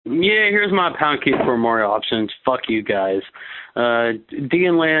Yeah, here's my pound cake for more options. Fuck you guys. D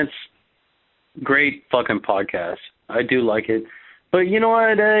and Lance, great fucking podcast. I do like it. But you know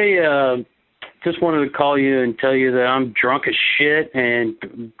what? I just wanted to call you and tell you that I'm drunk as shit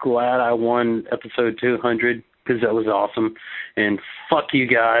and glad I won episode 200 because that was awesome. And fuck you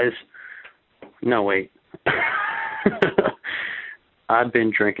guys. No, wait. I've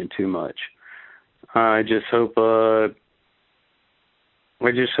been drinking too much. I just hope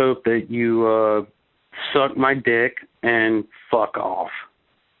that you suck my dick and fuck off.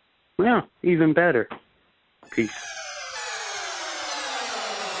 Yeah, even better. Peace.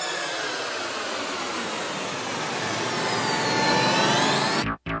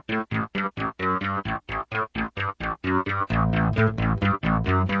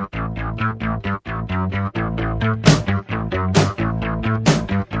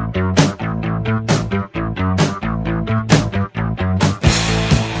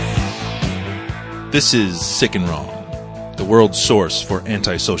 This is Sick and Wrong, the world's source for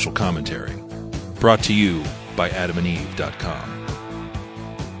antisocial commentary. Brought to you by adamandeve.com.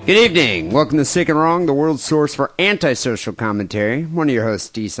 Good evening. Welcome to Sick and Wrong, the world's source for antisocial commentary. One of your hosts,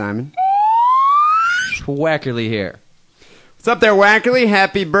 D. Simon. Wackerly here. What's up there, Wackerly?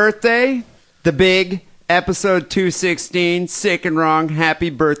 Happy birthday. The big episode 216, Sick and Wrong. Happy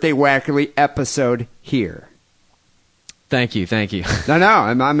birthday, Wackerly, episode here. Thank you. No,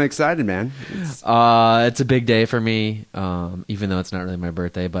 I'm excited, man. It's a big day for me, even though it's not really my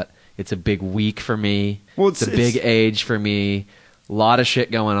birthday, but it's a big week for me. Well, it's a big age for me. A lot of shit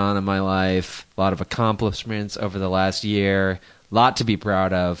going on in my life. A lot of accomplishments over the last year. A lot to be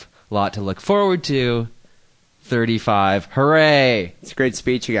proud of. A lot to look forward to. 35. Hooray! It's a great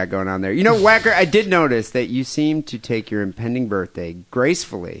speech you got going on there. You know, Wacker, I did notice that you seem to take your impending birthday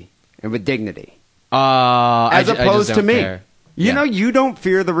gracefully and with dignity. As opposed to me. Care. You know, you don't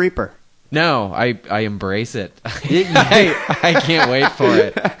fear the Reaper. No, I embrace it. I can't wait for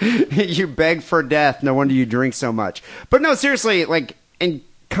it. You beg for death. No wonder you drink so much. But no, seriously, like, and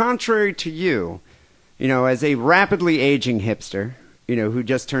contrary to you, you know, as a rapidly aging hipster, you know, who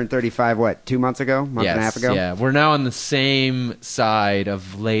just turned 35, 2 months ago? Month and a half ago? Yeah, we're now on the same side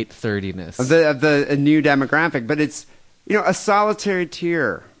of late 30ness. Of the new demographic. But it's, you know, a solitary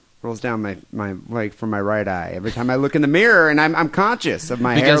tear rolls down my like from my right eye every time I look in the mirror, and I'm conscious of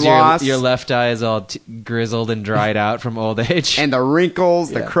my hair loss. Your left eye is all grizzled and dried out from old age. And the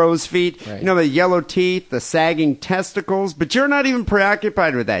wrinkles, the crow's feet, right. You know, the yellow teeth, the sagging testicles. But you're not even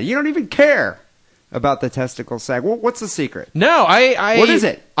preoccupied with that. You don't even care about the testicle sag. Well, what's the secret? No, what is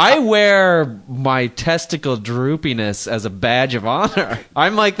it? I wear my testicle droopiness as a badge of honor.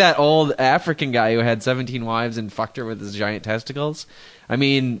 I'm like that old African guy who had 17 wives and fucked her with his giant testicles. I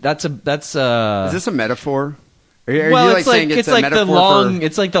mean, that's Is this a metaphor? It's like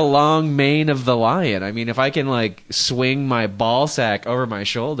the long mane of the lion. I mean, if I can like swing my ball sack over my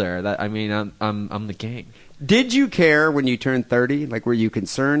shoulder, I'm the king. Did you care when you turned 30? Like, were you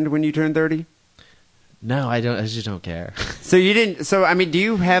concerned when you turned 30? No, I don't. I just don't care. So you didn't. So I mean, do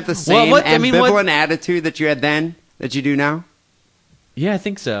you have the same ambivalent attitude that you had then that you do now? Yeah, I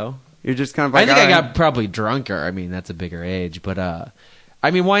think so. You're just kind of like. I think I got probably drunker. I mean, that's a bigger age, but I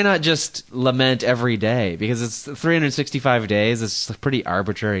mean, why not just lament every day? Because it's 365 days. It's a pretty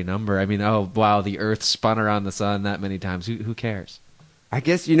arbitrary number. I mean, oh wow, the Earth spun around the sun that many times. Who cares? I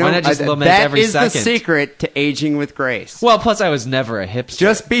guess, you know, why not just lament every second? That is the secret to aging with grace. Well, plus I was never a hipster.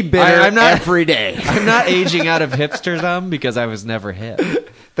 Just be bitter every day. I'm not aging out of hipsterdom because I was never hip.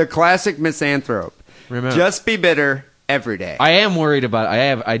 The classic misanthrope. Remember, just be bitter every day. I am worried about.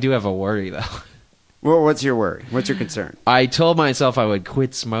 I do have a worry though. Well, what's your worry? What's your concern? I told myself I would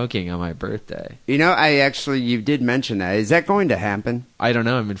quit smoking on my birthday. You know, you did mention that. Is that going to happen? I don't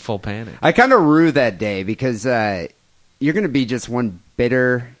know. I'm in full panic. I kind of rue that day because you're going to be just one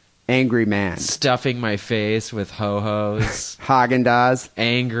bitter, angry man. Stuffing my face with ho-hos. Haagen-Dazs.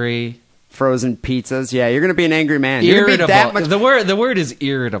 Angry. Frozen pizzas. Yeah, you're going to be an angry man. Irritable. You're going to be that much, the word is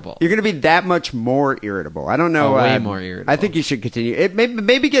irritable. You're going to be that much more irritable. I don't know. Way more irritable. I think you should continue.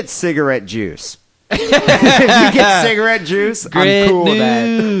 Maybe get cigarette juice. If you get cigarette juice, I'm cool with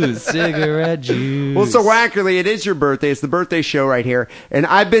that. Cigarette juice. Well, so Wackerly, it is your birthday. It's the birthday show right here. And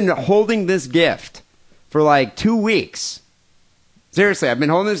I've been holding this gift for like 2 weeks. Seriously, I've been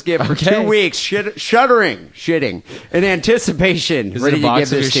holding this gift for 2 weeks, shitting in anticipation. Is ready it a box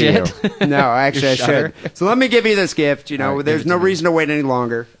to give this of your to shit? you. No, actually, I should. So let me give you this gift. You know, right, there's no reason to wait any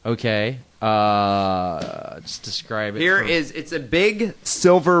longer. Okay. Just describe it. It's a big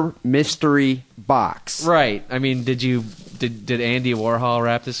silver mystery box. Right. I mean, did Andy Warhol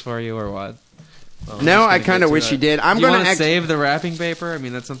wrap this for you or what? No, I kind of wish you did. I'm going to save the wrapping paper. I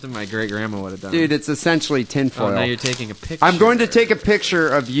mean, that's something my great grandma would have done. Dude, it's essentially tinfoil. Oh, now you're taking a picture. I'm going to take a picture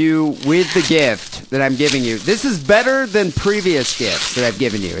of you with the gift that I'm giving you. This is better than previous gifts that I've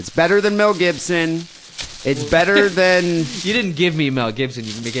given you. It's better than Mel Gibson. It's better than... You didn't give me Mel Gibson.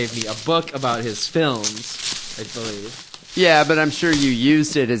 You gave me a book about his films, I believe. Yeah, but I'm sure you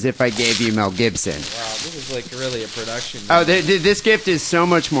used it as if I gave you Mel Gibson. Wow, this is like really a production. Oh, this gift is so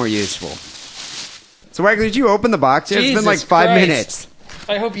much more useful. So, Wagner, did you open the box yet? It's been like 5 minutes.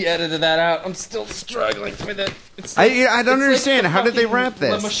 I hope you edited that out. I'm still struggling with it. I don't understand. How did they wrap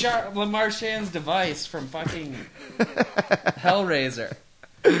this? Le Marchand's device from fucking Hellraiser.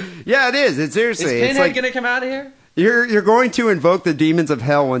 Yeah, it is. It's seriously. Is Pinhead going to come out of here? You're going to invoke the demons of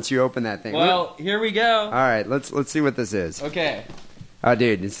hell once you open that thing. Well, here we go. All right, let's see what this is. Okay. Oh,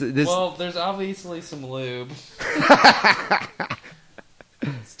 dude, this. Well, there's obviously some lube.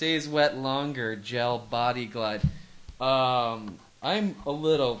 Stays wet longer, gel body glide. I'm a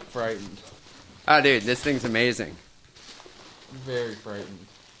little frightened. Oh, dude, this thing's amazing. Very frightened.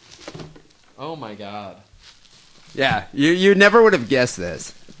 Oh my god. Yeah, you never would have guessed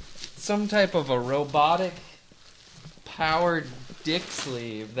this. Some type of a robotic powered dick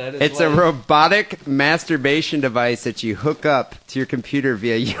sleeve that is. It's a robotic masturbation device that you hook up to your computer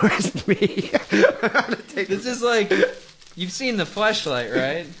via USB. This is like. You've seen the fleshlight,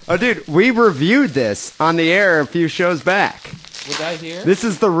 right? Oh, dude, we reviewed this on the air a few shows back. Was I here? This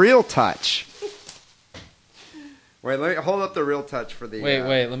is the Real Touch. Wait, let me hold up the Real Touch for the...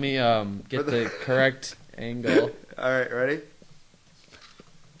 Wait, let me get the correct angle. All right, ready?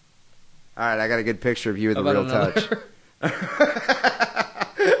 All right, I got a good picture of you with the Real Touch.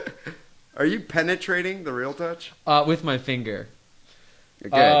 Are you penetrating the Real Touch? With my finger.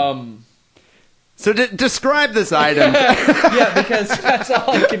 Good. So describe this item. Yeah, because that's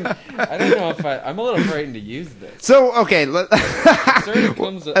all I can... I don't know if I'm a little frightened to use this. So, okay. I like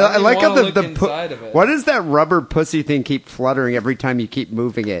how the inside of it. Why does that rubber pussy thing keep fluttering every time you keep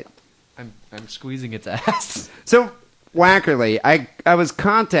moving it? I'm squeezing its ass. So, Wackerly, I was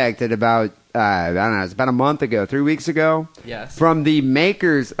contacted about, I don't know, it's about a month ago, 3 weeks ago. Yes. From the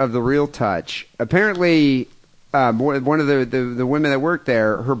makers of the Real Touch. Apparently... one of the women that worked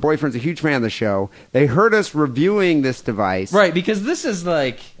there, her boyfriend's a huge fan of the show. They heard us reviewing this device. Right, because this is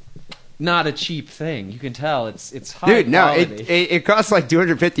like not a cheap thing. You can tell it's high quality. Dude, no, it costs like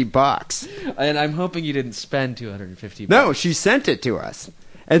 $250. And I'm hoping you didn't spend $250. No, she sent it to us.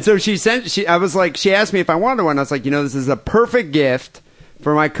 And so she asked me if I wanted one. I was like, this is a perfect gift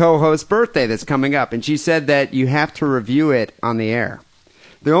for my co-host's birthday that's coming up. And she said that you have to review it on the air.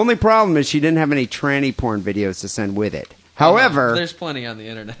 The only problem is she didn't have any tranny porn videos to send with it. However... there's plenty on the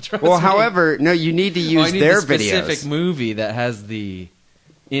internet. However, no, you need to use their videos. I need a specific movie that has the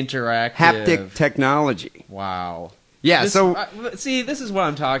interactive... haptic technology. Wow. Yeah, see, this is what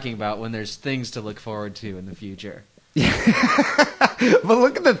I'm talking about when there's things to look forward to in the future. But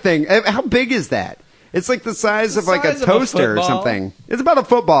look at the thing. How big is that? It's like the size of like a toaster or something. It's about a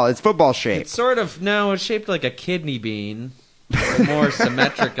football. It's football shaped. It's sort of... No, it's shaped like a kidney bean. More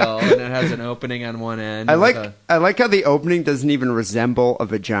symmetrical, and it has an opening on one end. I like how the opening doesn't even resemble a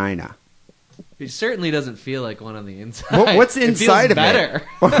vagina. It certainly doesn't feel like one on the inside. What's inside of better. it?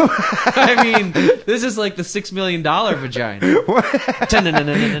 I mean, this is like the $6 million vagina.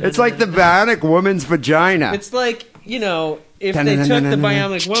 It's like the Bionic Woman's vagina. It's like, if they took the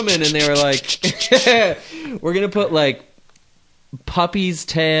Bionic Woman and they were like, we're going to put like puppies'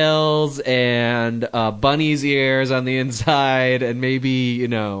 tails and bunnies' ears on the inside, and maybe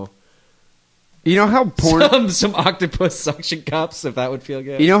how porn some octopus suction cups, if that would feel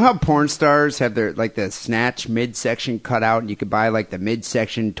good. You know how porn stars have their like the snatch midsection cut out, and you could buy like the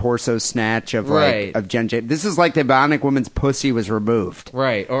midsection torso snatch of like of Jen J. This is like the Bionic Woman's pussy was removed,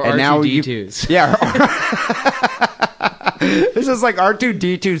 right? Or and R2D2's. Yeah. This is like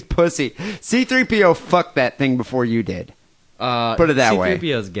R2D2's pussy. C-3PO fucked that thing before you did. Put it that way.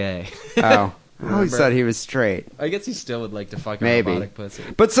 C-3PO's gay. Oh. I always thought he was straight. I guess he still would like to fuck a Maybe. robotic pussy.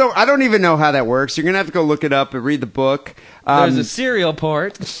 But so, I don't even know how that works. You're going to have to go look it up and read the book. There's a serial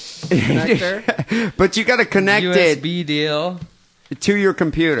port connector. But you got to connect USB deal. To your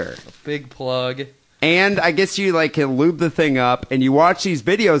computer. A big plug. And I guess you like can lube the thing up, and you watch these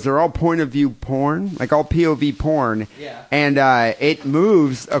videos. They're all point of view porn, like all POV porn. Yeah. And it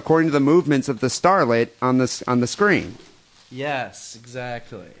moves according to the movements of the starlet on the screen. Yes,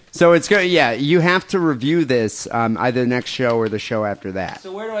 exactly. So it's good. Yeah, you have to review this either next show or the show after that.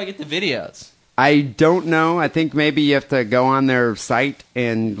 So where do I get the videos? I don't know. I think maybe you have to go on their site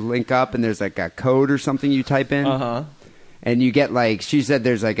and link up, and there's like a code or something you type in. Uh-huh. and you get like she said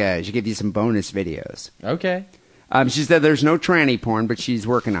there's like she gave you some bonus videos. Okay. She said there's no tranny porn, but she's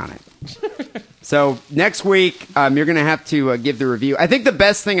working on it. So next week, you're going to have to give the review. I think the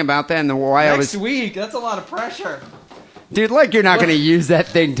best thing about that and the why next week, that's a lot of pressure. Dude, like you're not going to use that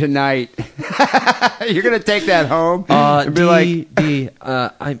thing tonight. You're going to take that home and be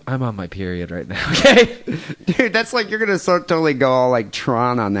I'm on my period right now, okay? Dude, that's like you're going to totally go all like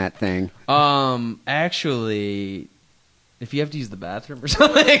Tron on that thing. Actually, if you have to use the bathroom or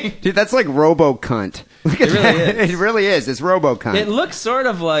something. Dude, that's like Robo-Cunt. Look at it really that. is. It really is. It's Robo-Cunt. It looks sort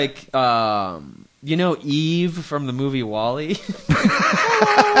of like, Eve from the movie WALL-E?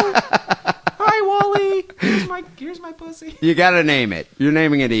 Hi, WALL-E. Here's my pussy. You got to name it. You're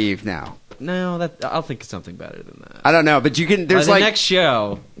naming it Eve now. No, I'll think of something better than that. I don't know, but you can. There's By the like next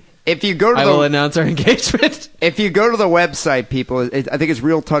show. If you go to I will announce our engagement. If you go to the website, people, I think it's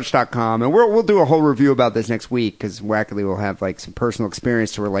realtouch.com, and we'll do a whole review about this next week because Wackily will have like some personal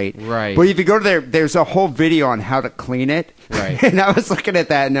experience to relate. Right. But if you go to there's a whole video on how to clean it. Right. And I was looking at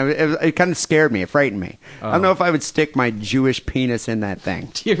that, and it kind of scared me. It frightened me. Oh. I don't know if I would stick my Jewish penis in that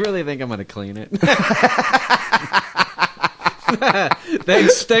thing. Do you really think I'm going to clean it?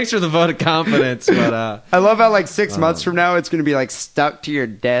 Thanks for the vote of confidence, but I love how like 6 months from now it's going to be like stuck to your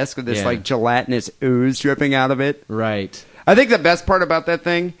desk with this like gelatinous ooze dripping out of it. Right. I think the best part about that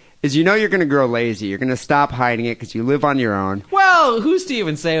thing is you're going to grow lazy. You're going to stop hiding it because you live on your own. Well, who's to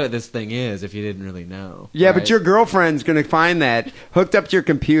even say what this thing is if you didn't really know? Yeah, right? But your girlfriend's going to find that hooked up to your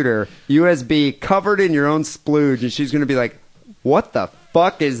computer, USB, covered in your own splooge, and she's going to be like, what the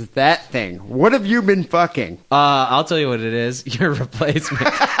fuck is that thing? What have you been fucking? I'll tell you what it is. Your replacement.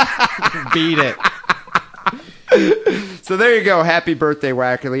 Beat it. So there you go. Happy birthday,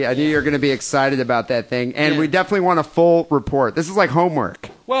 Wackily. I knew you were going to be excited about that thing. And we definitely want a full report. This is like homework.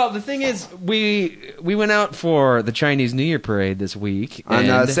 Well, the thing is, we went out for the Chinese New Year parade this week.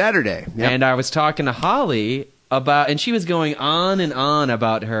 On Saturday. Yep. And I was talking to Holly about, and she was going on and on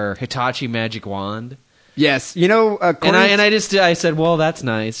about her Hitachi magic wand. Yes, you know, I said, well, that's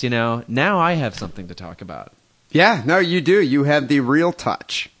nice, you know. Now I have something to talk about. Yeah, no, you do. You have the real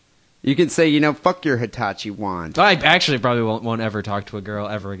touch. You can say, you know, fuck your Hitachi wand. I actually probably won't ever talk to a girl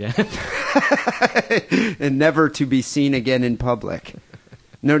ever again. And never to be seen again in public.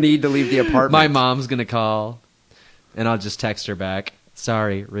 No need to leave the apartment. My mom's gonna call, and I'll just text her back.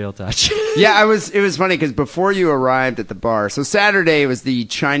 Sorry, real touch. Yeah, it was funny because before you arrived at the bar, so Saturday was the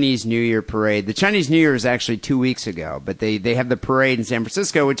Chinese New Year parade. The Chinese New Year was actually 2 weeks ago, but they have the parade in San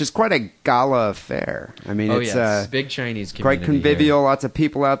Francisco, which is quite a gala affair. I mean, it's big Chinese community. Quite convivial, here. Lots of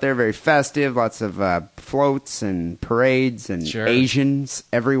people out there, very festive, lots of floats and parades and Asians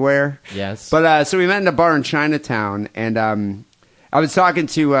everywhere. Yes. But so we met in a bar in Chinatown, and I was talking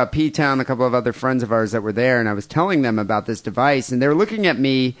to P-Town, a couple of other friends of ours that were there, and I was telling them about this device, and they were looking at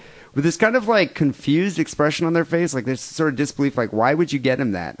me with this kind of like confused expression on their face, like this sort of disbelief, like, why would you get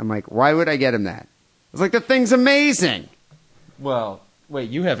him that? I'm like, why would I get him that? I was like, the thing's amazing. Well, wait,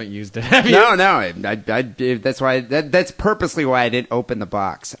 you haven't used it, have you? No. That's purposely why I didn't open the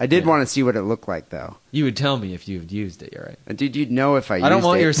box. I did want to see what it looked like, though. You would tell me if you had used it, you're right. Dude, you'd know if I used it. I don't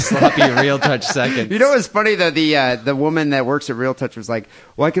want your sloppy Real Touch seconds. You know what's funny, though? The woman that works at Real Touch was like,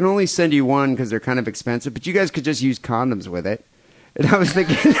 well, I can only send you one because they're kind of expensive, but you guys could just use condoms with it. And I was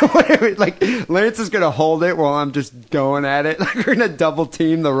thinking, like, Lance is going to hold it while I'm just going at it. Like, we're going to double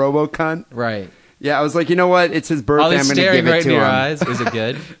team the robo-cunt. Right. Yeah, I was like, you know what? It's his birthday. I'm going to give it to him. Staring right in your eyes. Is it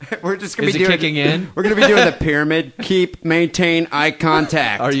good? We're just going to be doing. Is it kicking in? We're going to be doing the pyramid. Maintain eye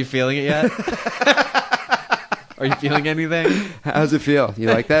contact. Are you feeling it yet? Are you feeling anything? How's it feel? You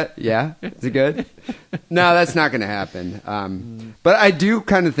like that? Yeah? Is it good? No, that's not going to happen. But I do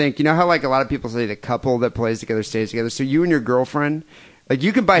kind of think, you know how like a lot of people say the couple that plays together stays together? So you and your girlfriend, like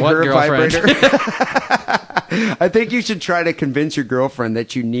you can buy her a vibrator. I think you should try to convince your girlfriend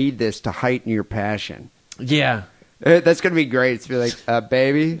that you need this to heighten your passion. Yeah. That's going to be great. It's be like,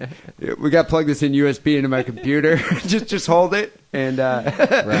 baby, we got to plug this in USB into my computer. just hold it and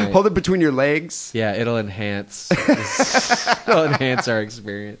hold it between your legs. Yeah, it'll enhance our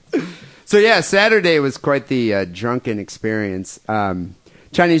experience. So yeah, Saturday was quite the drunken experience.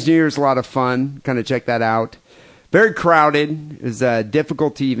 Chinese New Year is a lot of fun. Kind of check that out. Very crowded. It was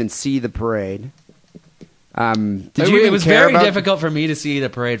difficult to even see the parade. It was very difficult for me to see the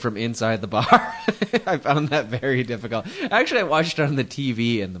parade from inside the bar. I found that very difficult. Actually, I watched it on the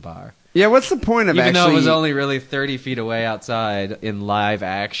TV in the bar. Yeah, what's the point of Even though it was only really 30 feet away outside in live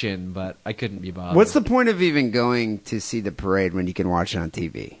action, but I couldn't be bothered. What's the point of even going to see the parade when you can watch it on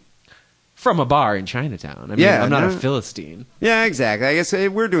TV? from a bar in Chinatown. I mean, I'm not a Philistine. Yeah, exactly. I guess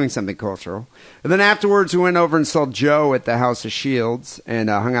we're doing something cultural. And then afterwards, we went over and saw Joe at the House of Shields and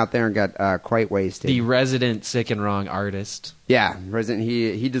hung out there and got quite wasted. The resident Sick and Wrong artist. Yeah, resident.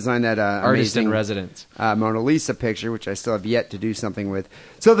 He designed that artist in residence Mona Lisa picture, which I still have yet to do something with.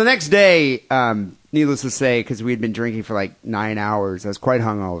 So the next day, needless to say, because we had been drinking for like 9 hours, I was quite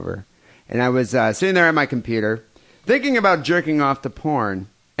hungover, and I was sitting there at my computer thinking about jerking off to porn,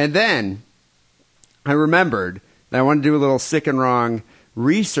 and then I remembered that I wanted to do a little Sick and Wrong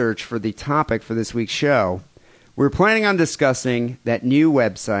research for the topic for this week's show. We're planning on discussing that new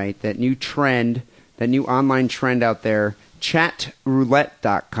website, that new trend, that new online trend out there,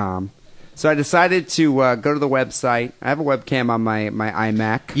 Chatroulette.com. So I decided to go to the website. I have a webcam on my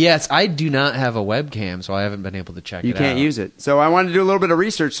iMac. Yes, I do not have a webcam, so I haven't been able to check it out. You can't use it. So I wanted to do a little bit of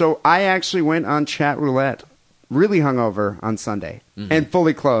research. So I actually went on Chatroulette, really hungover on Sunday, and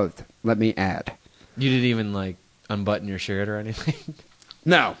fully clothed, let me add. You didn't even, like, unbutton your shirt or anything?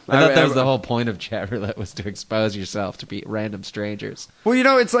 No. I thought that was the whole point of Chatroulette, was to expose yourself to be random strangers.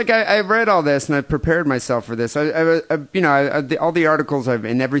 Well, it's like I read all this and I prepared myself for this. All the articles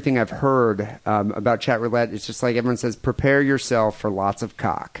and everything I've heard about Chatroulette, it's just like everyone says, prepare yourself for lots of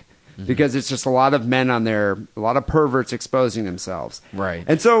cock. Because it's just a lot of men on there, a lot of perverts exposing themselves. Right.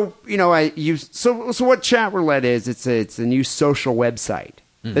 And so, so what Chatroulette is, it's a new social website.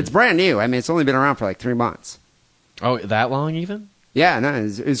 It's brand new. I mean, it's only been around for like 3 months. Oh, that long even? Yeah, no,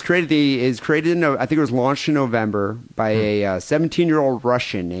 it was created in, I think it was launched in November by a 17-year-old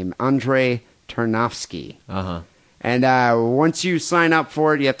Russian named Andrei Tarnovsky. Uh-huh. And once you sign up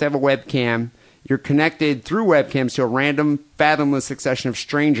for it, you have to have a webcam. You're connected through webcams to a random, fathomless succession of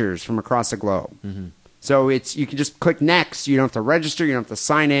strangers from across the globe. So you can just click next. You don't have to register. You don't have to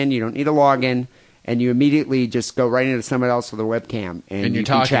sign in. You don't need a login. And you immediately just go right into somebody else with a webcam. And you're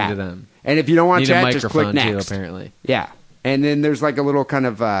talking to them. And if you don't want to chat, just click next. Too, apparently. Yeah. And then there's like a little kind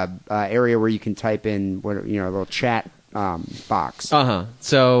of area where you can type in a little chat box.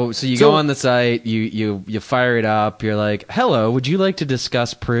 So you go on the site, you fire it up. You're like, "Hello, would you like to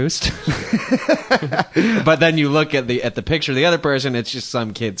discuss Proust?" But then you look at the picture of the other person. It's just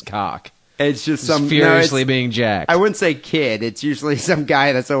some kid's cock. It's just some furiously being jacked. I wouldn't say kid. It's usually some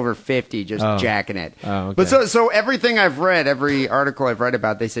guy that's over 50 just jacking it. Oh, okay. But so everything I've read, every article I've read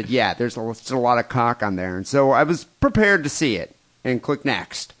about, they said, yeah, there's a lot of cock on there. And so I was prepared to see it and click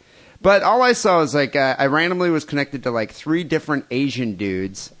next. But all I saw was like I randomly was connected to like 3 different Asian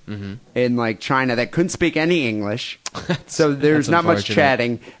dudes in like China that couldn't speak any English. So there's not much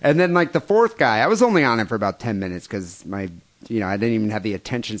chatting. And then like the 4th guy, I was only on it for about 10 minutes because I didn't even have the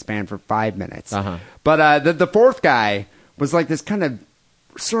attention span for 5 minutes. But the 4th guy was like this kind of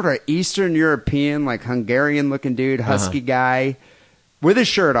sort of Eastern European, like Hungarian-looking dude, husky guy, with his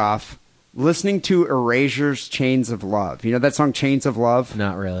shirt off, listening to Erasure's Chains of Love. You know that song, Chains of Love?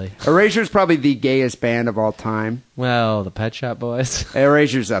 Not really. Erasure's probably the gayest band of all time. Well, the Pet Shop Boys.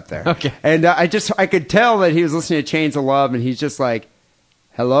 Erasure's up there. Okay. And I could tell that he was listening to Chains of Love, and he's just like,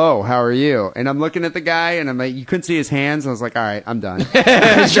 hello, how are you? And I'm looking at the guy, and I'm like, you couldn't see his hands. I was like, all right, I'm done.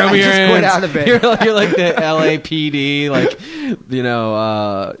 Show me your hands. Quit out of it. You're like the LAPD, like,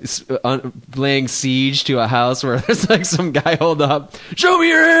 laying siege to a house where there's like some guy hold up. Show me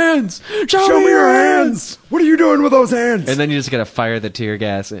your hands. Show me your hands. What are you doing with those hands? And then you just gotta fire the tear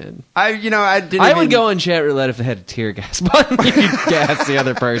gas in. I would go on Chatroulette if they had a tear gas button. You could gas the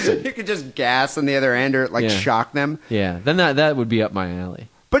other person. You could just gas on the other end or shock them. Yeah, then that would be up my alley.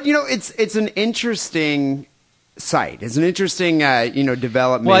 But it's an interesting site. It's an interesting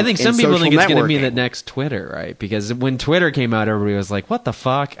development. Well, I think some people think it's going to be networking. the next Twitter, right? Because when Twitter came out, everybody was like, "What the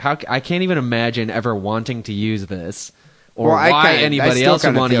fuck? How I can't even imagine ever wanting to use this, or why anybody else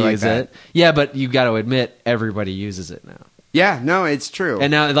would want to use it." Yeah, but you got to admit, everybody uses it now. Yeah, no, it's true.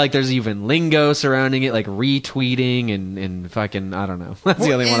 And now, like, there's even lingo surrounding it, like retweeting and fucking, I don't know. That's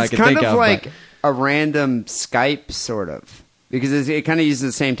the only one I can think of. It's kind of like a random Skype, sort of. Because it kind of uses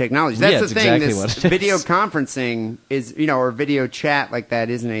the same technology. That's the thing. Exactly this video conferencing is, or video chat like that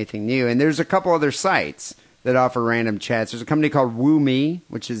isn't anything new. And there's a couple other sites that offer random chats. There's a company called WooMe,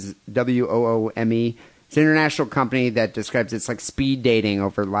 which is WOOME. It's an international company that describes it's like speed dating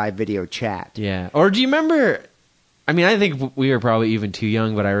over live video chat. Yeah. Or do you remember? I mean, I think we were probably even too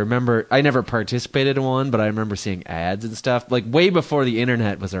young, but I remember I never participated in one, but I remember seeing ads and stuff like way before the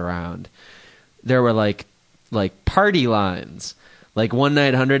internet was around. There were like party lines, like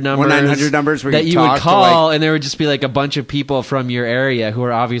 1-900 numbers where that you would call, and there would just be like a bunch of people from your area who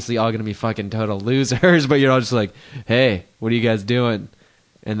are obviously all going to be fucking total losers, but you're all just like, hey, what are you guys doing?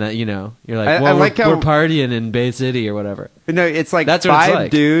 And that, you're like, well, we're partying in Bay City or whatever. No, it's like That's what it's 5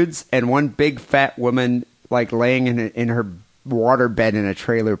 like. dudes and one big fat woman like laying in her water bed in a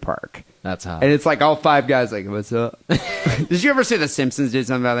trailer park. That's hot. And it's like all 5 guys like, what's up? Did you ever see The Simpsons did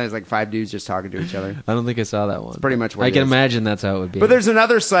something about that? It's like 5 dudes just talking to each other. I don't think I saw that one. It's pretty much what I it can is. imagine that's how it would be. But there's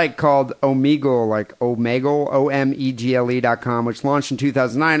another site called Omegle, like Omegle, OMEGLE.com, which launched in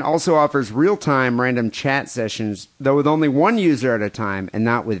 2009, also offers real-time random chat sessions, though with only one user at a time and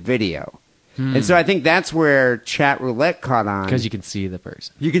not with video. And so I think that's where Chatroulette caught on. Because you can see the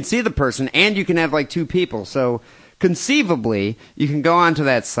person. You can see the person, and you can have like 2 people. So conceivably, you can go onto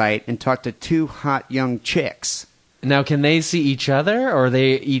that site and talk to 2 hot young chicks. Now, can they see each other, or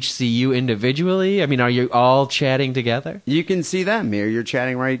they each see you individually? I mean, are you all chatting together? You can see them here. You're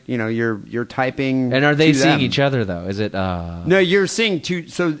chatting right. You're typing. And are they to seeing them. each other though? Is it? No, you're seeing 2.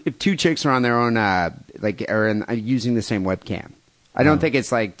 So if 2 chicks are on their own, using the same webcam. I don't think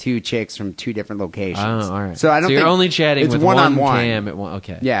it's like 2 chicks from 2 different locations. Oh, all right. So I don't. So you're think only chatting it's with one-on-one. one cam at one.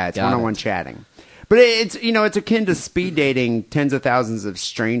 Okay. Yeah, it's Got one-on-one it. chatting. But it's akin to speed dating tens of thousands of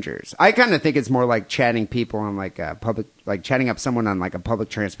strangers. I kind of think it's more like chatting people on like a public, like chatting up someone on like a public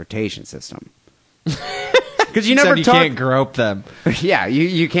transportation system. Because you never Except you can't grope them. Yeah,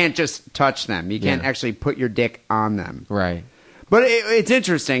 you can't just touch them. You can't Yeah. actually put your dick on them. Right. But it's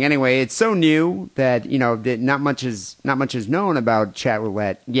interesting. Anyway, it's so new that that not much is known about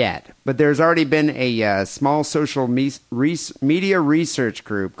Chatroulette yet. But there's already been a small social media research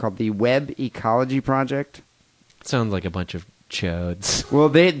group called the Web Ecology Project. Sounds like a bunch of chodes. Well,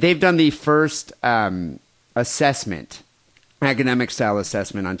 they've done the first assessment, academic style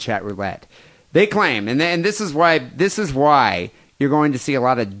assessment on Chatroulette. They claim, and this is why you're going to see a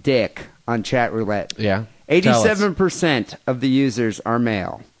lot of dick on Chatroulette. Yeah. 87% of the users are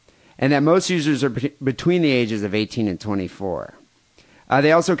male, and that most users are between the ages of 18 and 24.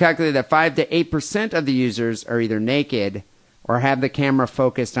 They also calculate that 5 to 8% of the users are either naked or have the camera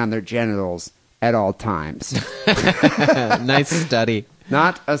focused on their genitals at all times. Nice study.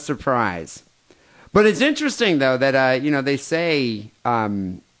 Not a surprise. But it's interesting, though, that, they say,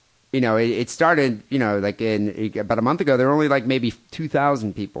 it started, like in about a month ago, there were only like maybe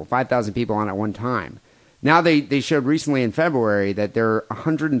 2,000 people, 5,000 people on at one time. Now they showed recently in February that there are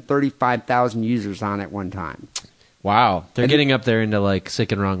 135,000 users on at one time. Wow, they're getting up there into like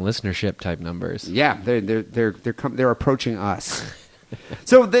sick and wrong listenership type numbers. Yeah, they're approaching us.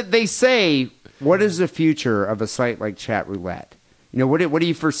 So they say, what is the future of a site like Chatroulette? What do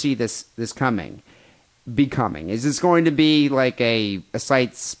you foresee this becoming? Is this going to be like a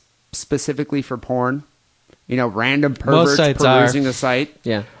site specifically for porn? Random perverts perusing the site.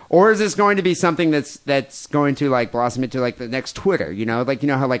 Yeah. Or is this going to be something that's going to like blossom into like the next Twitter? How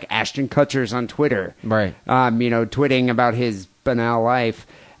like Ashton Kutcher's on Twitter, right? Twitting about his banal life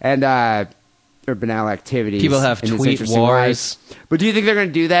and or banal activities. People have tweet wars. Life. But do you think they're going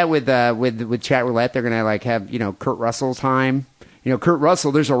to do that with Chatroulette? They're going to like have Kurt Russell time. Kurt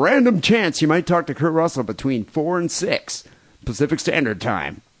Russell. There's a random chance you might talk to Kurt Russell between 4 and 6 Pacific Standard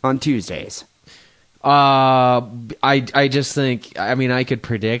Time on Tuesdays. I just think, I could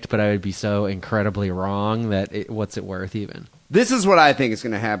predict, but I would be so incredibly wrong that what's it worth even? This is what I think is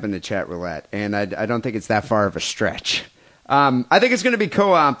going to happen to Chatroulette, and I don't think it's that far of a stretch. I think it's going to be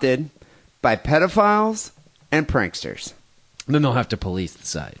co-opted by pedophiles and pranksters. Then they'll have to police the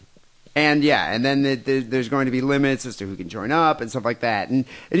site. And then there's going to be limits as to who can join up and stuff like that. And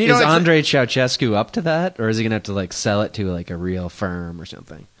is Andrei Ceausescu up to that, or is he going to have to like sell it to like a real firm or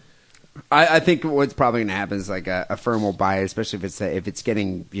something? I think what's probably going to happen is like a firm will buy it, especially if it's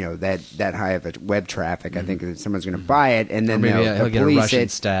getting that high of a web traffic. I think that someone's going to buy it, and then they'll get a police Russian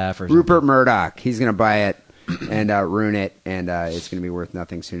it. Staff or Rupert something. Murdoch, he's going to buy it and ruin it, and it's going to be worth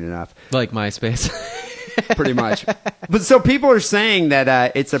nothing soon enough. Like MySpace. Pretty much. But so people are saying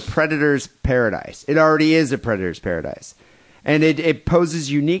that it's a predator's paradise. It already is a predator's paradise. And it poses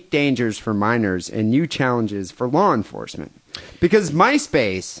unique dangers for minors and new challenges for law enforcement. Because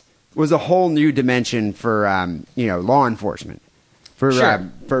MySpace was a whole new dimension for law enforcement. Right.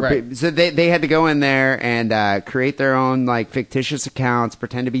 So they had to go in there and create their own like fictitious accounts,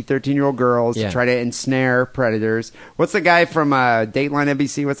 pretend to be 13-year-old girls to try to ensnare predators. What's the guy from Dateline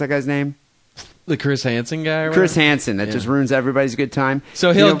NBC? What's that guy's name? The Chris Hansen guy? Or Chris Hansen. That just ruins everybody's good time.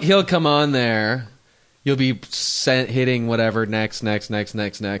 So he'll come on there. You'll be hitting whatever next. And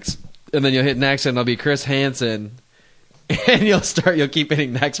then you'll hit next and it'll be Chris Hansen. And you'll keep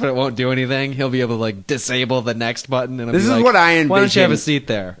hitting next, but it won't do anything. He'll be able to like disable the next button. And this is what I envision. Why don't you have a seat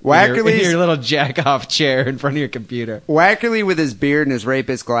there? In your little jack-off chair in front of your computer. Wackerly with his beard and his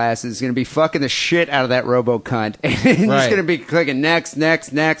rapist glasses is going to be fucking the shit out of that robo cunt. And he's going to be clicking next,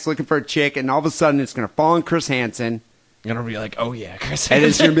 looking for a chick. And all of a sudden it's going to fall on Chris Hansen. I'm going to be like, oh yeah, Chris And Hansen.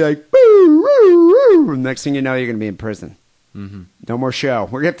 it's going to be like, woo, woo, woo. Next thing you know, you're going to be in prison. Mm-hmm. No more show.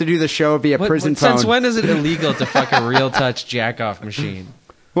 We're going to have to do the show via prison phone. Since when is it illegal to fuck a real touch jack-off machine?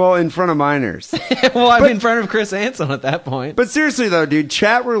 Well, in front of minors. Well, I'm in front of Chris Hansen at that point. But seriously, though, dude,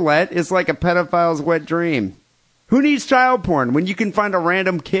 Chatroulette is like a pedophile's wet dream. Who needs child porn when you can find a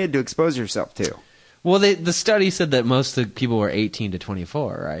random kid to expose yourself to? Well, the study said that most of the people were 18 to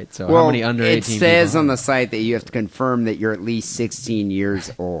 24, right? So how many under 18 it says people on the site that you have to confirm that you're at least 16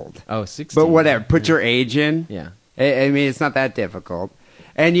 years old. Oh, 16. But whatever. Put your age in. Yeah. I mean, it's not that difficult.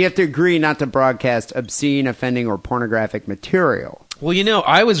 And you have to agree not to broadcast obscene, offending, or pornographic material. Well, you know,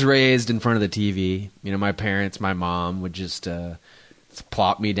 I was raised in front of the TV. You know, my parents, my mom would just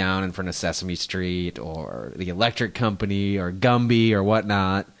plop me down in front of Sesame Street or the Electric Company or Gumby or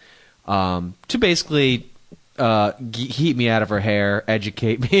whatnot to basically heat me out of her hair,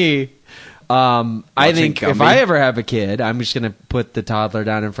 educate me. I think Gumby. if I ever have a kid, I'm just going to put the toddler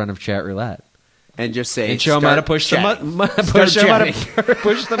down in front of Chatroulette. And just say, and show them how to push the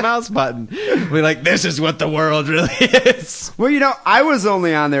mouse button. We're like, this is what the world really is. Well, you know, I was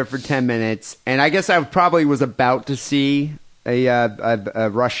only on there for 10 minutes, and I guess I probably was about to see a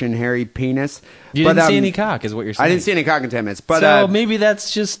Russian hairy penis. You didn't see any cock, is what you're saying. I didn't see any cock in 10 minutes. But, so maybe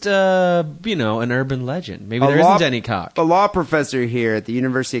that's just, you know, an urban legend. Maybe there isn't any cock. A law professor here at the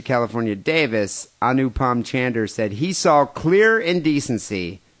University of California, Davis, Anupam Chander, said he saw clear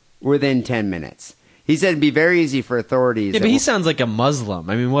indecency within 10 minutes. He said it'd be very easy for authorities. Yeah, but he sounds like a Muslim.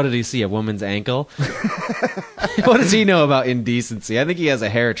 I mean, what did he see? A woman's ankle? What does he know about indecency? I think he has a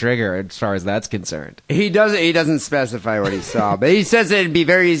hair trigger as far as that's concerned. He doesn't specify what he saw, but he says it'd be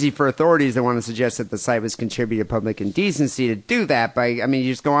very easy for authorities that want to suggest that the site was contributing to public indecency to do that by, I mean,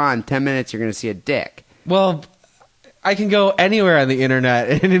 you just go on, 10 minutes, you're going to see a dick. Well, I can go anywhere on the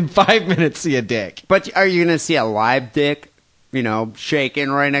internet and in 5 minutes see a dick. But are you going to see a live dick? You know, shaking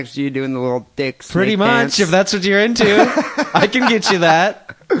right next to you, doing the little dick snake Pretty much, dance? if that's what you're into. I can get you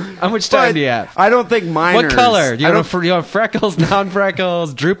that. How much time do you have? I don't think minors... What color? Do you want freckles,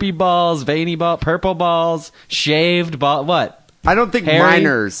 non-freckles, droopy balls, veiny balls, purple balls, shaved balls? What? I don't think Hairy?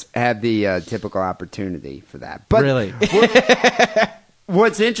 minors have the typical opportunity for that. But really?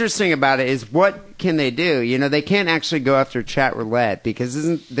 What's interesting about it is what can they do? You know, they can't actually go after Chatroulette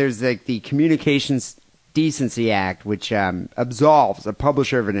because there's like the Communications Decency Act, which absolves a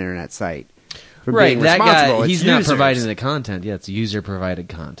publisher of an internet site from being that responsible. guy, it's he's users. not providing the content. Yeah, it's user-provided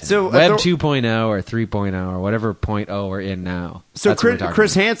content. So Web 2.0 or 3.0 or whatever 0.0 we're in now. So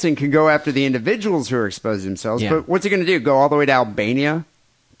Chris Hansen can go after the individuals who are exposing themselves, but what's he going to do? Go all the way to Albania,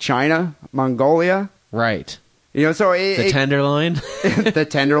 China, Mongolia? Right. You know, so the Tenderloin? The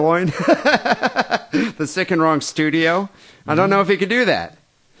Tenderloin? The Sick and Wrong Studio? I don't know if he could do that.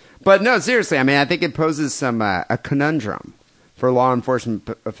 But no, seriously, I mean, I think it poses some a conundrum for law enforcement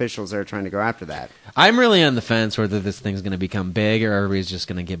officials that are trying to go after that. I'm really on the fence whether this thing's going to become big or everybody's just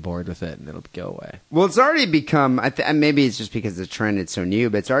going to get bored with it and it'll go away. Well, it's already become, maybe it's just because the trend is so new,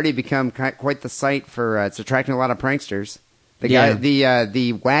 but it's already become quite the site for, it's attracting a lot of pranksters. The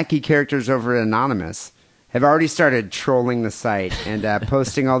wacky characters over at Anonymous have already started trolling the site and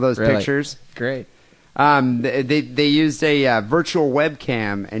posting all those pictures. Great. They used a virtual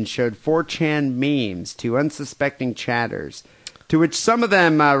webcam and showed 4chan memes to unsuspecting chatters, to which some of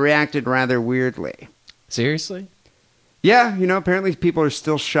them reacted rather weirdly. Seriously? Yeah, you know, apparently people are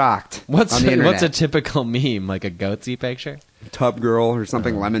still shocked on the internet. What's a typical meme? Like a goatsy picture? Tub girl or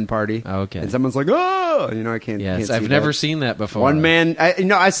something, lemon party. Oh, okay. And someone's like, oh! You know, I can't Yes, see I've never seen that before. One man,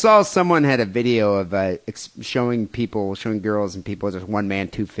 I saw someone had a video of showing girls and people, just one man,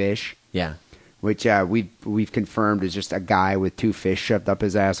 two fish. Yeah. Which we've confirmed is just a guy with two fish shoved up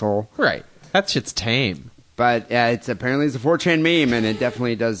his asshole. Right. That shit's tame. But it's a 4chan meme, and it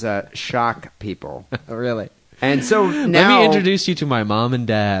definitely does shock people. Really? And so now... Let me introduce you to my mom and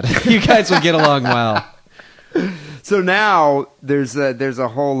dad. You guys will get along well. So now there's a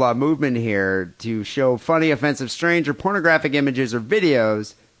whole movement here to show funny, offensive, strange, or pornographic images or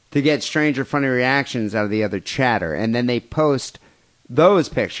videos to get strange or funny reactions out of the other chatter. And then they post those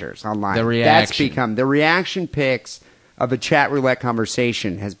pictures online. The reaction. That's become the reaction pics of a Chatroulette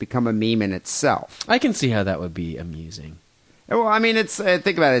conversation has become a meme in itself. I can see how that would be amusing. Well, I mean, it's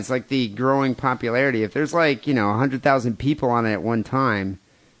think about it. It's like the growing popularity. If there's 100,000 people on it at one time,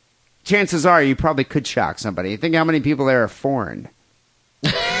 chances are you probably could shock somebody. Think how many people there are foreign.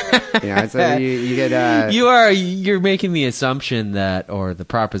 It's like you get. You're making the assumption that, or the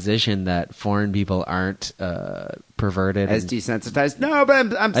proposition that foreign people aren't perverted as desensitized. No,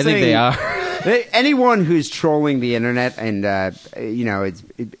 but I'm saying I think they are. Anyone who's trolling the internet and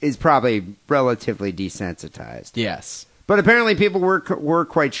is probably relatively desensitized. Yes. But apparently people were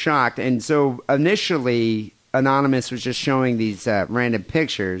quite shocked. And so initially, Anonymous was just showing these random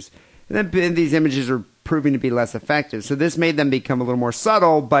pictures. And then these images were proving to be less effective. So this made them become a little more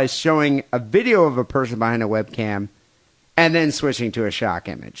subtle by showing a video of a person behind a webcam and then switching to a shock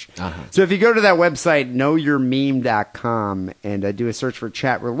image. Uh-huh. So if you go to that website, knowyourmeme.com, and do a search for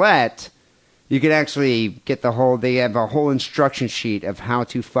Chatroulette, you can actually get they have a whole instruction sheet of how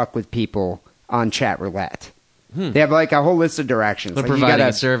to fuck with people on Chatroulette. They have like a whole list of directions. They're providing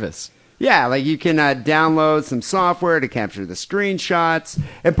a service. Yeah, like you can download some software to capture the screenshots.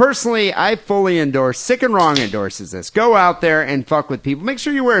 And personally, I fully endorse, Sick and Wrong endorses this. Go out there and fuck with people. Make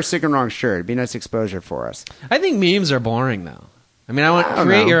sure you wear a Sick and Wrong shirt. It'd be nice exposure for us. I think memes are boring, though. I mean, I want to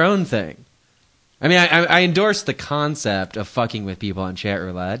create your own thing. I mean, I endorse the concept of fucking with people on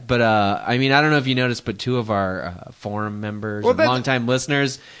Chatroulette, but I mean, I don't know if you noticed, but two of our forum members, longtime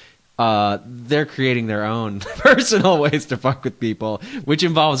listeners, they're creating their own personal ways to fuck with people, which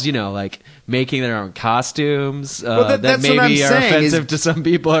involves, like making their own costumes that maybe are offensive to some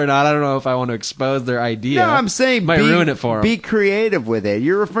people or not. I don't know if I want to expose their idea. No, I'm saying might ruin it for them. Be creative with it.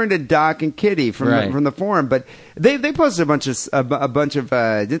 You're referring to Doc and Kitty from the forum, but they posted a bunch of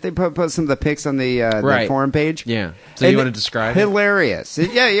did they post some of the pics on the forum page? Yeah. So you want to describe hilarious.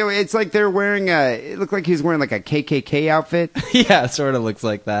 Yeah, it's like they're wearing it looked like he's wearing like a KKK outfit. Yeah, it sort of looks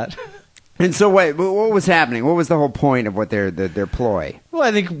like that. And so what was happening? What was the whole point of what their ploy? Well,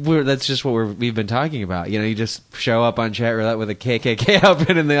 I think that's just what we've been talking about. You just show up on Chatroulette with a KKK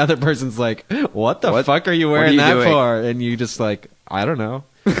outfit and the other person's like, what the fuck are you wearing that for? And you just like, I don't know.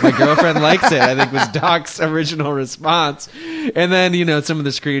 My girlfriend likes it, I think was Doc's original response. And then, some of the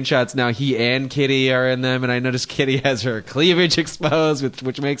screenshots now, he and Kitty are in them, and I noticed Kitty has her cleavage exposed,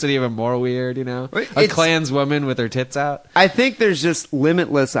 which makes it even more weird, A Klanswoman with her tits out. I think there's just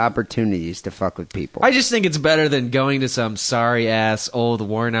limitless opportunities to fuck with people. I just think it's better than going to some sorry-ass, old,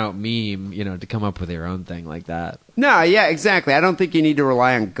 worn-out meme, to come up with your own thing like that. No, yeah, exactly. I don't think you need to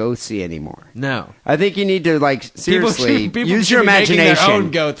rely on Goatsy anymore. No. I think you need to, seriously, people use your imagination. Their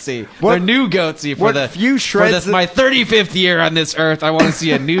own Goatsy. Their new Goatsy for my 35th year on this earth. I want to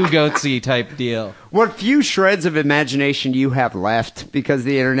see a new Goatsy type deal. What few shreds of imagination you have left because of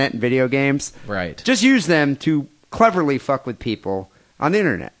the internet and video games, right? Just use them to cleverly fuck with people on the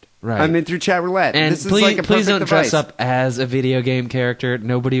internet. Right. I mean, through Chatroulette. And this is like a please don't device. dress up as a video game character.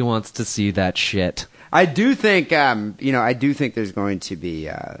 Nobody wants to see that shit. I do think, there's going to be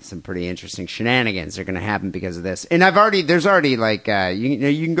some pretty interesting shenanigans that are going to happen because of this. And there's already you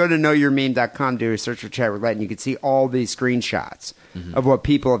can go to knowyourmeme.com, do a search for Chatroulette, and you can see all these screenshots of what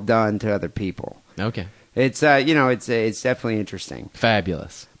people have done to other people. Okay. It's it's definitely interesting.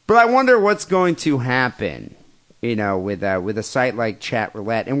 Fabulous. But I wonder what's going to happen, with a site like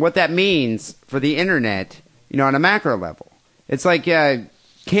Chatroulette and what that means for the internet, on a macro level. It's like, can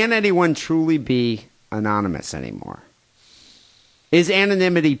anyone truly be anonymous anymore? Is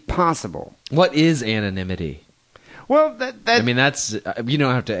anonymity possible? What is anonymity? Well, I mean, that's you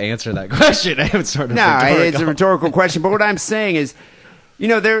don't have to answer that question. It's sort of it's a rhetorical question. But what I'm saying is,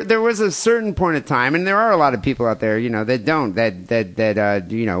 there was a certain point of time, and there are a lot of people out there, that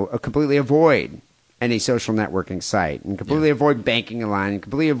completely avoid any social networking site and completely avoid banking online and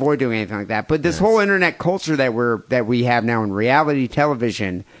completely avoid doing anything like that. But this whole internet culture that we have now in reality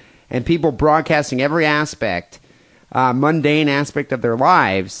television and people broadcasting every aspect, mundane aspect of their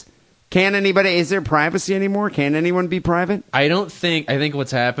lives, is there privacy anymore? Can anyone be private? I think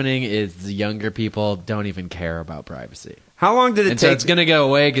what's happening is the younger people don't even care about privacy. How long did it take? So it's going to go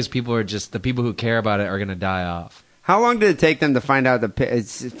away because the people who care about it are going to die off. How long did it take them to find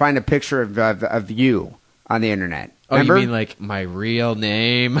a picture of you on the internet? Remember? Oh, you mean like my real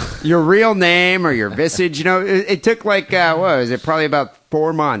name? Your real name or your visage? It took probably about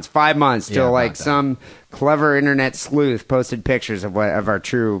 4 months, 5 months till some clever internet sleuth posted pictures of our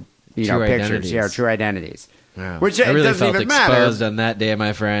true pictures, identities. our true identities. Wow. Which I really doesn't felt even exposed matter. on that day,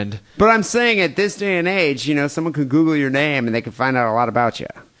 my friend. But I'm saying at this day and age, someone can Google your name and they can find out a lot about you.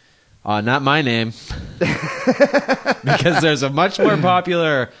 Not my name. Because there's a much more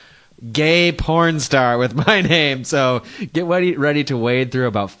popular gay porn star with my name. So get ready to wade through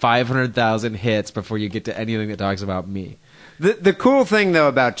about 500,000 hits before you get to anything that talks about me. The cool thing, though,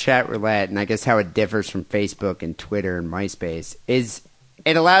 about Chatroulette, and I guess how it differs from Facebook and Twitter and MySpace, is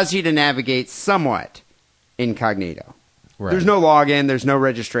it allows you to navigate somewhat incognito. Right. There's no login. There's no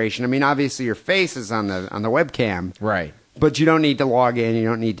registration. I mean, obviously your face is on the webcam. Right. But you don't need to log in. You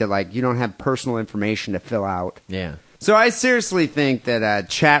don't need to, you don't have personal information to fill out. Yeah. So I seriously think that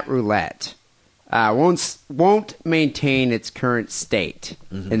Chatroulette won't maintain its current state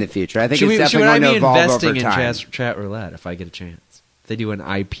in the future. I think should it's definitely going to evolve over time. Should I be investing in Chatroulette if I get a chance? If they do an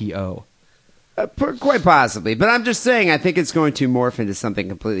IPO? Quite possibly, but I'm just saying I think it's going to morph into something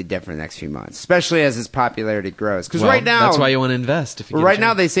completely different in the next few months, especially as its popularity grows. Because right now, that's why you want to invest. If you right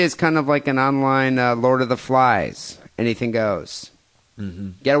now, they say it's kind of like an online Lord of the Flies. Anything goes. Mm-hmm.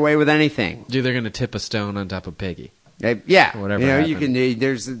 Get away with anything. Dude, they're going to tip a stone on top of Piggy. Yeah, or whatever. You can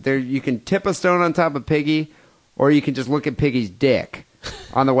you can tip a stone on top of Piggy, or you can just look at Piggy's dick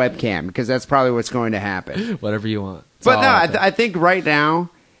on the webcam because that's probably what's going to happen. Whatever you want. But no, I think right now.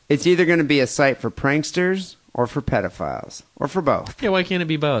 It's either going to be a site for pranksters or for pedophiles or for both. Yeah, why can't it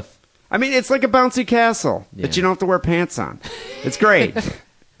be both? I mean, it's like a bouncy castle that you don't have to wear pants on. It's great. Well,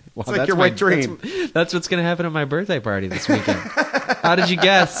 it's like your wet dream. That's what's going to happen at my birthday party this weekend. How did you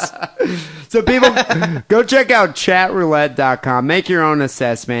guess? So people, go check out chatroulette.com. Make your own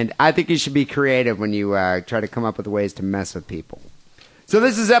assessment. I think you should be creative when you try to come up with ways to mess with people. So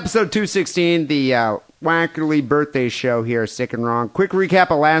this is episode 216, the Wackerly birthday show here, Sick and Wrong. Quick recap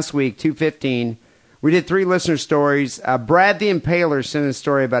of last week, 215. We did 3 listener stories. Brad the Impaler sent a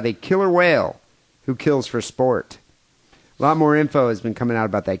story about a killer whale who kills for sport. A lot more info has been coming out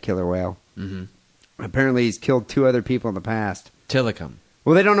about that killer whale. Mm-hmm. Apparently he's killed 2 other people in the past. Tillicum.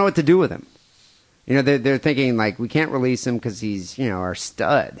 Well, they don't know what to do with him. You know, they're thinking, like, we can't release him because he's, our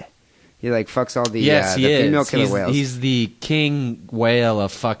stud. He fucks all the female killer whales. He's the king whale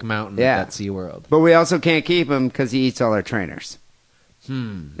of Fuck Mountain at SeaWorld. But we also can't keep him because he eats all our trainers.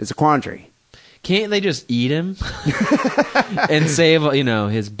 It's a quandary. Can't they just eat him and save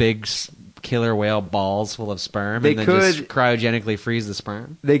his big killer whale balls full of sperm and then just cryogenically freeze the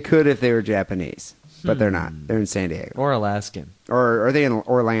sperm? They could if they were Japanese. But they're not. They're in San Diego. Or Alaskan. Or are they in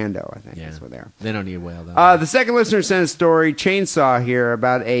Orlando, I think. Yeah. That's where they are. They don't need a whale, though. The second listener sent a story, Chainsaw here,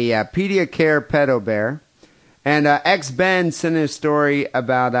 about a Pediacare pedo bear. And ex-Ben sent a story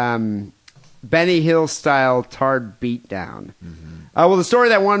about Benny Hill-style tarred beatdown. Mm-hmm. Well, the story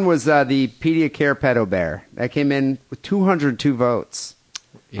that won was the Pediacare pedo bear. That came in with 202 votes.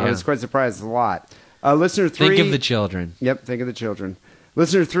 Yeah. I was quite surprised. It's a lot. Listener 3... Think of the children. Yep, think of the children.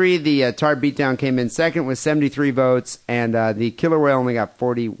 Listener 3, the Tar Beatdown came in second with 73 votes, and the Killer Whale only got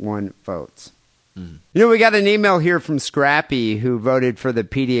 41 votes. Mm. We got an email here from Scrappy, who voted for the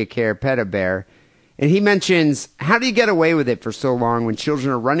Pediacare Pedo Bear, and he mentions, how do you get away with it for so long when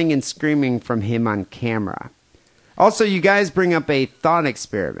children are running and screaming from him on camera? Also, you guys bring up a thought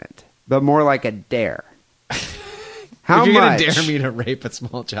experiment, but more like a dare. How if you're going to dare me to rape a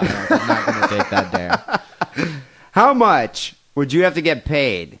small child, I'm not going to take that dare. How much would you have to get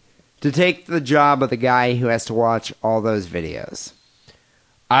paid to take the job of the guy who has to watch all those videos?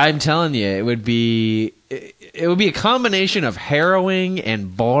 I'm telling you, it would be a combination of harrowing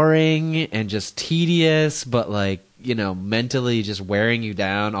and boring and just tedious, but mentally just wearing you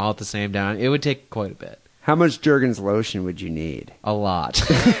down all at the same time. It would take quite a bit. How much Jergens lotion would you need? A lot.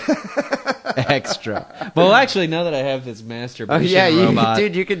 Extra. Well, actually, now that I have this masturbation robot...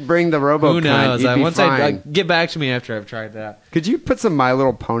 Dude, you could bring the robo. Who knows? Once I get back to me after I've tried that. Could you put some My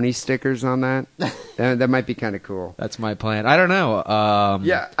Little Pony stickers on that? That might be kind of cool. That's my plan. I don't know.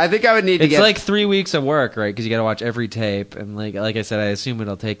 I think I would need to get... It's like 3 weeks of work, right? Because you got to watch every tape. And like I said, I assume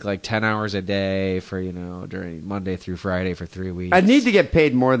it'll take 10 hours a day for, during Monday through Friday for 3 weeks. I'd need to get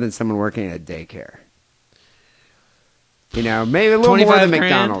paid more than someone working at a daycare. Maybe a little more than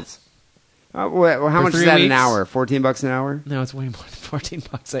McDonald's. Well, how much is that an hour? $14 an hour? No, it's way more than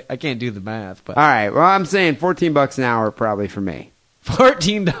 $14. I can't do the math. But all right. Well, I'm saying $14 an hour probably for me.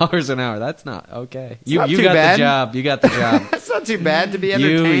 $14 an hour. That's not okay. You got bad. The job. You got the job. That's not too bad to be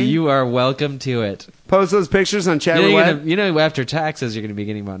entertained. You are welcome to it. Post those pictures on Chatroulette. After taxes, you're going to be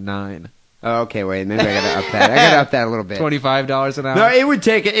getting about $9. Oh, okay, wait. Maybe I got to up that. I got to up that a little bit. $25 an hour. No, it would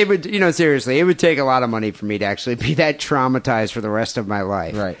seriously, it would take a lot of money for me to actually be that traumatized for the rest of my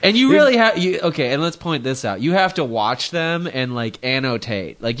life. Right. And you really have okay, and let's point this out. You have to watch them and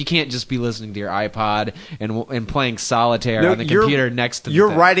annotate. You can't just be listening to your iPod and playing solitaire on the computer next to the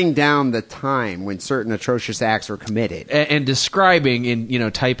thing. Writing down the time when certain atrocious acts were committed and describing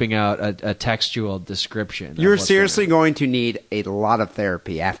in typing out a textual description. You're seriously going to need a lot of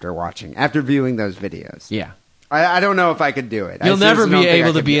therapy after viewing those videos. Yeah. I don't know if I could do it. You'll never be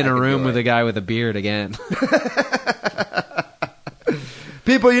able to be in a room with a guy with a beard again.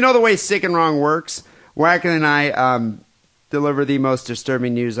 People, the way Sick and Wrong works. Wacken and I deliver the most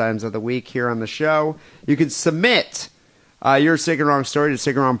disturbing news items of the week here on the show. You can submit your Sick and Wrong story to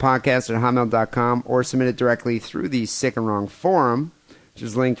sickandwrongpodcast@hotmail.com or submit it directly through the Sick and Wrong forum, which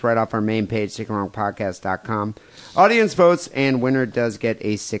is linked right off our main page, sickandwrongpodcast.com. Audience votes, and winner does get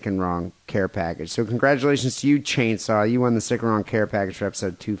a Sick and Wrong care package. So congratulations to you, Chainsaw. You won the Sick and Wrong care package for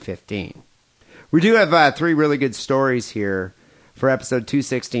episode 215. We do have 3 really good stories here for episode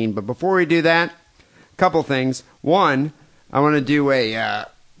 216, but before we do that, a couple things. One, I want to do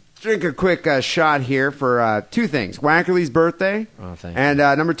drink a quick shot here for 2 things. Wackerly's birthday, and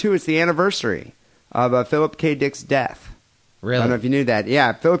number 2, it's the anniversary of Philip K. Dick's death. Really? I don't know if you knew that.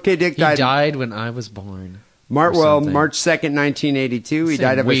 Yeah, Philip K. Dick died. He died when I was born. March 2nd, 1982. He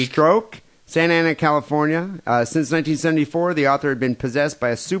died of a stroke. Santa Ana, California. Since 1974, the author had been possessed by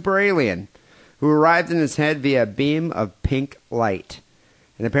a super alien who arrived in his head via a beam of pink light.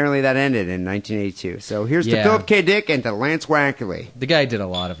 And apparently that ended in 1982. So here's to Philip K. Dick and to Lance Wackerly. The guy did a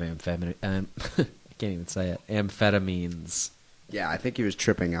lot of I can't even say it. Amphetamines. Yeah, I think he was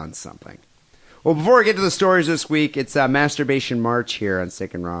tripping on something. Well, before we get to the stories this week, it's Masturbation March here on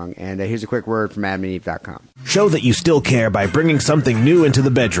Sick and Wrong, and here's a quick word from AdamandEve.com. Show that you still care by bringing something new into the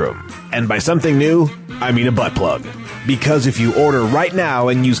bedroom. And by something new, I mean a butt plug. Because if you order right now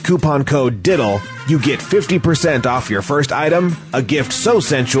and use coupon code DIDDLE, you get 50% off your first item, a gift so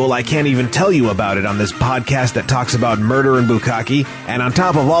sensual I can't even tell you about it on this podcast that talks about murder and bukkake, and on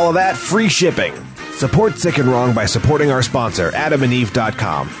top of all of that, free shipping. Support Sick and Wrong by supporting our sponsor,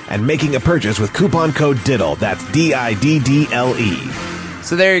 AdamandEve.com, and making a purchase with coupon code DIDDLE. That's DIDDLE.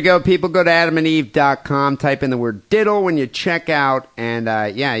 So there you go, people. Go to AdamandEve.com, type in the word DIDDLE when you check out,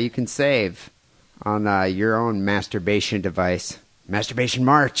 and you can save on your own masturbation device. Masturbation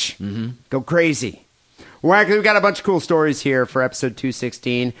March. Mm-hmm. Go crazy. Well, we've got a bunch of cool stories here for episode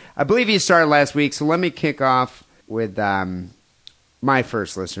 216. I believe you started last week, so let me kick off with my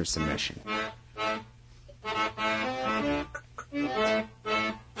first listener submission.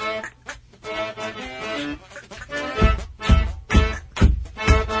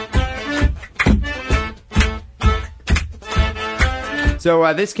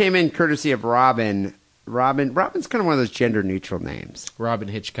 So this came in courtesy of Robin. Robin's kind of one of those gender-neutral names. Robin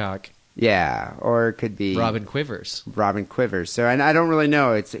Hitchcock. Yeah, or it could be... Robin Quivers. Robin Quivers. So, and I don't really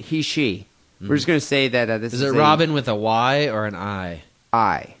know. It's he, she. Mm. We're just going to say that this is it Robin with a Y or an I?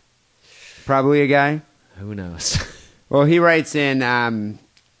 I. Probably a guy? Who knows? Well, he writes in,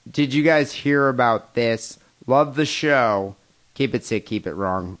 did you guys hear about this? Love the show. Keep it sick, keep it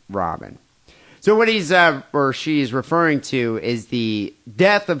wrong, Robin. So what he's or she's referring to is the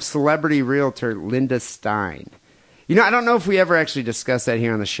death of celebrity realtor Linda Stein. You know, I don't know if we ever actually discussed that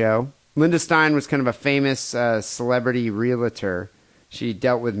here on the show. Linda Stein was kind of a famous celebrity realtor. She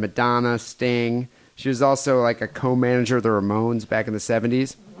dealt with Madonna, Sting. She was also like a co-manager of the Ramones back in the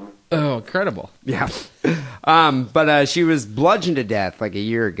 70s. Oh, incredible. Yeah. But she was bludgeoned to death like a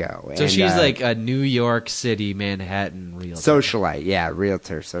year ago. So she's like a New York City, Manhattan realtor. Socialite, yeah,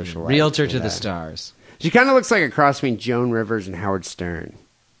 realtor, socialite. Realtor to the stars. She kind of looks like a cross between Joan Rivers and Howard Stern.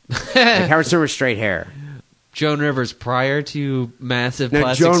 Like Howard Stern with straight hair. Joan Rivers prior to massive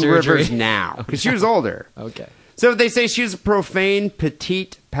plastic Joan surgery? Rivers now, because she was older. Okay. So they say she was a profane,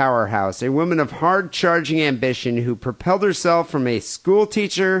 petite powerhouse, a woman of hard-charging ambition who propelled herself from a school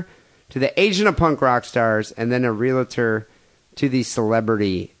teacher to the agent of punk rock stars, and then a realtor to the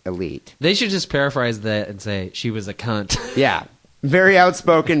celebrity elite. They should just paraphrase that and say she was a cunt. Yeah. Very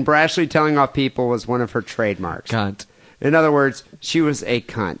outspoken, brashly telling off people was one of her trademarks. Cunt. In other words, she was a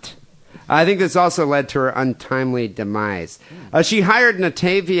cunt. I think this also led to her untimely demise. She hired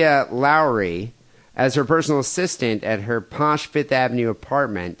Natavia Lowry as her personal assistant at her posh Fifth Avenue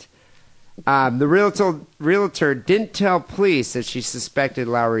apartment. The realtor didn't tell police that she suspected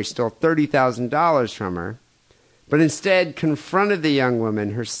Lowry stole $30,000 from her, but instead confronted the young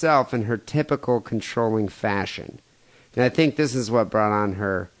woman herself in her typical controlling fashion. And I think this is what brought on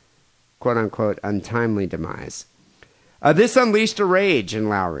her, quote-unquote, untimely demise. This unleashed a rage in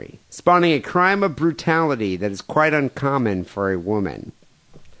Lowry, spawning a crime of brutality that is quite uncommon for a woman.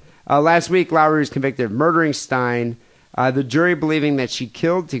 Last week, Lowry was convicted of murdering Stein, the jury believing that she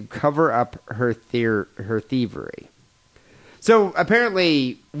killed to cover up her thievery. So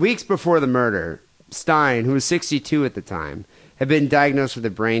apparently, weeks before the murder, Stein, who was 62 at the time, had been diagnosed with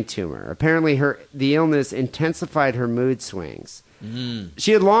a brain tumor. Apparently, the illness intensified her mood swings.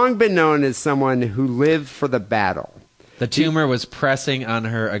 She had long been known as someone who lived for the battle. The tumor was pressing on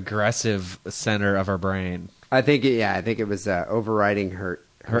her aggressive center of her brain. I think it was overriding her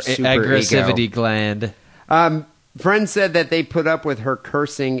super aggressivity ego. gland. Friends said that they put up with her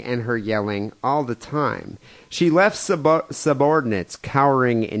cursing and her yelling all the time. She left subordinates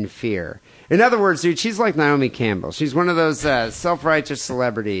cowering in fear. In other words, dude, she's like Naomi Campbell. She's one of those self-righteous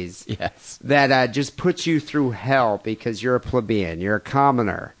celebrities that just puts you through hell because you're a plebeian. You're a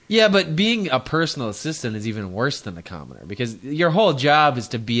commoner. Yeah, but being a personal assistant is even worse than a commoner because your whole job is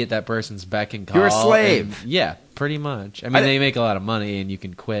to be at that person's beck and call. You're a slave. Yeah, pretty much. I mean, they make a lot of money and you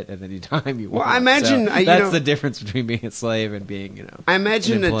can quit at any time you want. Well, I imagine... So that's the difference between being a slave and being, I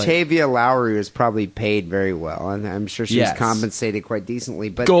imagine Natavia Lowry was probably paid very well, and I'm sure she was compensated quite decently.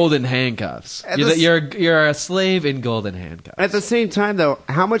 But golden handcuffs. You're a slave in golden handcuffs. At the same time, though,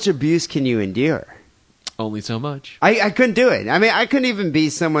 how much abuse can you endure? Only so much. I couldn't do it. I mean, I couldn't even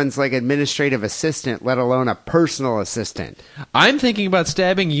be someone's like administrative assistant, let alone a personal assistant. I'm thinking about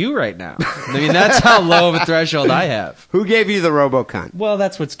stabbing you right now. I mean, that's how low of a threshold I have. Who gave you the robo-cunt? Well,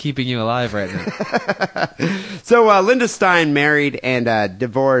 that's what's keeping you alive right now. So Linda Stein married and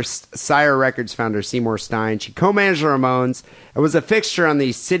divorced Sire Records founder Seymour Stein. She co-managed the Ramones. It was a fixture on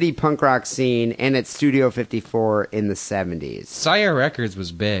the city punk rock scene and at Studio 54 in the 70s. Sire Records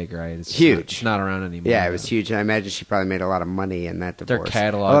was big, right? It's huge. It's not around anymore. Yeah, it was huge. And I imagine she probably made a lot of money in that divorce. Their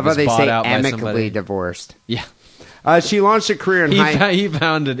catalog was bought out by somebody. Amicably divorced. Yeah. She launched a career in He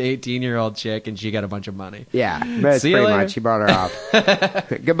found an 18-year-old chick, and she got a bunch of money. Yeah, that's pretty much. He bought her off.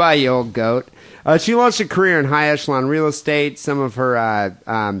 Goodbye, you old goat. She launched a career in high-echelon real estate. Some of her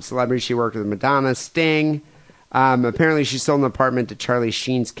celebrities she worked with: Madonna, Sting. Apparently, she sold an apartment to Charlie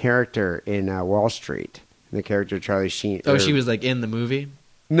Sheen's character in Wall Street. The character Charlie Sheen. Oh, she was like in the movie?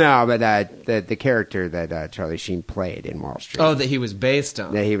 No, but the character that Charlie Sheen played in Wall Street. Oh, that he was based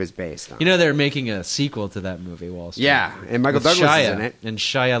on. That he was based on. You know, they're making a sequel to that movie, Wall Street. Yeah, and Michael Douglas is in it. And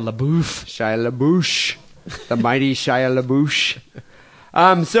Shia LaBeouf. Shia LaBeouf. The mighty Shia LaBeouf.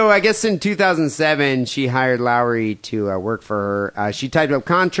 So I guess in 2007, she hired Lowry to work for her. She typed up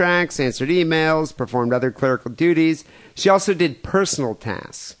contracts, answered emails, performed other clerical duties. She also did personal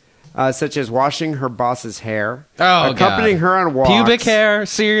tasks. Such as washing her boss's hair, accompanying her on walks. Pubic hair?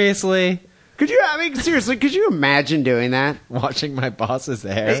 Seriously? Seriously, could you imagine doing that? Washing my boss's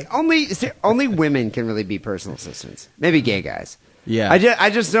hair? Only women can really be personal assistants. Maybe gay guys. Yeah. I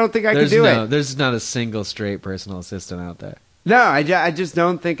just don't think I could do it. There's not a single straight personal assistant out there. No, I just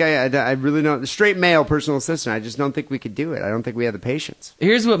don't think I really don't. Straight male personal assistant, I just don't think we could do it. I don't think we have the patience.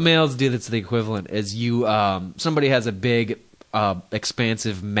 Here's what males do that's the equivalent, is somebody has a big...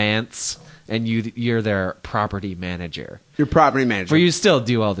 expansive manse, and you're their property manager. Your property manager. Where you still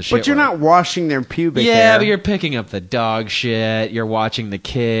do all the shit. But you're not washing their pubic hair. Yeah, but you're picking up the dog shit. You're watching the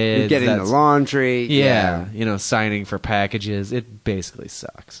kids. You're getting the laundry. Yeah. Signing for packages. It basically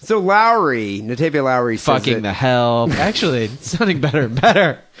sucks. So Natavia Lowry says fucking the help. Actually, it's sounding better and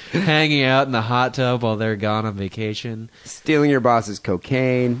better. Hanging out in the hot tub while they're gone on vacation. Stealing your boss's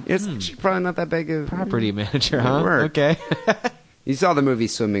cocaine. She's probably not that big of property manager, huh? Work. Okay. You saw the movie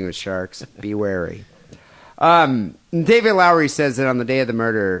Swimming with Sharks. Be wary. David Lowry says that on the day of the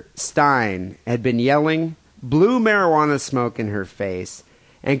murder, Stein had been yelling, blew marijuana smoke in her face,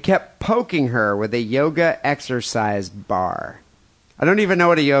 and kept poking her with a yoga exercise bar. I don't even know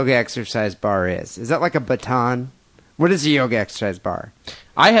what a yoga exercise bar is. Is that like a baton? What is a yoga exercise bar?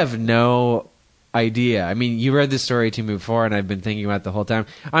 I have no idea. I mean, you read this story to me before, and I've been thinking about it the whole time.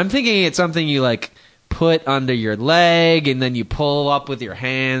 I'm thinking it's something you put under your leg, and then you pull up with your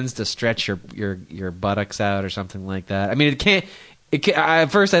hands to stretch your buttocks out or something like that. I mean, it can't.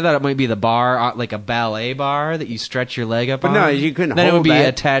 At first, I thought it might be the bar, like a ballet bar that you stretch your leg up on. But no, you couldn't. Then hold it would be that.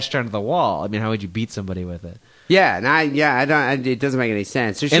 attached onto the wall. I mean, how would you beat somebody with it? Yeah, I don't. It doesn't make any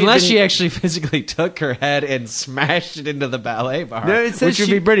sense. So unless she actually physically took her head and smashed it into the ballet bar, which would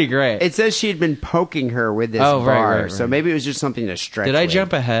be pretty great. It says she had been poking her with this bar, right. So maybe it was just something to stretch. Did I with.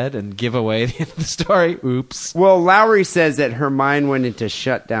 Jump ahead and give away the end of the story? Oops. Well, Lowry says that her mind went into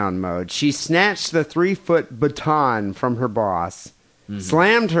shutdown mode. She snatched the 3-foot baton from her boss,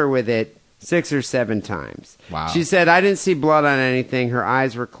 slammed her with it 6 or 7 times. Wow. She said, I didn't see blood on anything. Her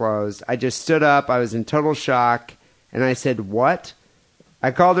eyes were closed. I just stood up. I was in total shock. And I said, what? I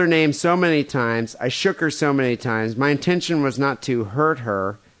called her name so many times. I shook her so many times. My intention was not to hurt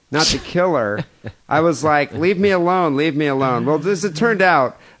her, not to kill her. I was like, leave me alone, leave me alone. Well, as it turned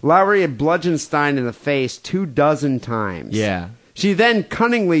out, Lowry had bludgeoned Stein in the face 24 times. Yeah. She then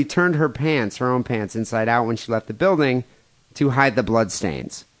cunningly turned her own pants, inside out when she left the building to hide the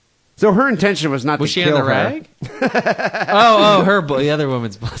bloodstains. So her intention was not to kill her. Was she on the rag? The other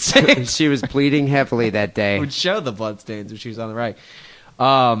woman's bloodstains. She was bleeding heavily that day. It would show the bloodstains if she was on the rag.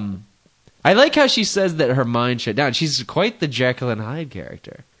 I like how she says that her mind shut down. She's quite the Jekyll and Hyde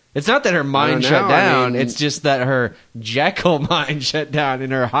character. It's not that her mind shut down. It's just that her Jekyll mind shut down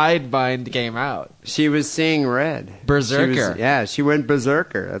and her Hyde mind came out. She was seeing red. Berserker. She went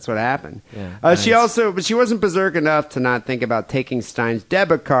berserker. That's what happened. Yeah, but she wasn't berserk enough to not think about taking Stein's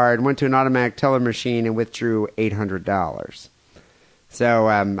debit card, went to an automatic teller machine and withdrew $800. So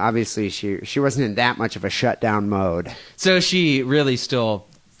obviously she wasn't in that much of a shutdown mode. So she really stole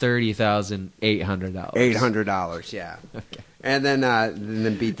 $30,800. $800, yeah. Okay. And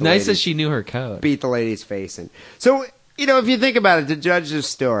then beat the nice that she knew her code. Beat the lady's face in. So, if you think about it, to judge this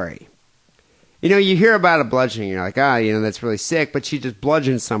story, you hear about a bludgeoning, you're like, that's really sick, but she just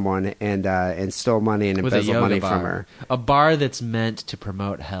bludgeoned someone and stole money and embezzled money from her. A bar that's meant to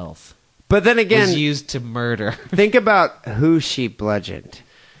promote health. But then again, was used to murder. Think about who she bludgeoned.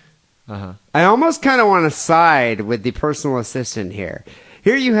 Uh-huh. I almost kind of want to side with the personal assistant here.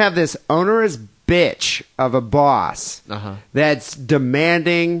 Here you have this onerous bitch of a boss that's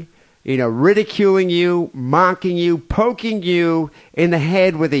demanding, ridiculing you, mocking you, poking you in the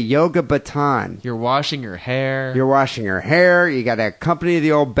head with a yoga baton. You're washing her hair. You got to accompany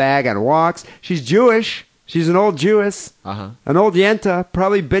the old bag on walks. She's Jewish. She's an old Jewess. An old Yenta,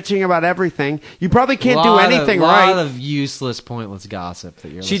 probably bitching about everything. You probably can't do anything right. A lot of useless, pointless gossip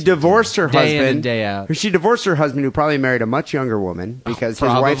that you're She divorced her husband. Day in and day out. She divorced her husband, who probably married a much younger woman because his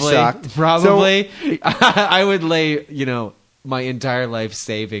wife sucked. Probably. So, I would lay, my entire life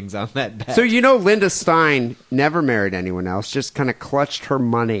savings on that bet. So Linda Stein never married anyone else, just kind of clutched her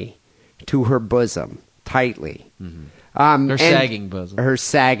money to her bosom tightly. Mm-hmm. Her sagging bosom. Her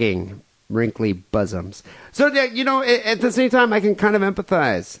sagging, wrinkly bosoms. So at the same time, I can kind of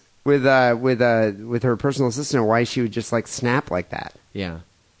empathize with her personal assistant, why she would just snap like that. Yeah.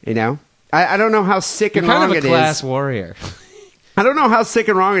 I don't know how sick and wrong it is. You're kind of a class warrior. I don't know how sick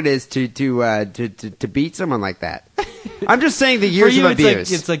and wrong it is to beat someone like that. I'm just saying the years of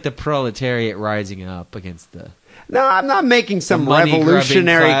abuse. It's like the proletariat rising up against the... No, I'm not making some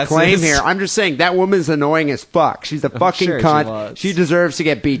revolutionary claim here. I'm just saying that woman's annoying as fuck. She's a fucking cunt. She deserves to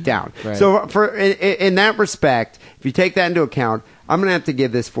get beat down. Right. So in that respect, if you take that into account, I'm going to have to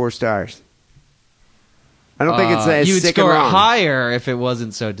give this 4 stars. I don't think it's as you would sick score and wrong. Higher if it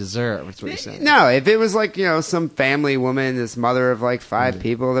wasn't so deserved. That's what you're saying. No, if it was some family woman, this mother of 5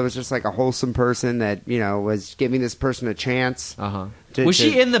 people, that was just a wholesome person that was giving this person a chance. Was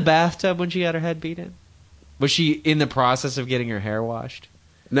she in the bathtub when she got her head beaten? Was she in the process of getting her hair washed?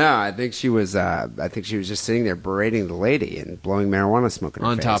 No, I think she was. Just sitting there berating the lady and blowing marijuana smoke in her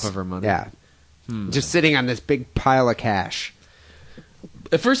face. On top of her money. Yeah, just sitting on this big pile of cash.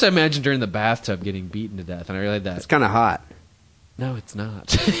 At first, I imagined her in the bathtub getting beaten to death, and I realized that it's kind of hot. No, it's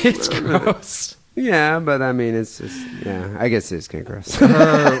not. It's gross. Yeah, but I mean, it's just I guess it's kind of gross.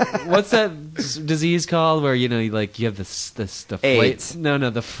 What's that disease called? Where you have the AIDS.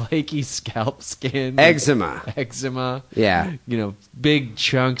 The flaky scalp skin. Eczema. Yeah. Big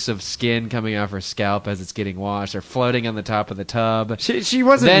chunks of skin coming off her scalp as it's getting washed, or floating on the top of the tub. She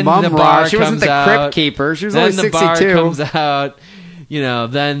wasn't then mum the raw. bar She wasn't the crypt keeper. She was only 62. Then the bar comes out.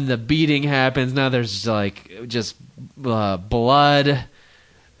 Then the beating happens. Now there's just blood.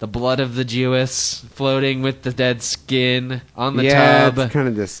 The blood of the Jewess floating with the dead skin on the tub. Yeah, it's kind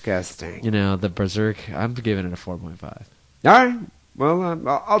of disgusting. The berserk. I'm giving it a 4.5. All right. Well,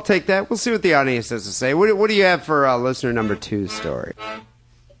 I'll take that. We'll see what the audience has to say. What do you have for listener number 2's story?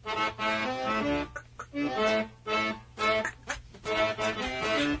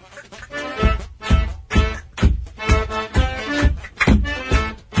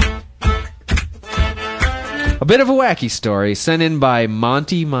 A bit of a wacky story sent in by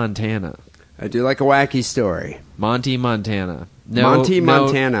Monty Montana. I do like a wacky story. Monty Montana.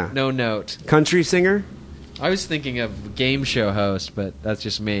 Montana. No note. Country singer? I was thinking of game show host, but that's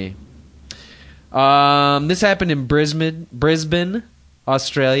just me. This happened in Brisbane,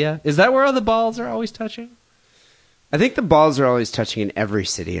 Australia. Is that where all the balls are always touching? I think the balls are always touching in every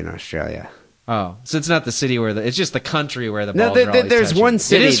city in Australia. Oh, so it's not the city it's just the country where the balls are always there's touching. One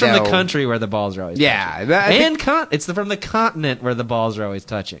city, it is from the country where the balls are always touching. Yeah. It's from the continent where the balls are always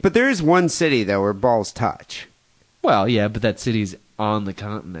touching. But there is one city, though, where balls touch. Well, yeah, but that city's on the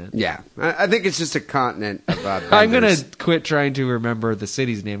continent. Yeah. I think it's just a continent of I'm going to quit trying to remember the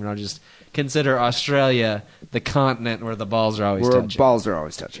city's name, and I'll just consider Australia the continent where the balls are always touching. Balls are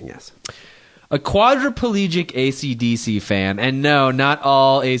always touching, yes. A quadroplegic AC DC fan, and no, not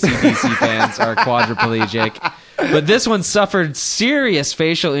all AC DC fans are quadroplegic. But this one suffered serious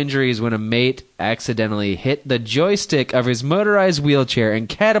facial injuries when a mate accidentally hit the joystick of his motorized wheelchair and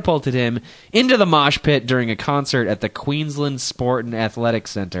catapulted him into the mosh pit during a concert at the Queensland Sport and Athletic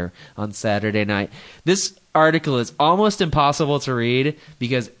Centre on Saturday night. This article is almost impossible to read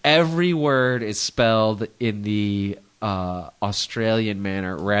because every word is spelled in the Australian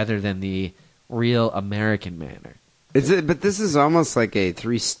manner rather than the real American manner. But this is almost like a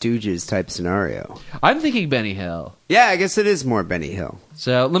Three Stooges type scenario. I'm thinking Benny Hill. Yeah, I guess it is more Benny Hill.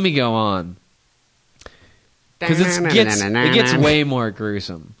 So let me go on. Because it gets way more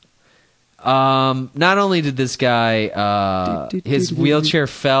gruesome. Not only did this guy, his wheelchair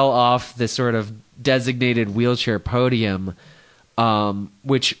fell off the sort of designated wheelchair podium,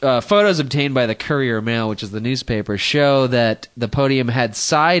 which photos obtained by the Courier Mail, which is the newspaper, show that the podium had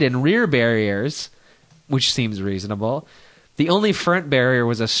side and rear barriers, which seems reasonable. The only front barrier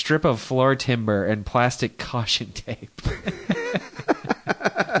was a strip of floor timber and plastic caution tape.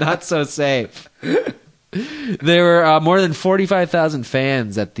 Not so safe. There were more than 45,000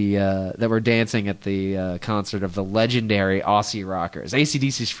 fans at the that were dancing at the concert of the legendary Aussie rockers.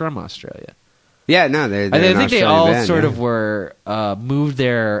 AC/DC's from Australia. Yeah, no, they're I think they all sort of were moved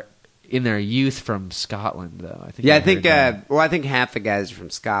there in their youth from Scotland, though. I think I think half the guys are from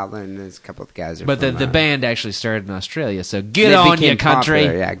Scotland. There's a couple of guys are but from... the band actually started in Australia, so good on you, country.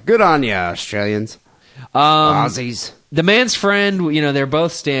 Popular, yeah, good on you, Australians. Aussies. The man's friend, they're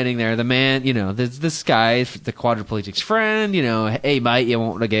both standing there. The man, this guy, the quadriplegic's friend, hey, mate, you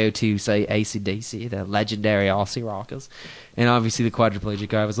want to go to, say, AC/DC, the legendary Aussie rockers? And obviously the quadriplegic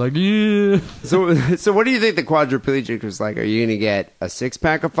guy was like, yeah. So what do you think the quadriplegic was like? Are you going to get a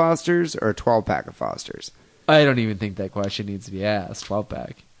 6-pack of Fosters or a 12-pack of Fosters? I don't even think that question needs to be asked.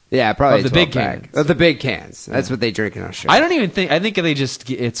 12-pack. Yeah, probably of the big cans. Of the big cans. That's what they drink in Australia. I don't even think... I think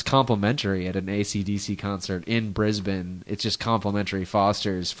it's complimentary at an AC/DC concert in Brisbane. It's just complimentary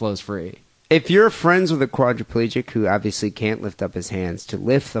Foster's, flows free. If you're friends with a quadriplegic who obviously can't lift up his hands to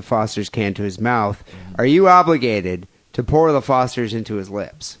lift the Foster's can to his mouth, are you obligated to pour the Foster's into his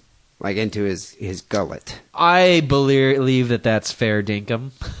lips? Like into his gullet? I believe that's fair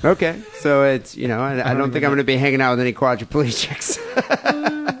dinkum. Okay. So it's, I don't think I'm going to be hanging out with any quadriplegics.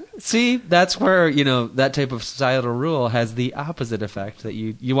 See, that's where, that type of societal rule has the opposite effect, that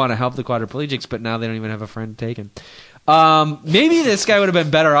you want to help the quadriplegics, but now they don't even have a friend taken. Maybe this guy would have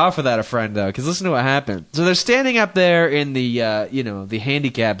been better off without a friend, though, because listen to what happened. So they're standing up there in the, the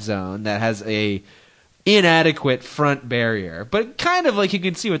handicap zone that has a inadequate front barrier, but kind of like you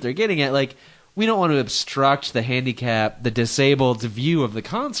can see what they're getting at, like, we don't want to obstruct the disabled's view of the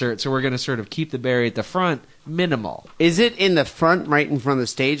concert, so we're going to sort of keep the barrier at the front minimal. Is it in the front, right in front of the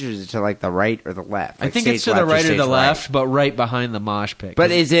stage, or is it to like the right or the left? Like I think it's to the right or the left, but right behind the mosh pit.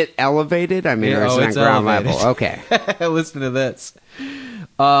 But is it elevated? I mean, or is it ground level? Okay. Listen to this.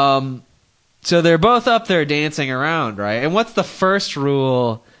 So they're both up there dancing around, right? And what's the first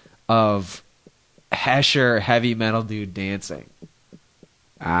rule of Hesher heavy metal dude dancing?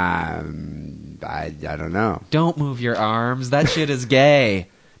 I don't know. Don't move your arms. That shit is gay.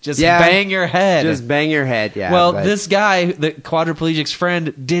 Just bang your head. Just bang your head, yeah. Well, this guy, the quadriplegic's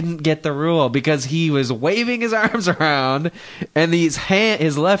friend, didn't get the rule because he was waving his arms around, and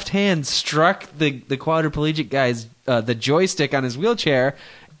his left hand struck the quadriplegic guy's the joystick on his wheelchair,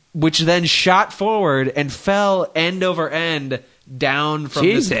 which then shot forward and fell end over end down from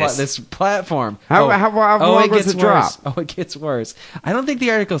this platform. How long was the drop? Oh, it gets worse. I don't think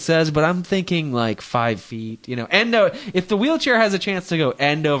the article says, but I'm thinking like 5 feet. If the wheelchair has a chance to go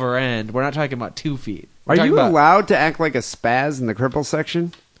end over end, we're not talking about 2 feet. Are you allowed to act like a spaz in the cripple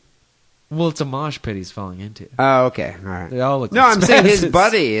section? Well, it's a mosh pit he's falling into. Oh, okay. All right. They all look no, like I'm saying his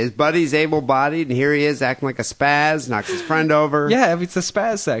buddy's able-bodied, and here he is acting like a spaz, knocks his friend over. Yeah, it's the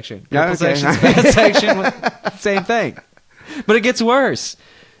spaz section. Okay. Spaz section, same thing. But it gets worse,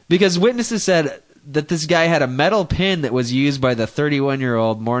 because witnesses said that this guy had a metal pin that was used by the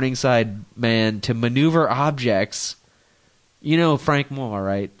 31-year-old Morningside man to maneuver objects. You know Frank Moore,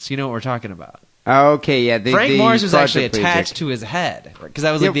 right? So you know what we're talking about. Okay, yeah. Frank Moore's was actually attached to his head, because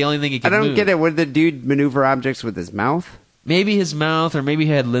that was like the only thing he could move. I don't get it. Would the dude maneuver objects with his mouth? Maybe his mouth, or maybe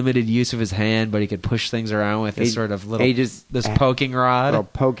he had limited use of his hand, but he could push things around with this sort of this poking rod.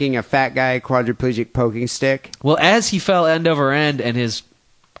 A fat guy, quadriplegic poking stick. Well, as he fell end over end and his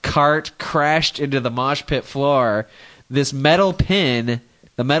cart crashed into the mosh pit floor, this metal pin,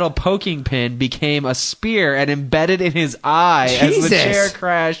 the metal poking pin, became a spear and embedded in his eye as the chair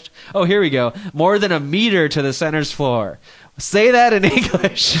crashed. Oh, here we go. More than a meter to the center's floor. Say that in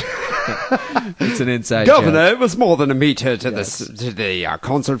English. It's an inside Governor, joke. it was more than a meter to the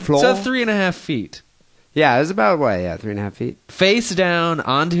concert floor. So 3.5 feet. Yeah, it was about, 3.5 feet? Face down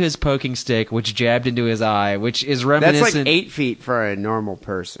onto his poking stick, which jabbed into his eye, which is reminiscent... That's like 8 feet for a normal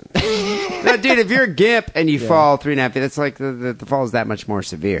person. No, dude, if you're a gimp and you fall 3.5 feet, that's like the fall is that much more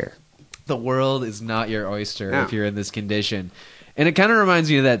severe. The world is not your oyster if you're in this condition. And it kind of reminds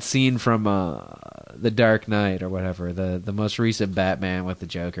me of that scene from The Dark Knight or whatever, the most recent Batman with the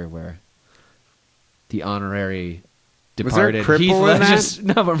Joker, where the honorary... departed Heath Ledger.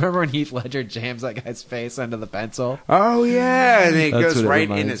 No, but remember when Heath Ledger jams that guy's face under the pencil? Oh, yeah, and it goes right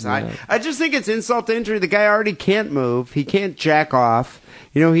in his eye. I just think it's insult to injury. The guy already can't move. He can't jack off.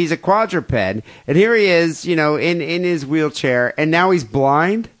 He's a quadruped, and here he is, in his wheelchair, and now he's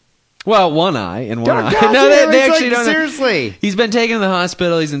blind? Well, one eye and one eye. God, no, they actually don't. Seriously. He's been taken to the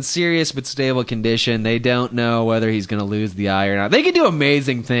hospital. He's in serious but stable condition. They don't know whether he's going to lose the eye or not. They can do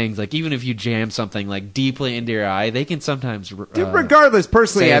amazing things. Like, even if you jam something, like, deeply into your eye, they can sometimes Dude, regardless,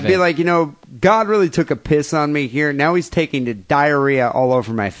 personally, I'd be like, God really took a piss on me here. Now he's taking the diarrhea all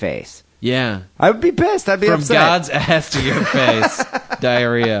over my face. Yeah. I would be pissed. I'd be From upset. God's ass to your face.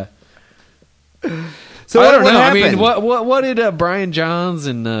 Diarrhea. So I don't know. happened? I mean, what did Brian Johns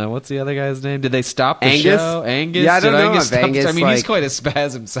and what's the other guy's name? Did they stop the Angus? show? Angus? Yeah, I don't did know Angus if stop Angus, I mean, he's quite a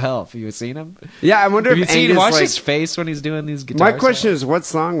spaz himself. You seen him? Yeah, I wonder Have you if seen Angus, watch his face when he's doing these guitar My question songs? is, what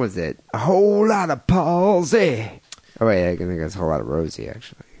song was it? A whole lot of palsy. Oh, wait, I think it's a whole lot of Rosie,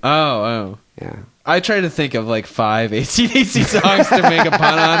 actually. Oh. Yeah. I try to think of like 5 AC/DC songs to make a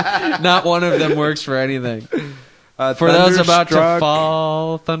pun on. Not one of them works for anything. For those about to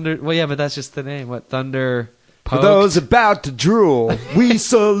fall, Thunder... Well, yeah, but that's just the name. What, Thunder... For those about to drool, we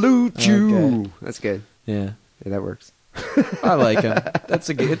salute you. Okay. That's good. Yeah, that works. I like him.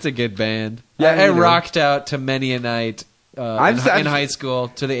 It's a good band. Yeah, I rocked out to many a night in high school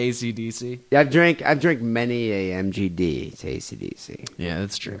to the AC/DC. Yeah, I've drank many a MGD to AC/DC. Yeah,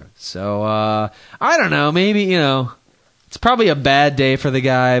 that's true. So I don't know. Maybe it's probably a bad day for the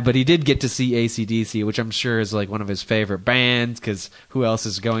guy, but he did get to see AC/DC, which I'm sure is like one of his favorite bands, because who else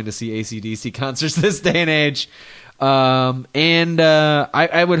is going to see AC/DC concerts this day and age?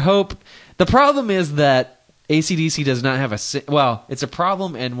 I would hope... The problem is that AC/DC does not have it's a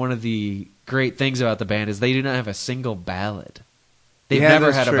problem, and one of the great things about the band is they do not have a single ballad. They've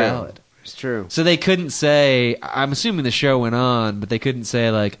never had a ballad. It's true. So they couldn't say... I'm assuming the show went on, but they couldn't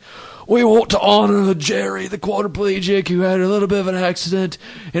say, like... We want to honor Jerry, the quadriplegic, who had a little bit of an accident,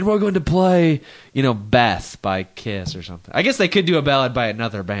 and we're going to play, Beth by Kiss or something. I guess they could do a ballad by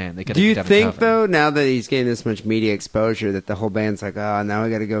another band. They could. Do you think, though, now that he's getting this much media exposure, that the whole band's like, now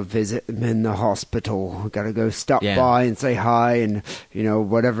we got to go visit him in the hospital. We got to go stop by and say hi, and,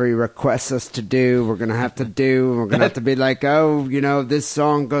 whatever he requests us to do, we're going to have to do. We're going to have to be like, this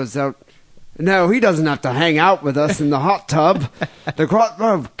song goes out. No, he doesn't have to hang out with us in the hot tub.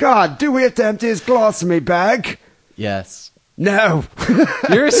 Oh, God, do we have to empty his colostomy bag? Yes. No.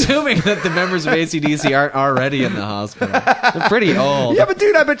 You're assuming that the members of AC/DC aren't already in the hospital. They're pretty old. Yeah, but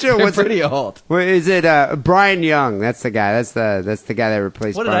dude, I bet you they're pretty old. Well, is it Brian Young? That's the guy. That's the guy that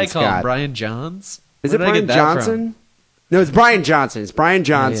replaced What did Brian I call Scott. him? Brian Johns? Is it Brian Johnson? No, it's Brian Johnson. It's Brian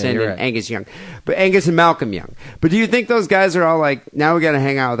Johnson and Angus Young. But Angus and Malcolm Young. But do you think those guys are all like, now we got to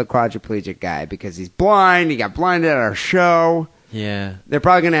hang out with a quadriplegic guy because he's blind, he got blinded at our show? Yeah. They're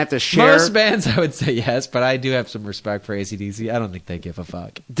probably going to have to share. Most bands, I would say yes, but I do have some respect for AC/DC. I don't think they give a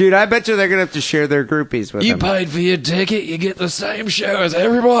fuck. Dude, I bet you they're going to have to share their groupies with them. You paid for your ticket, you get the same show as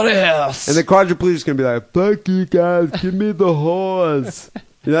everybody else. And the quadriplegic's going to be like, fuck you guys, give me the horse.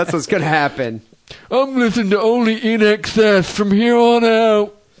 That's what's going to happen. I'm listening to only In Excess from here on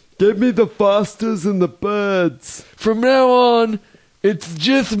out. Give me the Fosters and the Birds. From now on, it's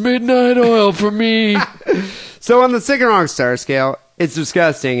just Midnight Oil for me. So on the Sick and Wrong Star scale, it's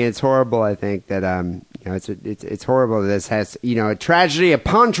disgusting. It's horrible. I think that it's horrible that this has a tragedy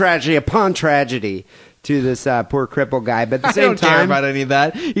upon tragedy upon tragedy to this poor crippled guy. But at the same time, I don't care about any of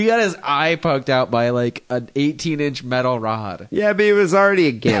that. He got his eye poked out by like an 18-inch metal rod. Yeah, but he was already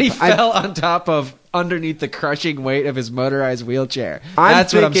a gimp. He fell on top of underneath the crushing weight of his motorized wheelchair.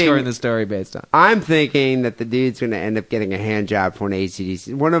 That's what I'm scoring the story based on. I'm thinking that the dude's going to end up getting a hand job for an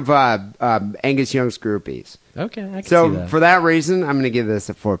AC/DC, one of Angus Young's groupies. Okay, I can see that. For that reason, I'm going to give this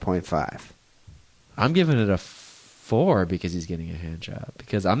a 4.5. I'm giving it a 4 because he's getting a hand job.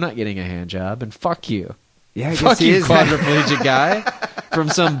 Because I'm not getting a hand job, and fuck you. Yeah, I fuck you, quadriplegic guy. From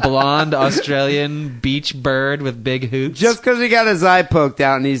some blonde Australian beach bird with big hoops. Just because he got his eye poked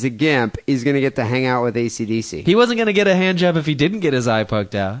out and he's a gimp, he's going to get to hang out with AC/DC. He wasn't going to get a hand job if he didn't get his eye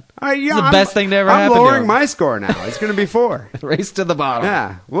poked out. It's the best thing to ever happen to him. I'm lowering my score now. It's going to be 4. Race to the bottom.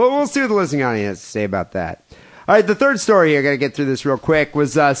 Yeah. We'll see what the listening audience has to say about that. All right, the third story, I got to get through this real quick,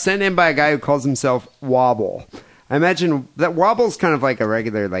 was sent in by a guy who calls himself Wobble. I imagine that wobble's kind of like a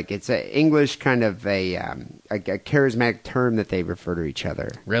regular, like it's an English kind of a charismatic term that they refer to each other.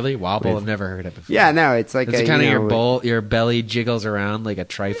 Really? Wobble? I've never heard it before. Yeah, no, it's like it's kind of your belly jiggles around like a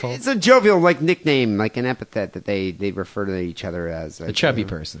trifle. It's a jovial like nickname, like an epithet that they refer to each other as. A chubby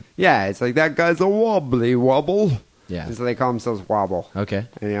person. Yeah, it's like that guy's a wobbly wobble. Yeah. And so they call themselves Wobble. Okay.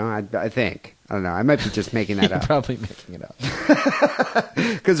 You know, I think. I don't know. I might be just making that up. Probably making it up.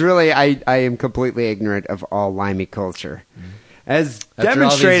 Because really, I am completely ignorant of all limey culture. As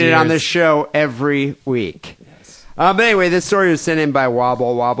demonstrated on this show every week. Yes. But anyway, this story was sent in by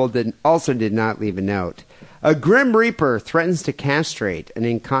Wobble. Wobble did not leave a note. A Grim Reaper threatens to castrate an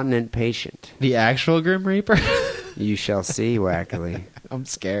incontinent patient. The actual Grim Reaper? You shall see, Wackily. I'm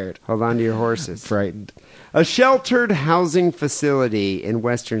scared. Hold on to your horses. Frightened. A sheltered housing facility in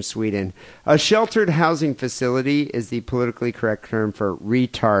western Sweden. A sheltered housing facility is the politically correct term for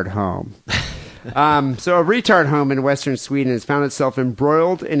retard home. So a retard home in western Sweden has found itself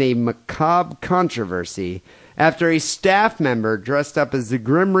embroiled in a macabre controversy after a staff member dressed up as the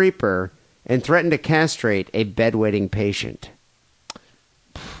Grim Reaper and threatened to castrate a bedwetting patient.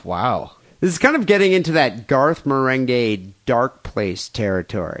 Wow. This is kind of getting into that Garth Marenghi dark place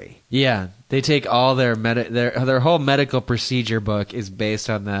territory. Yeah, they take all their whole medical procedure book is based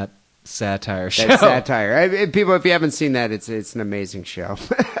on that satire show. That satire. People, if you haven't seen that, it's an amazing show.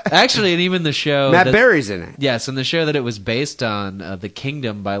 Actually, and even the show... Matt Berry's in it. Yes, and the show that it was based on, The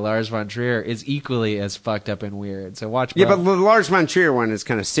Kingdom by Lars von Trier, is equally as fucked up and weird. So watch both. Yeah, but the Lars von Trier one is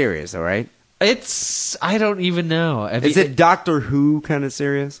kind of serious, though, right? I don't even know. Is it Doctor Who kind of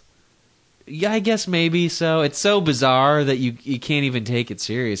serious? Yeah, I guess maybe so. It's so bizarre that you can't even take it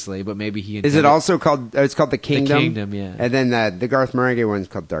seriously, but maybe he... Is it also called... it's called The Kingdom? The Kingdom, yeah. And then the Garth Marenghi one's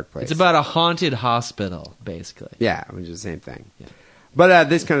called Dark Place. It's about a haunted hospital, basically. Yeah, which is the same thing. Yeah. But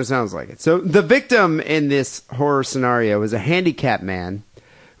this kind of sounds like it. So the victim in this horror scenario was a handicapped man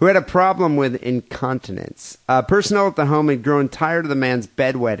who had a problem with incontinence. Personnel at the home had grown tired of the man's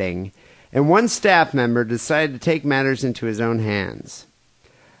bedwetting, and one staff member decided to take matters into his own hands.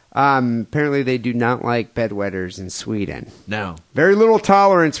 Apparently they do not like bedwetters in Sweden. No. Very little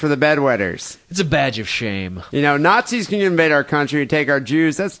tolerance for the bedwetters. It's a badge of shame. You know, Nazis can invade our country and take our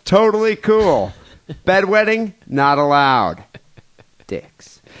Jews. That's totally cool. Bedwetting, not allowed.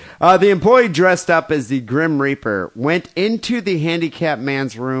 Dicks. The employee dressed up as the Grim Reaper went into the handicapped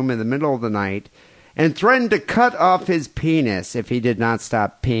man's room in the middle of the night and threatened to cut off his penis if he did not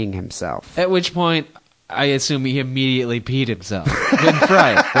stop peeing himself. At which point... I assume he immediately peed himself. In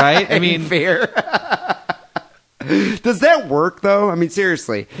fright, right? I mean, fear. Does that work, though? I mean,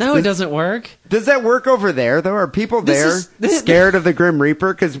 seriously. No, it doesn't work. Does that work over there, though? Are people scared of the Grim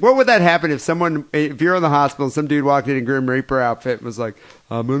Reaper? Because what would that happen if you're in the hospital, some dude walked in a Grim Reaper outfit and was like,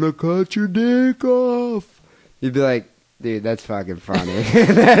 I'm going to cut your dick off. You'd be like, dude, that's fucking funny.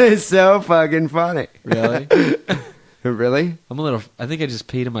 That is so fucking funny. Really? Really? I think I just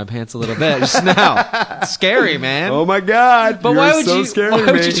peed in my pants a little bit just now. It's scary, man. Oh my God. But why would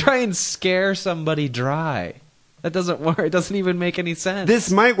you try and scare somebody dry? That doesn't work. It doesn't even make any sense. This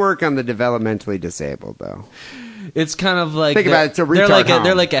might work on the developmentally disabled, though. It's kind of like... Think about it. It's a retard home.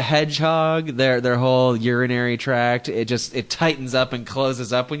 They're like a hedgehog. Their whole urinary tract, it tightens up and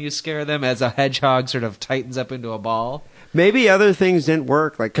closes up when you scare them, as a hedgehog sort of tightens up into a ball. Maybe other things didn't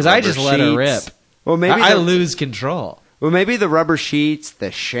work, like because I just let her rip. Well, maybe I lose control. Well, maybe the rubber sheets, the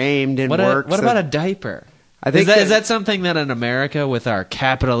shame didn't work. What about a diaper? I think is that something that in America, with our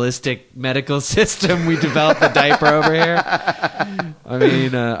capitalistic medical system, we developed the diaper over here? I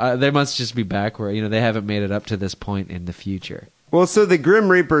mean, they must just be backward. You know, they haven't made it up to this point in the future. Well, so the Grim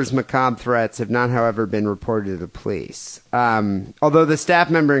Reaper's macabre threats have not, however, been reported to the police. Although the staff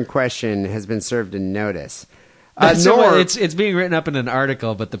member in question has been served a notice. It's being written up in an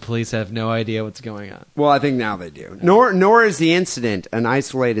article, but the police have no idea what's going on. Well, I think now they do. Nor is the incident an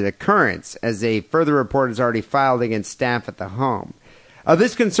isolated occurrence, as a further report is already filed against staff at the home.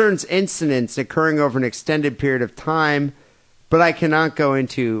 This concerns incidents occurring over an extended period of time, but I cannot go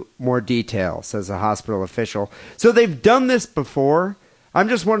into more detail, says a hospital official. So they've done this before. I'm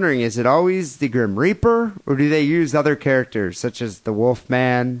just wondering, is it always the Grim Reaper, or do they use other characters, such as the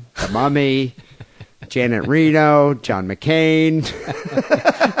Wolfman, the Mummy... Janet Reno, John McCain,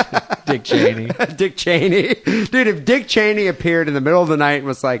 Dick Cheney. Dick Cheney. Dude, if Dick Cheney appeared in the middle of the night and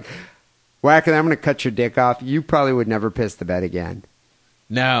was like, Wackily, I'm going to cut your dick off, you probably would never piss the bed again.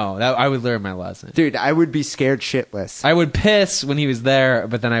 No, I would learn my lesson. Dude, I would be scared shitless. I would piss when he was there,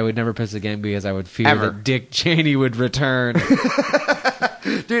 but then I would never piss again because I would fear that Dick Cheney would return.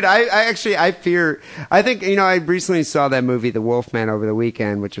 Dude, I fear. I think, I recently saw that movie, The Wolfman, over the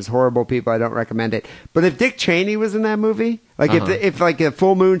weekend, which is horrible. People, I don't recommend it. But if Dick Cheney was in that movie, like if like a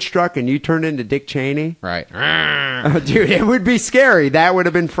full moon struck and you turned into Dick Cheney, right? Dude, it would be scary. That would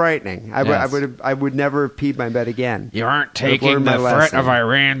have been frightening. I would never have peed my bed again. You aren't taking the threat of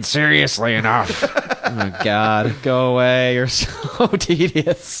Iran seriously enough. Oh my God, go away! You're so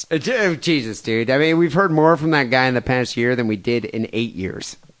tedious. Jesus, dude. I mean, we've heard more from that guy in the past year than we did in 8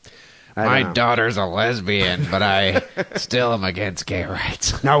 years. My daughter's a lesbian, but I still am against gay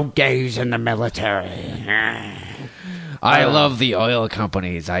rights. No gays in the military. I love the oil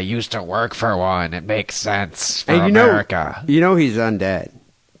companies. I used to work for one. It makes sense for America. He's undead.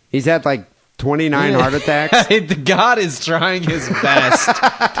 He's had like 29 heart attacks. The God is trying his best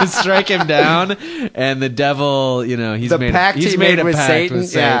to strike him down, and the devil, he's made a pact with Satan.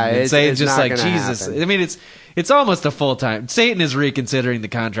 Yeah, and Satan's just like, Jesus. Happen. I mean, it's almost a full time. Satan is reconsidering the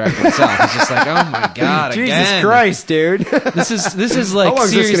contract himself. He's just like, oh my God, Jesus again. Christ, dude. This is like, how long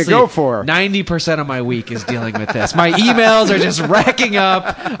is seriously, this gonna go for? 90% of my week is dealing with this. My emails are just racking up.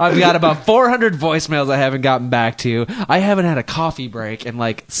 I've got about 400 voicemails I haven't gotten back to. I haven't had a coffee break in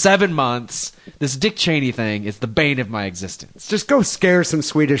like 7 months. This Dick Cheney thing is the bane of my existence. Just go scare some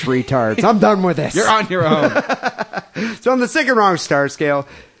Swedish retards. I'm done with this. You're on your own. So on the Sick and Wrong star scale,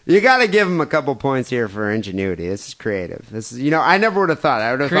 you got to give him a couple points here for ingenuity. This is creative. This is, I never would have thought.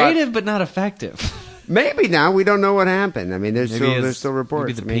 I would have creative, but not effective. Maybe now we don't know what happened. I mean, there's still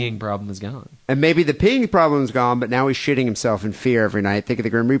reports. Maybe the peeing problem is gone. And maybe the peeing problem's gone, but now he's shitting himself in fear every night, thinking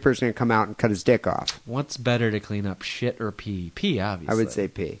the Grim Reaper's going to come out and cut his dick off. What's better to clean up, shit or pee? Pee, obviously. I would say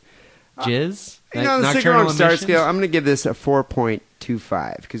pee. Jizz? On the Sick and Wrong star scale, I'm going to give this a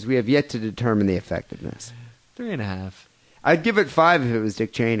 4.25 because we have yet to determine the effectiveness. 3.5. I'd give it 5 if it was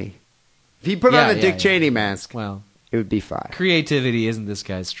Dick Cheney. If he put on a Dick Cheney mask, well, it would be 5. Creativity isn't this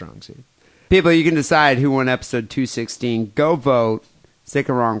guy's strong suit. People, you can decide who won episode 216. Go vote.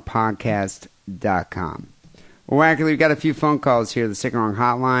 sickandwrongpodcast.com. Well, Wackerly, we've got a few phone calls here. The Sick and Wrong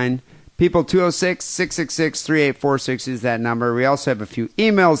hotline. People, 206-666-3846 is that number. We also have a few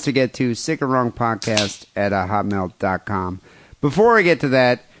emails to get to. sickandwrongpodcast@hotmail.com. Before we get to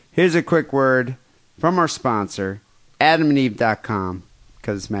that, here's a quick word from our sponsor, adamandeve.com,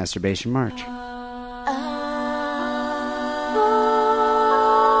 because it's Masturbation March.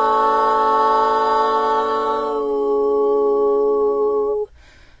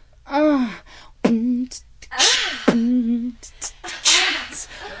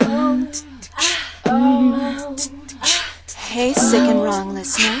 Hey, Sick and Wrong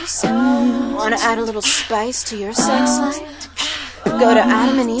listeners. Want to add a little spice to your sex life? Go to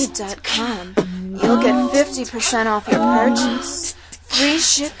adamandeve.com. You'll get 50% off your purchase, free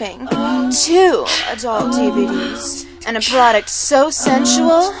shipping, 2 adult DVDs, and a product so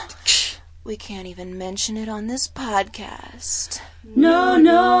sensual, we can't even mention it on this podcast. No.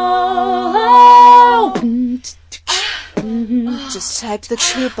 Just type the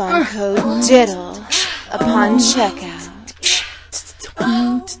coupon code DIDDLE upon checkout.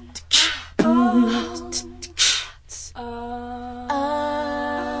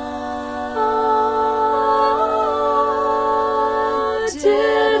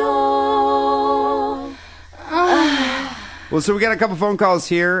 Well, so we got a couple phone calls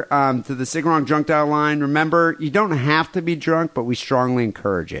here to the Sick and Wrong Drunk Dial line. Remember, you don't have to be drunk, but we strongly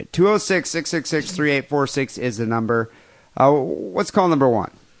encourage it. 206-666-3846 is the number. What's call number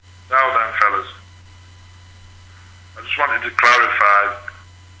 1? Now then, fellas. I just wanted to clarify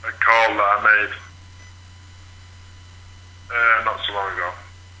a call that I made not so long ago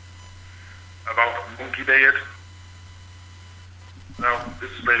about monkey beard. Now, this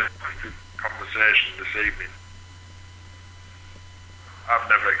has been a good conversation this evening. I've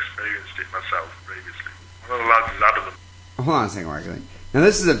never experienced it myself previously. One of the lads is adamant. Hold on a second, Markley. Now,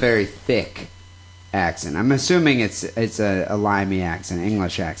 this is a very thick accent. I'm assuming it's a limey accent,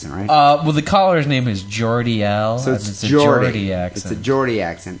 English accent, right? Well, the caller's name is Geordie L. So it's a Geordie accent. It's a Geordie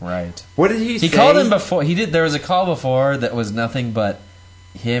accent. Right. What did he say? He called him before. There was a call before that was nothing but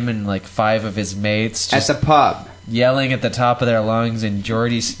him and like 5 of his mates just at the pub yelling at the top of their lungs in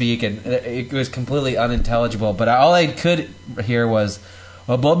Geordie speak, and it was completely unintelligible. But all I could hear was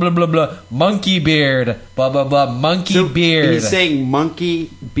blah blah blah blah monkey beard, blah blah blah monkey beard. He's saying monkey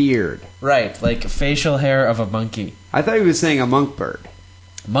beard, right? Like facial hair of a monkey. I thought he was saying a monk bird.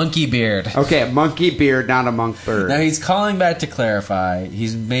 Monkey beard. Okay, a monkey beard, not a monk bird. Now he's calling back to clarify.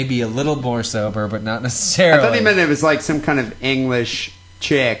 He's maybe a little more sober, but not necessarily. I thought he meant it was like some kind of English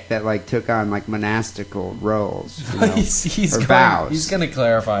chick that like took on like monastical roles, he's or vows. He's going to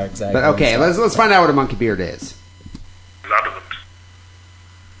clarify exactly. But okay, let's find out what a monkey beard is. Adamant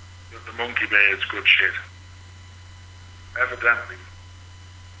that the monkey beard's good shit. Evidently,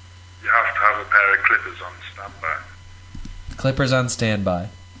 you have to have a pair of clippers on standby. Clippers on standby.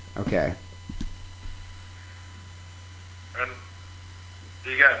 Okay. And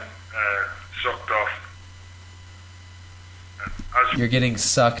you get sucked off. You're getting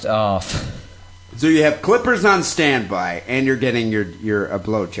sucked off. So you have clippers on standby, and you're getting your a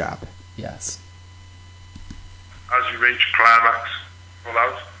blowjob. Yes. As you reach climax, pull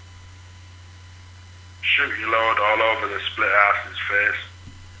out. Shoot your load all over the split ass's face.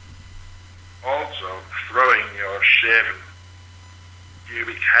 Also, throwing your shaven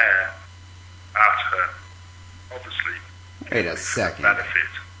pubic hair at her. Obviously, wait a second. The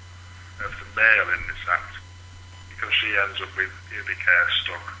benefit of the male in this act, because she ends up with pubic hair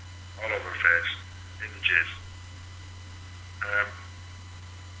stuck all over her face in the jizz.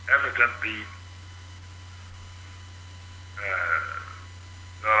 Evidently,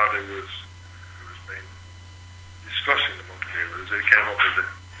 the lad who was been discussing the monkey beard, who came up with the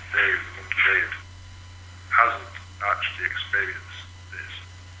theory of the monkey beard, hasn't actually experienced this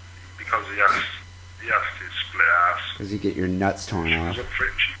because he asked his split ass. Because you get your nuts torn off.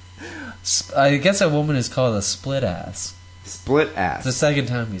 I guess a woman is called a split ass. Split ass. It's the second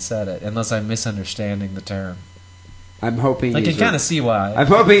time you said it, unless I'm misunderstanding the term. I'm hoping. I can kind of see why. I'm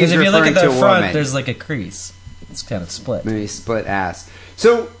hoping he's referring to a woman. Because if you look at the front, there's like a crease. It's kind of split. Maybe split ass.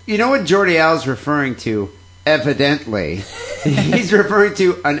 So you know what Jordy Al's referring to? Evidently, he's referring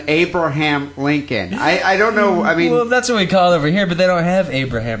to an Abraham Lincoln. I don't know. I mean, well, that's what we call it over here, but they don't have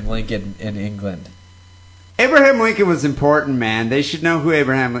Abraham Lincoln in England. Abraham Lincoln was important, man. They should know who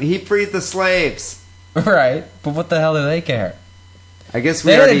Abraham Lincoln. He freed the slaves. Right, but what the hell do they care? I guess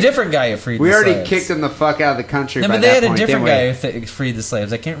they had a different guy who freed the slaves. We already kicked him the fuck out of the country. No, by but they that had point, a different guy didn't who freed the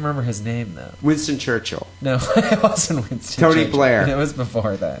slaves. I can't remember his name though. Winston Churchill. No, it wasn't Winston. Tony Churchill. Blair. It was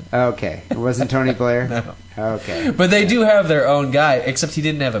before then. Okay, it wasn't Tony Blair. No. Okay, but they do have their own guy, except he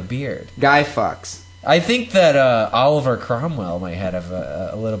didn't have a beard. Guy fucks. I think that Oliver Cromwell might have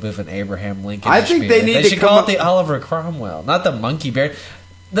a little bit of an Abraham Lincoln. I think beard. they should call it the Oliver Cromwell, not the monkey beard.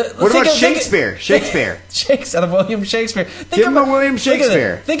 What about Shakespeare? Shakespeare, William Shakespeare. Give him a William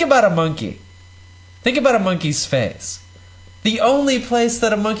Shakespeare. Think about a monkey. Think about a monkey's face. The only place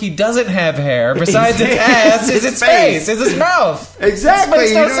that a monkey doesn't have hair, besides its ass, is its face, is its mouth. Exactly.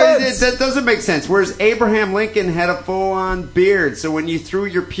 Sense. That doesn't make sense. Whereas Abraham Lincoln had a full-on beard, so when you threw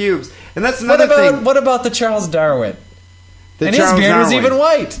your pubes, and that's another thing. What about the Charles Darwin? His beard was even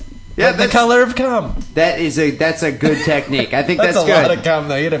white. Yeah, the color of cum. That's a good technique. I think that's good. That's a lot of cum,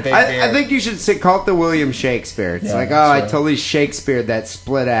 though. You had a big beard. I think you should call it the William Shakespeare. It's I totally Shakespeared that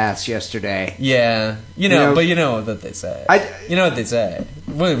split ass yesterday. Yeah, but you know what they say. You know what they say.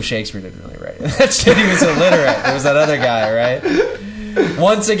 William Shakespeare didn't really write it. That shit, he was illiterate. There was that other guy, right?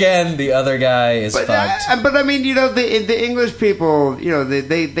 Once again, the other guy is fucked. But I mean, the English people,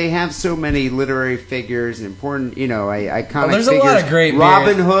 they have so many literary figures and important, iconic there's figures. A lot of great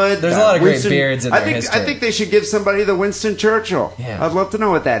Robin Hood. There's a lot of great beards in their history. I think they should give somebody the Winston Churchill. Yeah. I'd love to know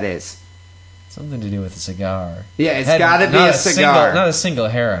what that is. Something to do with a cigar. Yeah, it's got to be a cigar. Not a single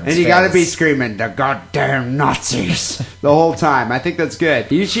hair on his And you face. got to be screaming, the goddamn Nazis, the whole time. I think that's good.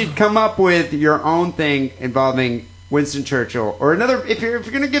 You should come up with your own thing involving Winston Churchill, or another. If you're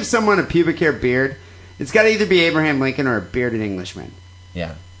going to give someone a pubic hair beard, it's got to either be Abraham Lincoln or a bearded Englishman.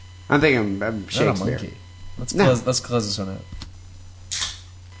 Yeah, I'm thinking Shakespeare. Not a monkey. Let's close this one out.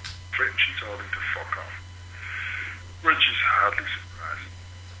 She told him to fuck off, which is hardly surprising.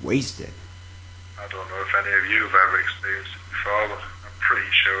 Wasted. I don't know if any of you have ever experienced it before, but I'm pretty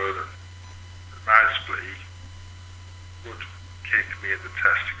sure that my split would kick me in the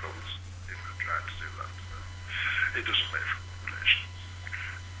testicles if I tried to do that. It doesn't make for good relations.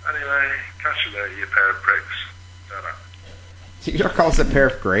 Anyway, catch you later, you pair of pricks. Ta-da. You calls it a pair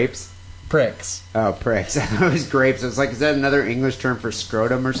of grapes? Pricks. Oh, pricks. I thought it was grapes. I was like, is that another English term for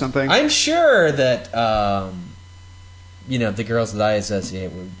scrotum or something? I'm sure that, the girls that I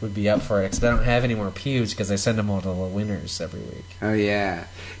associate would be up for it, because I don't have any more pubes because I send them all to the winners every week. Oh, yeah.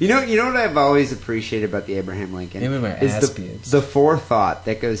 You know what I've always appreciated about the Abraham Lincoln? Maybe my ass pubes. The forethought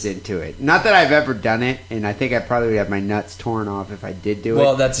that goes into it. Not that I've ever done it, and I think I probably would have my nuts torn off if I did do it.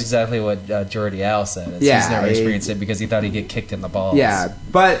 Well, that's exactly what Jordy Al said. He's never experienced it because he thought he'd get kicked in the balls. Yeah,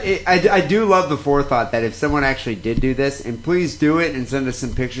 but I do love the forethought that if someone actually did do this, and please do it and send us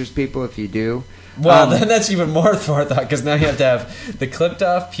some pictures, people, if you do. Well, then that's even more forethought, because now you have to have the clipped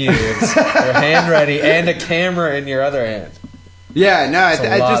off pubes, your hand ready, and a camera in your other hand. Yeah, no, I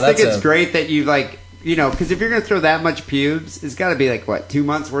just think it's great that you because if you're going to throw that much pubes, it's got to be like, what, 2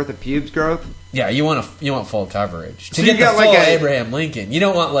 months worth of pubes growth? Yeah, you want full coverage. To So get you got the full like a- Abraham Lincoln. You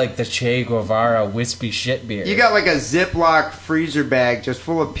don't want like the Che Guevara wispy shit beard. You got like a Ziploc freezer bag just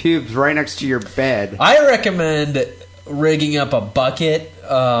full of pubes right next to your bed. I recommend rigging up a bucket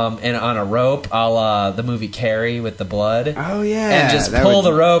and on a rope, a la the movie Carrie with the blood. Oh, yeah. And just That pull would-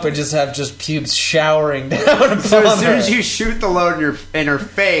 the rope and just have just pubes showering down upon So as soon her. as you shoot the load in her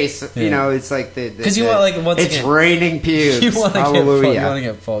face, Yeah. it's like the... Because you want, like, once it's again, raining pubes. you want to Hallelujah.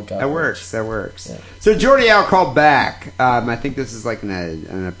 get full coverage. That works. Yeah. So Jordy Al called back. I think this is like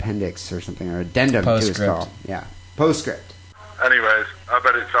an appendix or something, or addendum to his Postscript. call. Yeah. Postscript. Anyways, I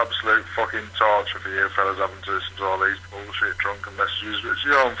bet it's absolute fucking torture for you fellas having to listen to all these bullshit drunken messages. But it's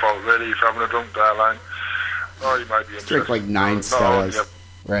your own fault, really, if you're having a drunk dialing. Oh, you might be interested. Drink like 9 Not Stellas. only-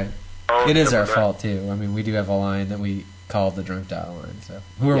 Right. oh, It is yeah, our but fault, too. I mean, we do have a line that we call the drunk dial line. So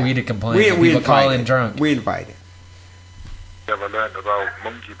who are Yeah. we to complain when people call in drunk? We invite it. Never learned about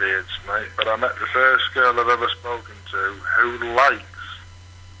monkey beards, mate, but I met the first girl I've ever spoken to who likes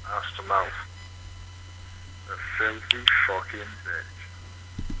ass to mouth. A filthy fucking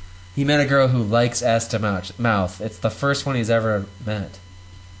bitch. He met a girl who likes ass to mouth. It's the first one he's ever met.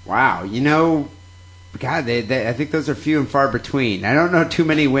 Wow. God, I think those are few and far between. I don't know too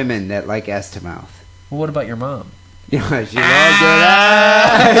many women that like ass to mouth. Well, what about your mom? She loves it.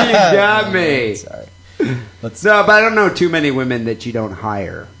 Ah, you got me. Sorry. No, but I don't know too many women that you don't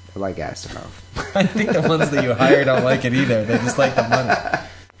hire to like ass to mouth. I think the ones that you hire don't like it either. They just like the money.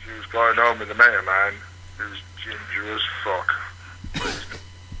 She was going home with a mate of mine who's ginger as fuck.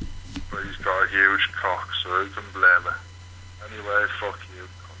 But he's got a huge cock, so who can blame her? Anyway, fuck you.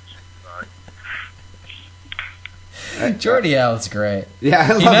 Bye. Jordy Al's great. Yeah, I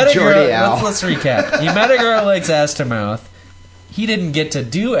He love met a Jordy girl. Al. Let's recap. He met a girl who likes ass to mouth. He didn't get to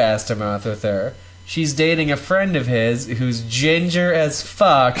do ass to mouth with her. She's dating a friend of his who's ginger as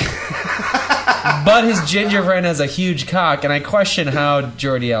fuck, but his ginger friend has a huge cock, and I question how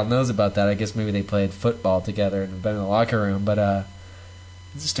Jordy Al knows about that. I guess maybe they played football together and been in the locker room, but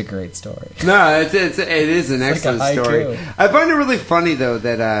it's just a great story. No, it is an excellent like a story. haiku. I find it really funny, though,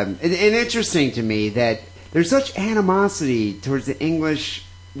 that and interesting to me that there's such animosity towards the English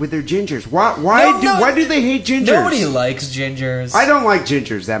with their gingers. Why do they hate gingers? Nobody likes gingers. I don't like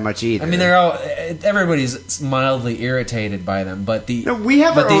gingers that much either. I mean, everybody's mildly irritated by them, but we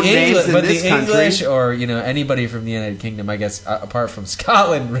have our own names in this country. English or anybody from the United Kingdom, I guess, apart from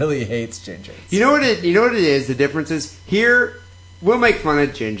Scotland, really hates gingers. You know what it is? The difference is here. We'll make fun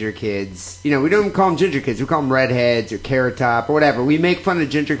of ginger kids. We don't call them ginger kids. We call them redheads or carrot top or whatever. We make fun of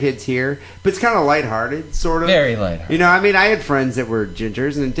ginger kids here, but it's kind of lighthearted, sort of. Very lighthearted. I mean, I had friends that were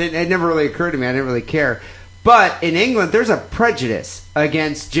gingers, and it never really occurred to me. I didn't really care. But in England, there's a prejudice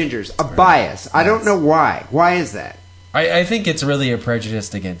against gingers, a bias. I don't know why. Why is that? I think it's really a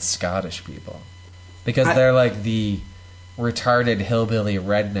prejudice against Scottish people because they're like the retarded hillbilly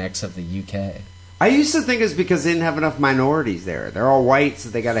rednecks of the UK. I used to think it's because they didn't have enough minorities there. They're all white, so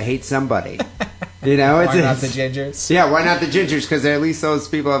they got to hate somebody. Why not the gingers? Yeah, why not the gingers? Because at least those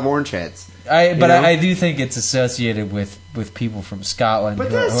people have orange heads. I do think it's associated with people from Scotland. But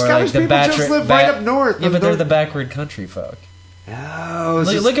who are Scottish people just live right up north. Yeah, but they're the backward country folk. Oh,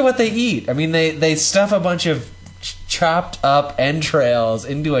 Look at what they eat. I mean, they stuff a bunch of chopped up entrails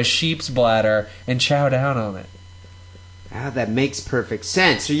into a sheep's bladder and chow down on it. That makes perfect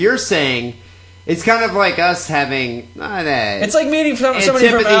sense. So you're saying it's kind of like us having... it's like meeting somebody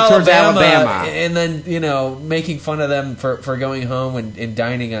from towards Alabama and then, making fun of them for going home and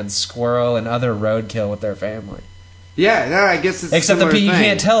dining on squirrel and other roadkill with their family. Yeah, no, I guess it's Except that you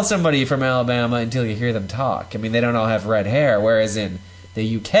can't tell somebody from Alabama until you hear them talk. I mean, they don't all have red hair, whereas in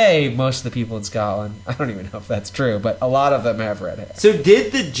the UK, most of the people in Scotland, I don't even know if that's true, but a lot of them have red hair. So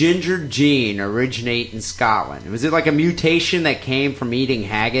did the ginger gene originate in Scotland? Was it like a mutation that came from eating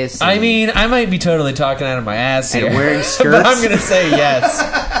haggis? I mean, I might be totally talking out of my ass here. And wearing skirts? But I'm going to say yes.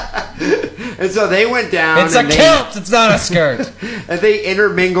 And so they went down. It's a kilt. It's not a skirt. And they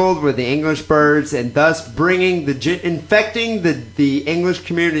intermingled with the English birds, and thus infecting the English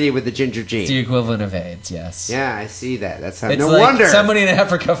community with the ginger gene. It's the equivalent of AIDS. Yes. Yeah, I see that. That's how. It's No like wonder somebody in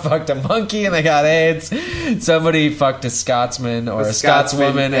Africa fucked a monkey and they got AIDS. Somebody fucked a Scotsman or a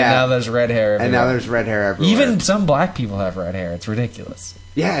Scotswoman, and now there's red hair everywhere. And now there's red hair everywhere. Even some black people have red hair. It's ridiculous.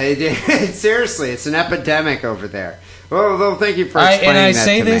 Yeah, seriously, it's an epidemic over there. Well, thank you for explaining that to me. And I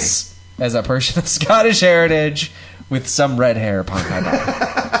say this as a person of Scottish heritage with some red hair upon my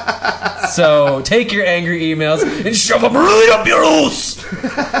body. So take your angry emails and shove them right up your nose.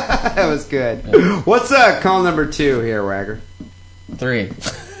 That was good. What's call number 2 here, Wagger? 3.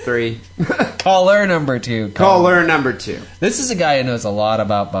 3. Caller number 2. Caller number 2. This is a guy who knows a lot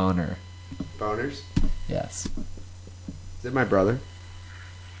about boner. Boners? Yes. Is it my brother?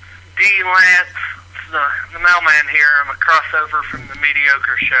 D. Lance, the mailman here. I'm a crossover from the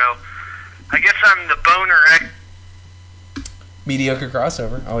Mediocre Show. I guess I'm the boner Mediocre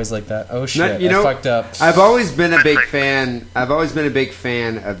crossover. Always like that. Oh shit! You know, I fucked up. I've always been a big fan. I've always been a big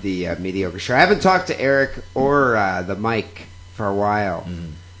fan of the Mediocre Show. I haven't talked to Eric or the Mike for a while.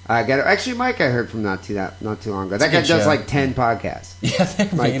 Actually, Mike, I heard from not too long ago. That guy does like 10 podcasts. Yeah, they're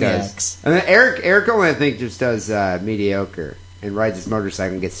Mike maniacs. does. And then Eric only I think just does Mediocre and rides his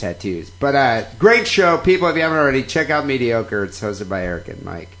motorcycle and gets tattoos. But great show, people. If you haven't already, check out Mediocre. It's hosted by Eric and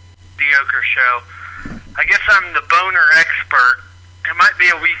Mike. Mediocre Show. I guess I'm the boner expert. It might be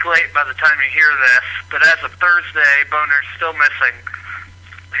a week late by the time you hear this, but as of Thursday, Boner's still missing.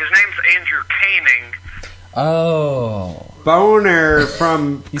 His name's Andrew Koenig. Oh. Boner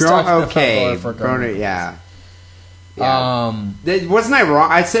from... Okay. Boner, yeah. Wasn't I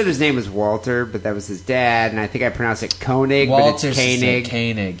wrong? I said his name was Walter, but that was his dad, and I think I pronounced it Koenig, Walter, but it's Koenig.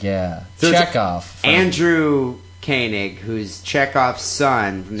 Koenig, yeah. So Chekhov. Andrew Koenig, who's Chekhov's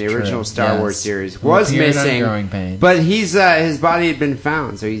son from the original Star Wars series, was missing. Growing Pains. But his body had been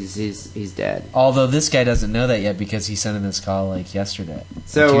found, so he's dead. Although this guy doesn't know that yet because he sent in this call like yesterday.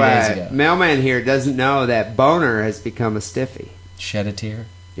 So 2 days ago. Mailman here doesn't know that Boner has become a stiffy. Shed a tear.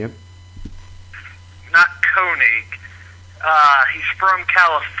 Yep. Not Koenig. He's from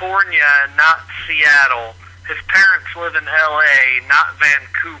California, not Seattle. His parents live in L.A., not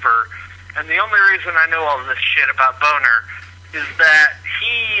Vancouver. And the only reason I know all this shit about Boner is that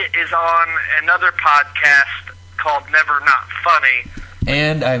he is on another podcast called Never Not Funny.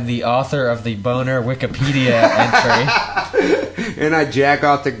 And I'm the author of the Boner Wikipedia entry. And I jack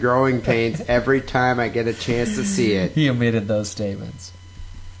off the growing pains every time I get a chance to see it. He omitted those statements.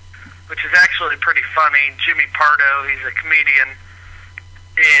 Which is actually pretty funny. Jimmy Pardo, he's a comedian,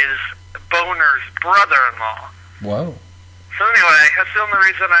 is Boner's brother-in-law. Whoa. So anyway, that's the only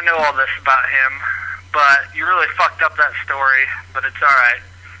reason I know all this about him. But you really fucked up that story, but it's alright.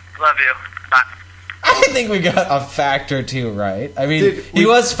 Love you. Bye. I think we got a fact or two right. I mean, he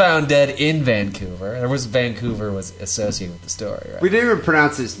was found dead in Vancouver. Vancouver was associated with the story, right? We didn't even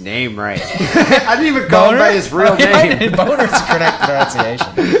pronounce his name right. I didn't even call him by his real name. Boner's the correct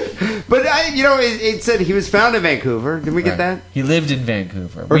pronunciation. But it said he was found in Vancouver. Did we get that? He lived in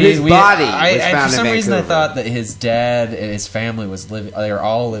Vancouver. Or his body was found in Vancouver. For some reason, I thought that his dad and his family they were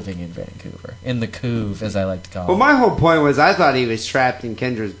all living in Vancouver, in the Couve, as I like to call it. Well, my whole point was I thought he was trapped in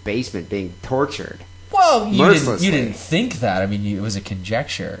Kendra's basement being tortured. Well, you didn't think that. I mean, it was a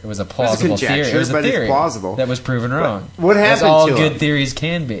conjecture. It was a plausible theory. It was a theory, it's plausible. That was proven wrong. What happened as all to good him? Theories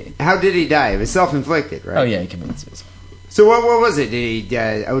can be. How did he die? It was self-inflicted, right? Oh, yeah, he committed suicide. So what was it? Did he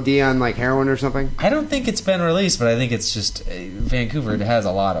OD on like heroin or something? I don't think it's been released, but I think it's just Vancouver has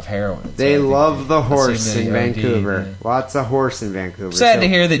a lot of heroin. They love the horse in Vancouver. Yeah. Lots of horse in Vancouver. Sad to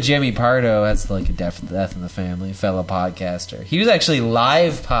hear that Jimmy Pardo has like a death in the family, fellow podcaster. He was actually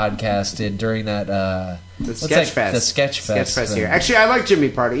live podcasted during that the Sketch Fest. The Sketch Fest here. Actually, I like Jimmy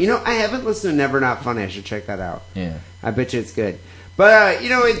Pardo. I haven't listened to Never Not Funny. I should check that out. Yeah, I bet you it's good. But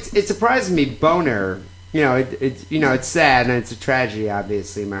it surprises me. Boner. It's sad and it's a tragedy.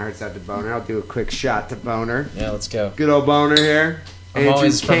 Obviously, my heart's out to Boner. I'll do a quick shot to Boner. Yeah, let's go. Good old Boner here.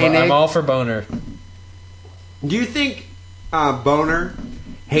 I'm all for Boner. Do you think Boner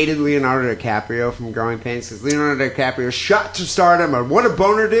hated Leonardo DiCaprio from Growing Pains? Because Leonardo DiCaprio shot to stardom. Or what did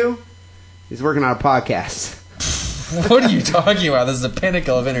Boner do? He's working on a podcast. What are you talking about? This is the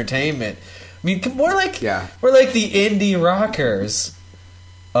pinnacle of entertainment. I mean, we're like the indie rockers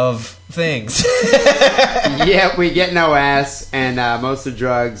of things. Yeah, we get no ass, and most of the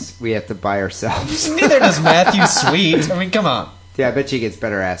drugs we have to buy ourselves. Neither does Matthew Sweet. I mean, come on. Yeah, I bet you he gets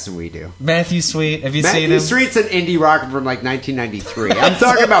better ass than we do. Matthew Sweet, have you seen him? Matthew Sweet's an indie rocker from like 1993. I'm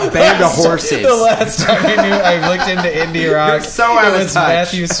talking about Band of Horses. The last time I looked into indie rock, it was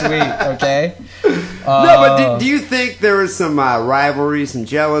Matthew Sweet, okay? No, but do you think there was some rivalry, some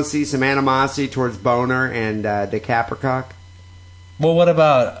jealousy, some animosity towards Boner and DiCapricock? Well, what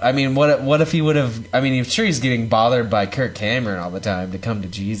about? I mean, what if he would have? I mean, I'm sure he's getting bothered by Kirk Cameron all the time to come to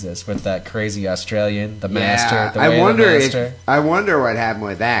Jesus with that crazy Australian, the Master. I wonder what happened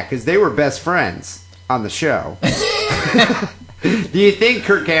with that because they were best friends on the show. Do you think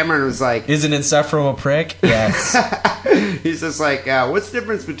Kirk Cameron was like, is an insufferable prick? Yes. He's just like, what's the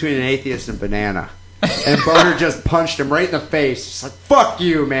difference between an atheist and a banana? And Boner just punched him right in the face. Just like, fuck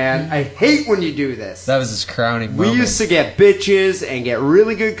you, man. I hate when you do this. That was his crowning moment. We used to get bitches and get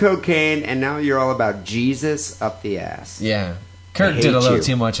really good cocaine, and now you're all about Jesus up the ass. Yeah. Kirk did a little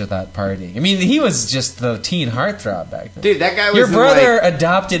too much at that party. I mean, he was just the teen heartthrob back then. Dude, that guy was... Your brother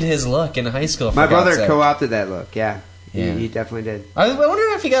adopted his look in high school. My brother co-opted that look, yeah. He definitely did. I wonder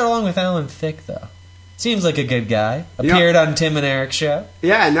if he got along with Alan Thicke, though. Seems like a good guy. Appeared on Tim and Eric's show.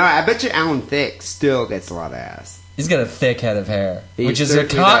 Yeah, no, I bet you Alan Thicke still gets a lot of ass. He's got a thick head of hair, which is a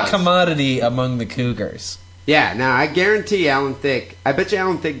hot commodity among the cougars. Yeah, no, I guarantee Alan Thicke... I bet you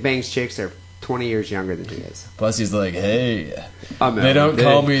Alan Thicke bangs chicks that are 20 years younger than he is. Plus he's like, hey, they don't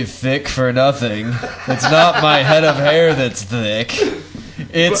call me thick for nothing. It's not my head of hair that's thick.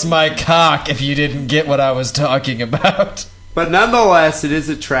 It's my cock, if you didn't get what I was talking about. But nonetheless, it is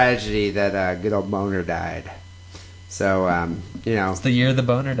a tragedy that good old Boner died. So, It's the year the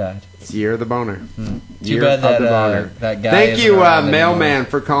Boner died. It's the year of the Boner. Too bad that guy... Thank you, Mailman,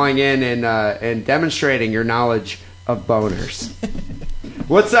 for calling in and demonstrating your knowledge of boners.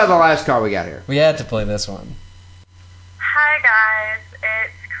 What's the last call we got here? We had to play this one. Hi, guys.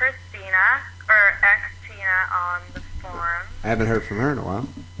 It's Christina, or X-Tina on the forum. I haven't heard from her in a while.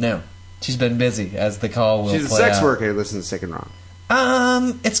 No. She's been busy, as the call will play out. She's a sex worker who listens to Sick and Wrong.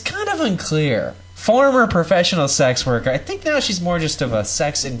 It's kind of unclear. Former professional sex worker. I think now she's more just of a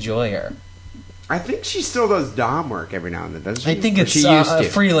sex enjoyer. I think she still does dom work every now and then, doesn't she? I think it's a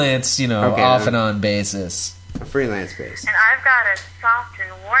freelance, off and on basis. A freelance base. And I've got a soft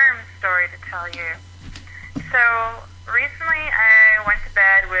and warm story to tell you. So, recently I went to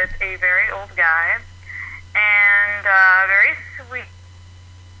bed with a very old guy, and very sweet.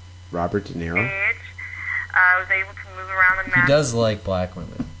 Robert De Niro? I was able to move around the mattress. He does like black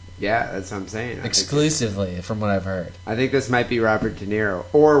women. Yeah, that's what I'm saying. Exclusively, from what I've heard. I think this might be Robert De Niro.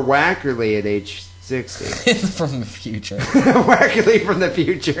 Or Wackerly at age 60. From the future. Wackerly from the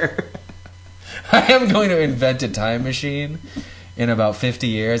future. I am going to invent a time machine in about 50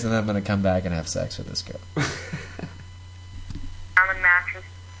 years, and then I'm going to come back and have sex with this girl. On the mattress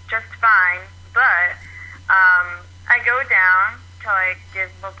just fine, but I go down to give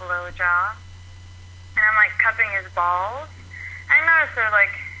him a blowjob, and I'm cupping his balls. I notice they're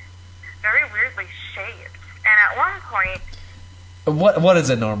very weirdly shaped, and at one point, what is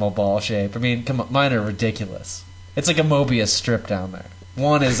a normal ball shape? I mean, come on, mine are ridiculous. It's like a Mobius strip down there.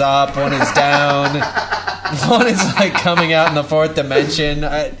 One is up, one is down, one is coming out in the fourth dimension.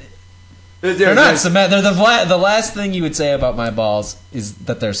 They're not symmetrical. They're the last thing you would say about my balls is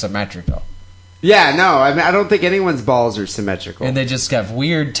that they're symmetrical. Yeah, no, I don't think anyone's balls are symmetrical. And they just have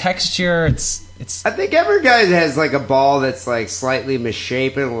weird texture. It's. I think every guy has a ball that's slightly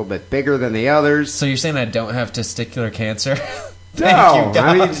misshapen, a little bit bigger than the others. So you're saying I don't have testicular cancer? No,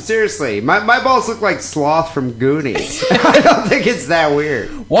 I mean, seriously. My balls look like Sloth from Goonies. I don't think it's that weird.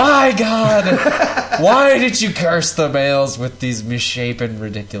 Why, God? Why did you curse the males with these misshapen,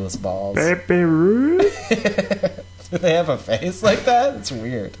 ridiculous balls? Pepe Rude? Do they have a face like that? It's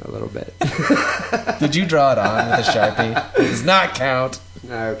weird. A little bit. Did you draw it on with a Sharpie? It does not count.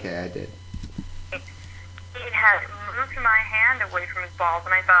 Okay, I did. He had moved my hand away from his balls,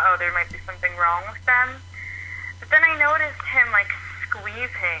 and I thought, there might be something wrong with them. But then I noticed him,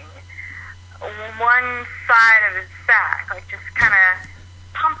 squeezing one side of his sack, just kind of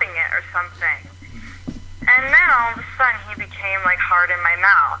pumping it or something. And then all of a sudden, he became, hard in my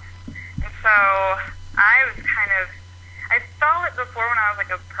mouth. And so I was I felt it before when I was,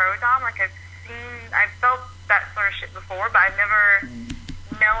 a pro-dom. I've felt that sort of shit before, but I've never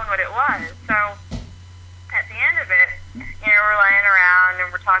known what it was. So at the end of it, we're laying around and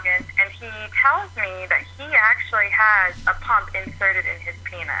we're talking, and he tells me that he actually has a pump inserted in his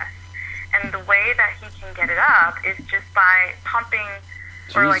penis. And the way that he can get it up is just by pumping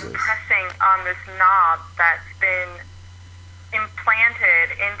or pressing on this knob that's been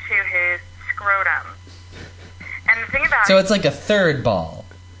implanted into his scrotum. And the thing about So it's like a third ball.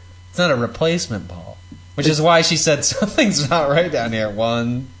 It's not a replacement ball. Which is why she said something's not right down here.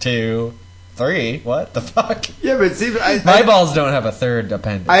 1, 2, 3. What the fuck? Yeah, but see, my balls don't have a third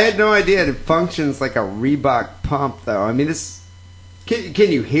appendage. I had no idea it functions like a Reebok pump, though. I mean, this.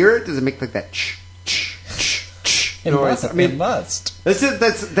 Can you hear it? Does it make that noise? It must.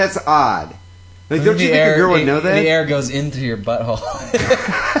 That's odd. Don't you think a girl would know that? The air goes into your butthole.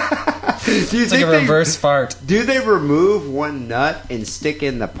 It's like a reverse fart. Do they remove one nut and stick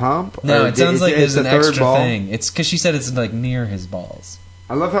in the pump? No, it sounds like there's an extra thing. It's because she said it's near his balls.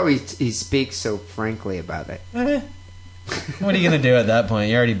 I love how he speaks so frankly about it. What are you going to do at that point?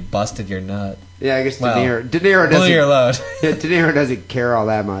 You already busted your nut. Yeah, I guess De Niro doesn't... your load. Yeah, De Niro doesn't care all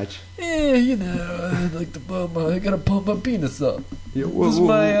that much. Yeah, I'd like to pump I gotta pump my penis up. Yeah, this is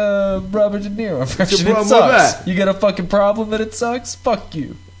my Robert De Niro impression. It sucks. You got a fucking problem that it sucks? Fuck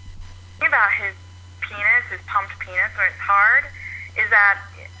you. About his penis, his pumped penis when it's hard, is that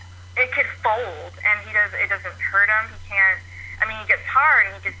it could fold, and it doesn't hurt him. He can't. I mean, he gets hard,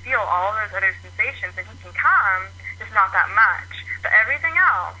 and he can feel all those other sensations, and he can come, just not that much. But everything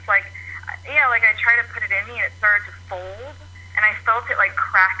else, like I tried to put it in me, and it started to fold, and I felt it like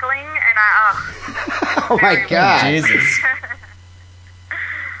crackling, and oh my God, Jesus.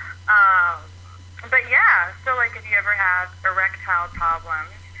 But yeah, so like if you ever have erectile problems,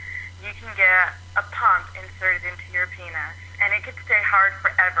 you can get a pump inserted into your penis, and it could stay hard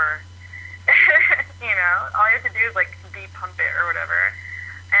forever. All you have to do is like de-pump it or whatever.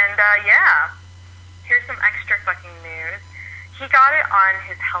 And yeah, here's some extra fucking news. He got it on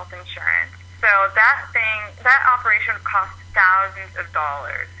his health insurance. So that operation would cost thousands of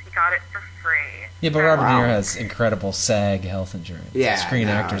dollars. He got it for free. Yeah, but Robert De Niro has incredible SAG health insurance. Yeah, Screen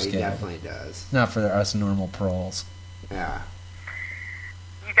Actors he Guild. definitely does. Not for us normal proles. Yeah.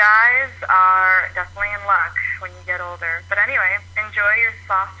 You guys are definitely in luck when you get older. But anyway, enjoy your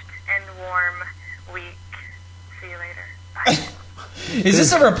soft and warm week. See you later. Bye. Is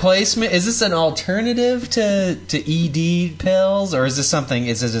this a replacement? Is this an alternative to ED pills, or is this a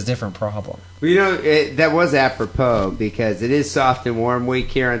different problem? Well, that was apropos because it is soft and warm week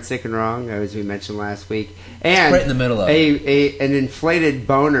here on Sick and Wrong, as we mentioned last week. And it's right in the middle of an inflated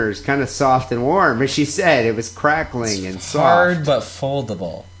boner is kind of soft and warm. As she said, it was crackling and soft. Hard but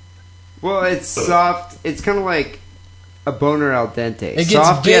foldable. Well, it's soft. It's kind of like a boner al dente. It gets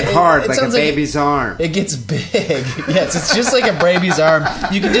soft big, yet hard, like a sounds baby's arm. It gets big. Yes, it's just like a baby's arm.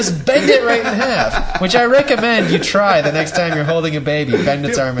 You can just bend it right in half, which I recommend you try the next time you're holding a baby. Bend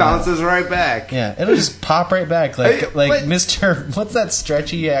its arm in half. Bounces right back. Yeah, it'll just pop right back like Mr. What's that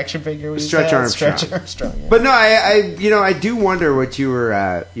stretchy action figure? Stretch Armstrong. Stretch Armstrong. Yeah. But no, I do wonder what you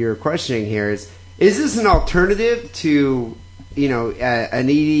were questioning here is this an alternative to an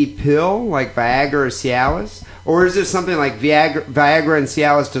ED pill like Viagra or Cialis? Or is there something like Viagra and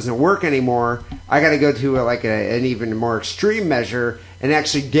Cialis doesn't work anymore? I got to go to an even more extreme measure and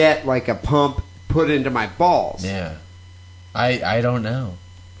actually get like a pump put into my balls. Yeah, I don't know.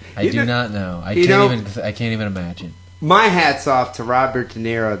 I do not know. I can't even imagine. My hat's off to Robert De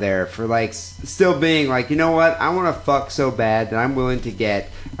Niro there for like still being like, you know what? I want to fuck so bad that I'm willing to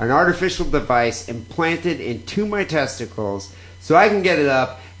get an artificial device implanted into my testicles so I can get it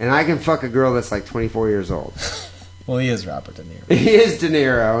up. And I can fuck a girl that's like 24 years old. Well, he is Robert De Niro. He is De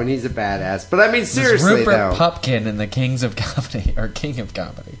Niro, and he's a badass. But I mean, seriously, Rupert though. Pupkin in the Kings of Comedy, or King of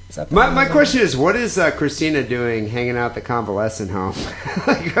Comedy. My question is, what is Christina doing hanging out at the convalescent home?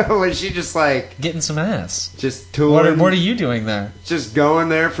 Was she just like... Getting some ass. Just tooling? What are you doing there? Just going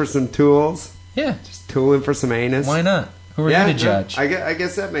there for some tools? Yeah. Just tooling for some anus? Why not? Who are you to judge? I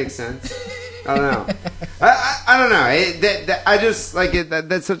guess that makes sense. I don't know. I don't know. I just like it.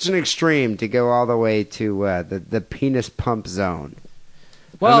 That's such an extreme to go all the way to the penis pump zone.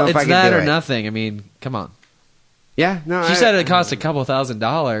 Well, it's that or nothing. I mean, come on. Yeah, no. She said it cost a couple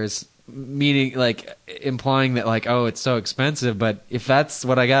 $1,000s, meaning like implying that like, oh, it's so expensive. But if that's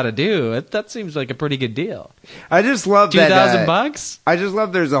what I got to do, that seems like a pretty good deal. I just love $2,000. I just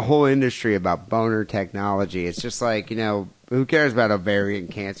love there's a whole industry about boner technology. It's just like who cares about ovarian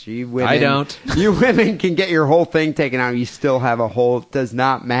cancer? You women, I don't. You women can get your whole thing taken out. You still have a hole. It does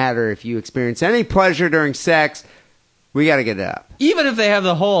not matter if you experience any pleasure during sex. We got to get it up. Even if they have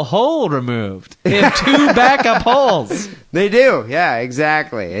the whole hole removed. They have 2 backup holes. They do. Yeah,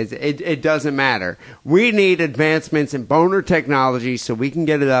 exactly. It doesn't matter. We need advancements in boner technology so we can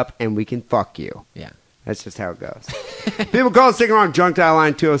get it up and we can fuck you. Yeah. That's just how it goes. People call us, stick around, junk dial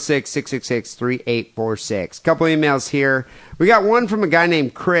line 206-666-3846. Couple emails here. We got one from a guy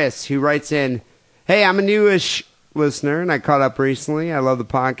named Chris who writes in, hey, I'm a newish listener and I caught up recently. I love the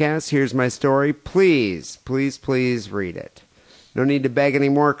podcast. Here's my story. Please, please, please read it. No need to beg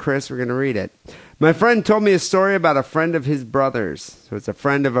anymore, Chris. We're going to read it. My friend told me a story about a friend of his brother's. So it's a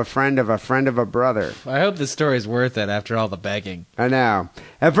friend of a friend of a friend of a brother. I hope this story is worth it after all the begging. I know.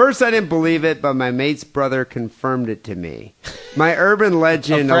 At first I didn't believe it, but my mate's brother confirmed it to me. My urban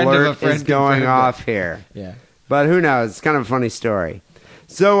legend alert is going off here. Yeah. But who knows? It's kind of a funny story.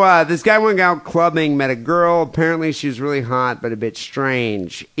 So this guy went out clubbing, met a girl. Apparently she was really hot, but a bit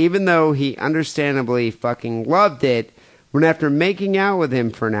strange. Even though he understandably fucking loved it, when after making out with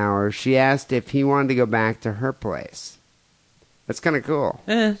him for an hour, she asked if he wanted to go back to her place. That's kind of cool.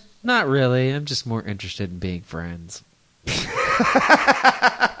 Not really. I'm just more interested in being friends.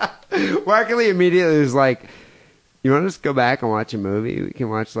 Wackily immediately was like, you want to just go back and watch a movie? We can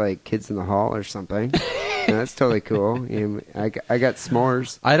watch like Kids in the Hall or something. That's totally cool. I got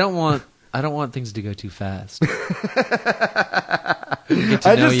s'mores. I don't want things to go too fast.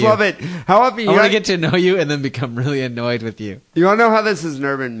 I just love it. How often I want to get to know you and then become really annoyed with you. You want to know how this is an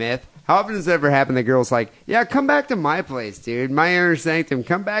urban myth? How often does it ever happen that girl's like, yeah, come back to my place, dude. My inner sanctum.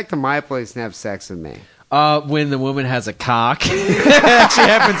 Come back to my place and have sex with me. When the woman has a cock. It actually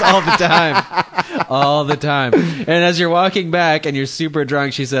happens all the time. All the time. And as you're walking back and you're super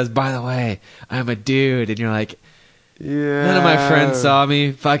drunk, she says, by the way, I'm a dude. And you're like, yeah. None of my friends saw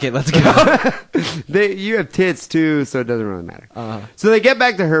me. Fuck it, let's go. You have tits too, so it doesn't really matter. So they get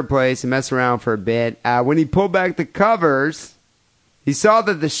back to her place and mess around for a bit. When he pulled back the covers, he saw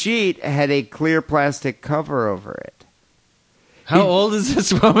that the sheet had a clear plastic cover over it. How old is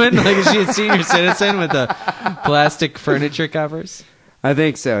this woman? Like, is she a senior citizen with the plastic furniture covers? I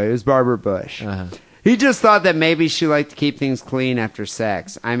think so. It was Barbara Bush. He just thought that maybe she liked to keep things clean after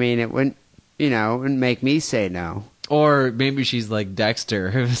sex. I mean, it wouldn't make me say no. Or maybe she's like Dexter,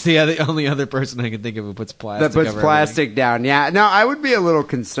 who's the only other person I can think of who puts plastic that puts plastic down. Yeah, no, I would be a little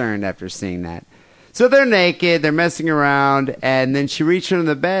concerned after seeing that. So they're naked, they're messing around, and then she reached under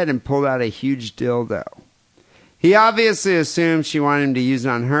the bed and pulled out a huge dildo. He obviously assumed she wanted him to use it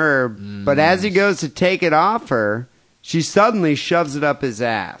on her, but as he goes to take it off her, she suddenly shoves it up his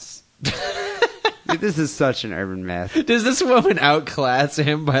ass. Dude, this is such an urban myth. Does this woman outclass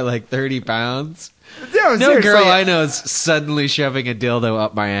him by like 30 pounds? No girl I know is suddenly shoving a dildo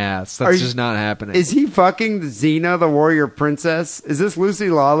up my ass. That's just not happening. Is he fucking Xena, the warrior princess? Is this Lucy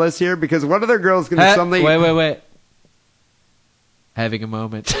Lawless here? Because what other girl's going to suddenly... Wait. Having a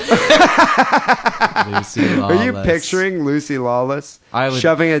moment. Lucy Lawless. Are you picturing Lucy Lawless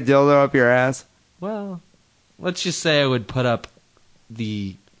shoving a dildo up your ass? Well, let's just say I would put up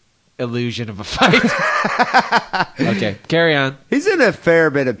the illusion of a fight. Okay, carry on. He's in a fair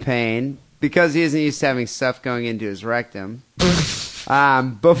bit of pain because he isn't used to having stuff going into his rectum.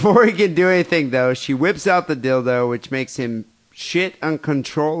 Before he can do anything, though, she whips out the dildo, which makes him shit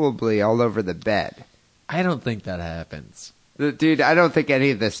uncontrollably all over the bed. I don't think that happens. Dude, I don't think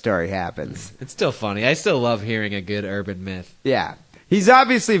any of this story happens. It's still funny. I still love hearing a good urban myth. Yeah. He's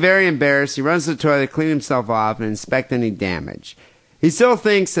obviously very embarrassed. He runs to the toilet, clean himself off, and inspect any damage. He still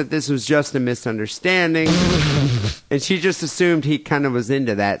thinks that this was just a misunderstanding, and she just assumed he kind of was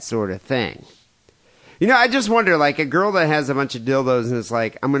into that sort of thing. You know, I just wonder, like, a girl that has a bunch of dildos and is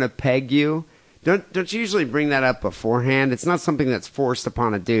like, I'm going to peg you, don't you usually bring that up beforehand? It's not something that's forced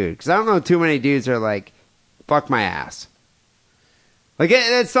upon a dude. Because I don't know too many dudes are like, fuck my ass. Like,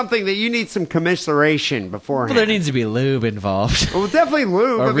 it's something that you need some commiseration beforehand. Well, there needs to be lube involved. Well, definitely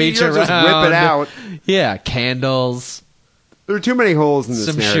lube. Or reach around. Just whip it out. Yeah, candles. There are too many holes in this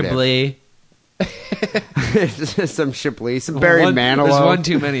some narrative. Some Chablis. Some Barry Manilow. There's one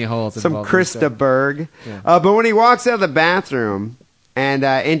too many holes. Some Krista Berg. Yeah. But when he walks out of the bathroom and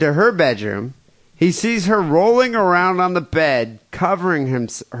into her bedroom, he sees her rolling around on the bed, covering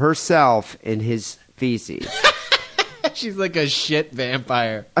herself in his feces. She's like a shit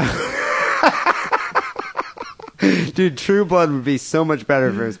vampire. Dude, True Blood would be so much better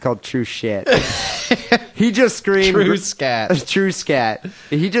if it was called True Shit. He just screamed... True Scat. True Scat.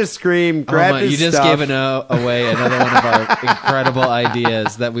 He just screamed, grabbed his stuff... You just gave away another one of our incredible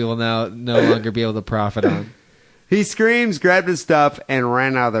ideas that we will now no longer be able to profit on. He screams, grabbed his stuff, and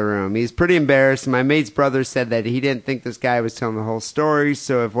ran out of the room. He's pretty embarrassed. My mate's brother said that he didn't think this guy was telling the whole story,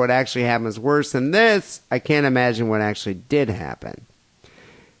 so if what actually happened was worse than this, I can't imagine what actually did happen.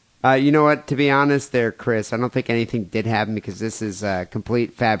 You know what? To be honest there, Chris, I don't think anything did happen because this is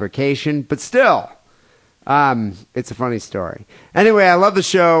complete fabrication, but still, it's a funny story. Anyway, I love the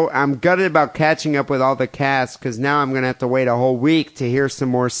show. I'm gutted about catching up with all the cast because now I'm going to have to wait a whole week to hear some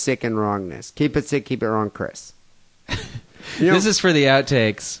more sick and wrongness. Keep it sick, keep it wrong, Chris. This is for the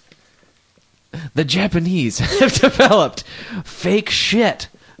outtakes. The Japanese have developed fake shit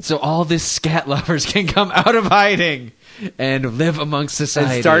so all these scat lovers can come out of hiding and live amongst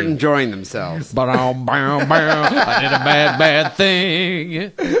society. And start enjoying themselves. I did a bad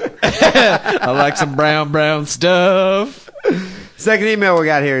thing. I like some brown stuff. Second email we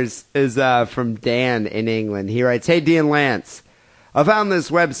got here is from Dan in England. He writes, Hey, Dee and Lance. I found this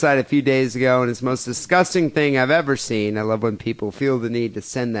website a few days ago, and it's the most disgusting thing I've ever seen. I love when people feel the need to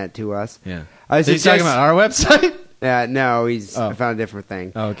send that to us. Yeah. Is he talking about our website? No, I found a different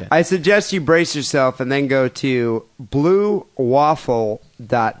thing. Oh, okay. I suggest you brace yourself and then go to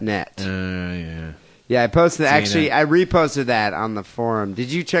bluewaffle.net. Yeah. Yeah, I posted I reposted that on the forum.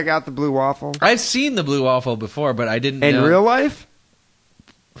 Did you check out the Blue Waffle? I've seen the Blue Waffle before, but I didn't know. In real life?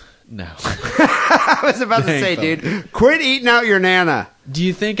 No. I was about to say, dude, quit eating out your Nana. Do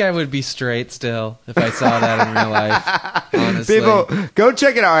you think I would be straight still if I saw that in real life? Honestly. People, go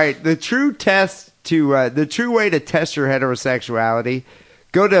check it out. All right, the true test to the true way to test your heterosexuality,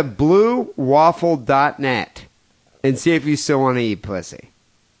 go to bluewaffle.net and see if you still want to eat pussy.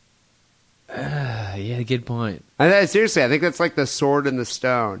 Yeah, good point. Seriously, I think that's like the sword and the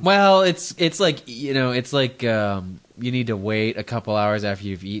stone. Well, it's like you need to wait a couple hours after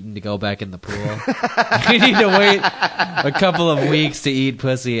you've eaten to go back in the pool. You need to wait a couple of weeks to eat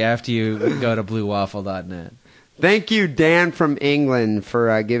pussy after you go to bluewaffle.net. Thank you, Dan from England,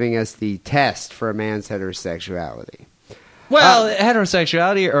 for giving us the test for a man's heterosexuality. Well,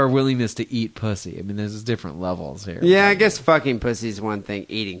 heterosexuality or willingness to eat pussy. I mean, there's different levels here. Yeah, I guess fucking pussy is one thing.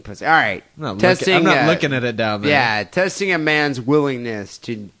 Eating pussy. All right. I'm not looking at it down there. Yeah, testing a man's willingness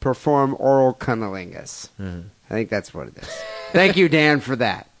to perform oral cunnilingus. I think that's what it is. Thank you, Dan, for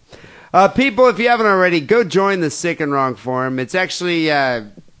that. People, if you haven't already, go join the Sick and Wrong Forum. It's actually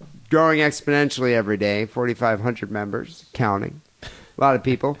growing exponentially every day. 4,500 members, counting. A lot of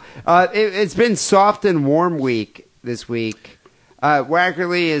people. It's been soft and warm week this week.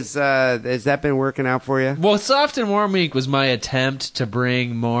 Wackerly, has that been working out for you? Well, Soft and Warm Week was my attempt to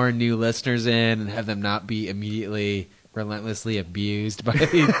bring more new listeners in and have them not be immediately relentlessly abused by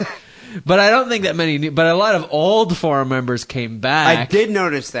these. But I don't think that many but a lot of old forum members came back. I did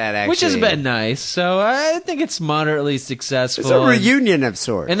notice that, actually. Which has been nice. So I think it's moderately successful. It's a reunion of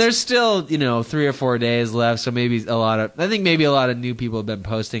sorts. And there's still, 3 or 4 days left, so maybe a lot of new people have been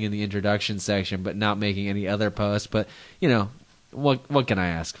posting in the introduction section, but not making any other posts. But, what can I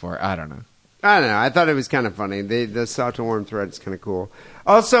ask for? I don't know. I thought it was kind of funny. The soft and warm thread is kind of cool.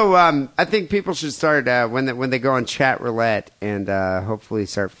 Also, I think people should start when they go on Chatroulette and hopefully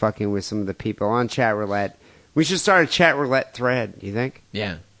start fucking with some of the people on Chatroulette. We should start a Chatroulette thread. You think?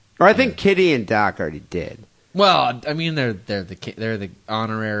 Yeah. Or I think Kitty and Doc already did. Well, I mean, they're the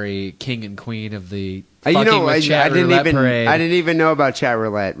honorary king and queen of the I didn't parade. I didn't even know about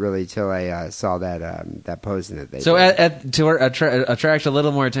Chatroulette really till I saw that posting that they. So did. to attract a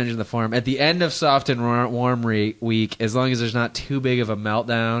little more attention to the forum, at the end of Soft and Warm Week, as long as there's not too big of a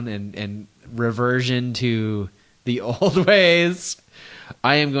meltdown and reversion to the old ways,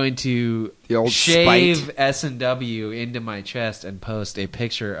 I am going to shave S&W into my chest and post a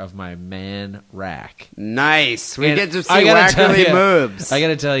picture of my man rack. Nice. We get to see Wackerly moves. I got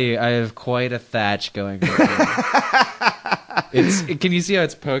to tell you, I have quite a thatch going right now. Can you see how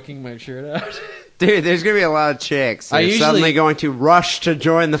it's poking my shirt out? Dude, there's going to be a lot of chicks that are suddenly going to rush to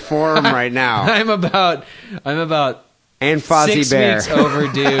join the forum right now. I'm about and Fozzie 6 Bear. weeks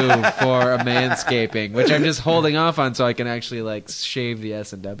overdue for a manscaping, which I'm just holding off on so I can actually shave the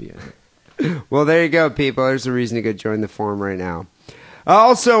S&W. Well, there you go, people. There's a reason to go join the forum right now.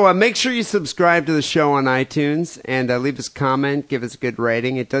 Also, make sure you subscribe to the show on iTunes and leave us a comment, give us a good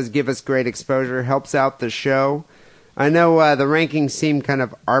rating. It does give us great exposure, helps out the show. I know the rankings seem kind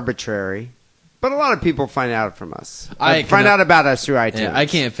of arbitrary, but a lot of people find out from us. Find out about us through iTunes. Yeah, I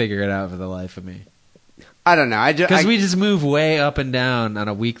can't figure it out for the life of me. I don't know. Because we just move way up and down on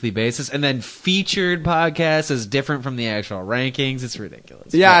a weekly basis, and then featured podcasts is different from the actual rankings. It's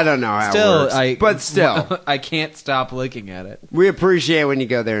ridiculous. Yeah, I don't know how it works. Still, I can't stop looking at it. We appreciate when you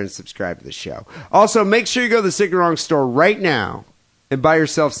go there and subscribe to the show. Also, make sure you go to the Sick and Wrong store right now and buy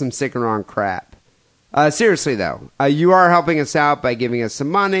yourself some Sick and Wrong crap. Seriously, though, you are helping us out by giving us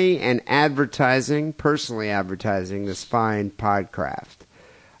some money and personally advertising this fine podcraft.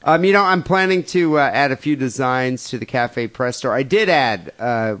 I'm planning to add a few designs to the Cafe Press store. I did add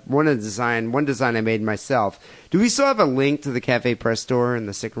one design I made myself. Do we still have a link to the Cafe Press store and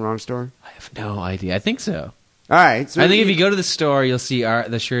the Sick and Wrong store? I have no idea. I think so. All right. So I think if you go to the store, you'll see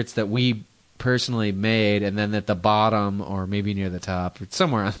the shirts that we personally made, and then at the bottom or maybe near the top, or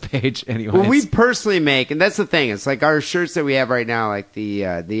somewhere on the page. Anyways, well, we personally make, and that's the thing. It's like our shirts that we have right now, like the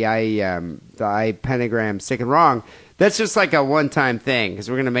I pentagram Sick and Wrong. That's just like a one-time thing because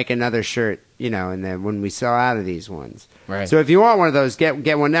we're going to make another shirt, and then when we sell out of these ones. Right. So if you want one of those,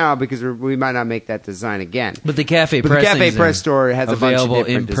 get one now because we might not make that design again. But the Cafe Press store has a bunch of different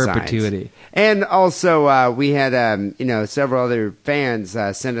in perpetuity. Designs. And also, we had several other fans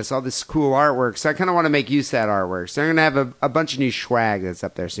send us all this cool artwork. So I kind of want to make use of that artwork. So I'm going to have a bunch of new swag that's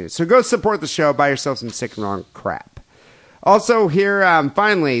up there soon. So go support the show. Buy yourself some Sick and Wrong crap. Also, here,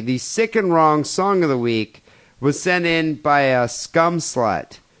 finally, the Sick and Wrong Song of the Week was sent in by a scum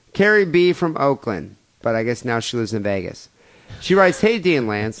slut, Carrie B. from Oakland, but I guess now she lives in Vegas. She writes, "Hey, Dee and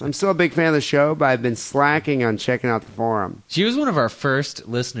Lance, I'm still a big fan of the show, but I've been slacking on checking out the forum." She was one of our first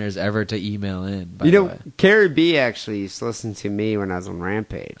listeners ever to email in, by the way. Carrie B. actually used to listen to me when I was on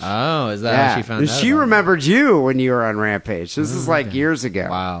Rampage. Oh, is that how she found out? She remembered you when you were on Rampage. This is like years ago.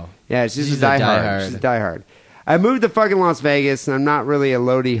 Wow. Yeah, she's a diehard. She's a diehard. I moved to fucking Las Vegas, and I'm not really a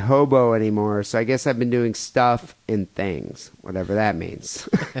Lodi hobo anymore, so I guess I've been doing stuff and things, whatever that means.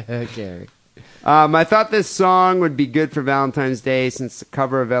 Okay. I thought this song would be good for Valentine's Day since the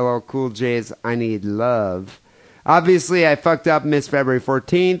cover of LL Cool J's I Need Love. Obviously, I fucked up Miss February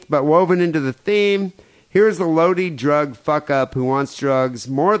 14th, but woven into the theme, here's the Lodi drug fuck-up who wants drugs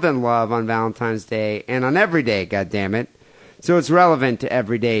more than love on Valentine's Day and on every day, goddammit. So it's relevant to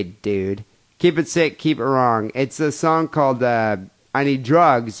every day, dude. Keep it sick, keep it wrong. It's a song called I Need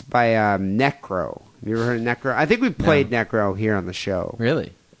Drugs by Necro. Have you ever heard of Necro? I think we played Necro here on the show.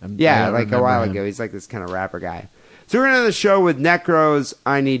 Really? Yeah, like a while ago. He's like this kind of rapper guy. So we're going to end the show with Necro's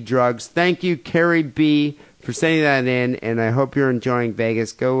I Need Drugs. Thank you, Carrie B., for sending that in, and I hope you're enjoying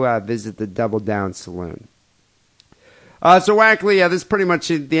Vegas. Go visit the Double Down Saloon. So, Wackley, this is pretty much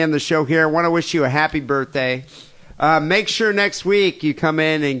the end of the show here. I want to wish you a happy birthday. Make sure next week you come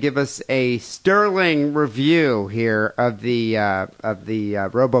in and give us a sterling review here of the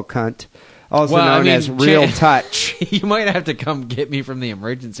RoboCunt, also known as Real Touch. You might have to come get me from the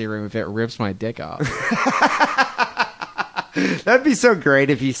emergency room if it rips my dick off. That'd be so great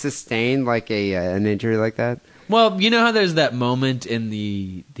if you sustained like an injury like that. Well, you know how there's that moment in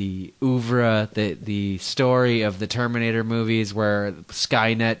the oeuvre, the story of the Terminator movies where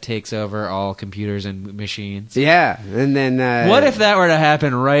Skynet takes over all computers and machines? Yeah, and then... what if that were to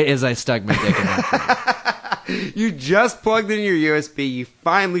happen right as I stuck my dick in that thing? You just plugged in your USB, you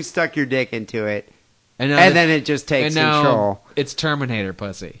finally stuck your dick into it, and then it just takes control. It's Terminator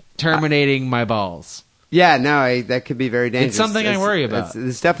pussy. Terminating my balls. Yeah, no, that could be very dangerous. It's something I worry about.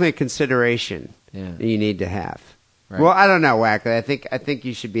 It's definitely a consideration that you need to have. Right. Well, I don't know, Wackley. I think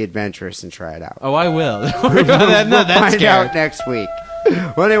you should be adventurous and try it out. Oh, I will. We'll find out next week.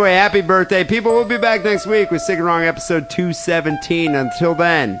 Well, anyway, happy birthday. People, we'll be back next week with Sick and Wrong episode 217. Until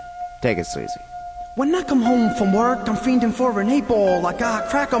then, take it sleazy. When I come home from work, I'm fiending for an 8-ball. I got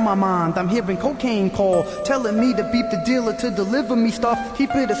crack on my mind, I'm hearing cocaine call, telling me to beep the dealer to deliver me stuff.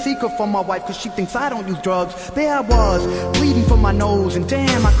 Keep it a secret from my wife, cause she thinks I don't use drugs. There I was, bleeding from my nose, and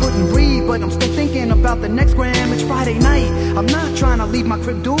damn, I couldn't breathe, but I'm still thinking about the next gram. It's Friday night, I'm not trying to leave my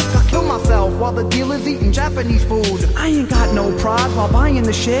crib, dude. I kill myself while the dealer's eating Japanese food. I ain't got no pride while buying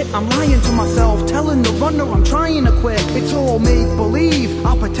the shit. I'm lying to myself, telling the runner I'm trying to quit. It's all make-believe,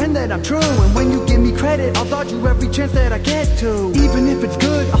 I'll pretend that I'm true, and when you give me credit, I'll dodge you every chance that I get to. Even if it's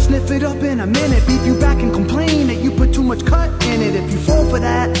good, I'll sniff it up in a minute, beat you back and complain that you put too much cut in it. If you fall for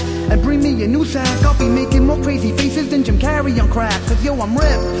that and bring me a new sack, I'll be making more crazy faces than Jim Carrey on crack. Cause yo, I'm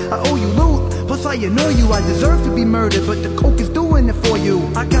ripped, I owe you loot, plus I annoy you. I deserve to be murdered, but the coke is doing it for you.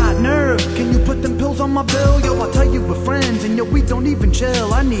 I got nerve, can you put them pills on my bill? Yo, I'll tell you we're friends, and yo, we don't even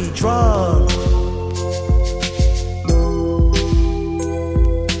chill. I need drugs.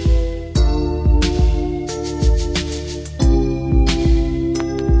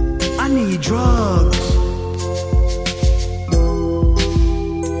 Drugs.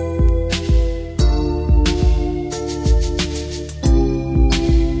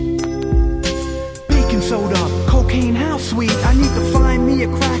 Baking soda, cocaine, how sweet. I need to find me a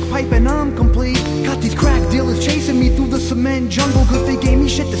crack pipe and I'm complete. Got these crack dealers chasing me through the cement jungle, cause they gave me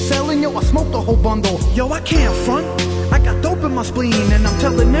shit to sell, and yo, I smoked the whole bundle. Yo, I can't front, I got dope in my spleen, and I'm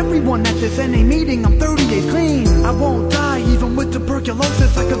telling everyone at this NA meeting I'm 38 clean. I won't die even with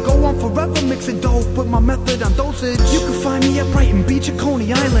tuberculosis. I could go on forever mixing dope with my method on dosage. You can find me at Brighton Beach or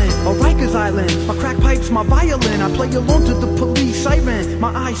Coney Island or Rikers Island. My crack pipe's my violin, I play along to the police siren.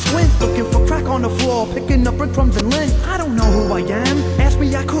 My eyes squint, looking for crack on the floor, picking up breadcrumbs and lint. I don't know who I am, ask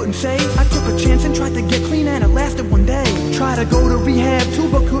me I couldn't say. I took a chance and tried to get clean and it lasted one day. Tried to go to rehab too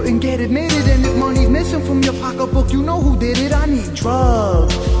but couldn't get admitted, and if money's missing from your pocketbook, you know who did it. I need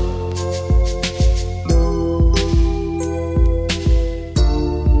drugs.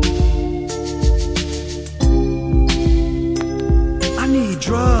 I need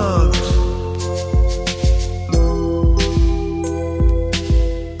drugs.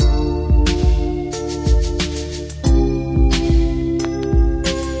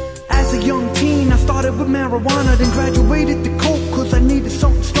 As a young teen, I started with marijuana, then graduated to coke, cause I needed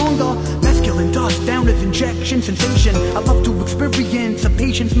something stronger. Masculine dust down as injection sensation. I love to experience a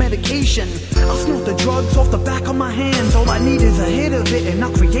patient's medication. I'll snort the drugs off the back of my hands. All I need is a hit of it and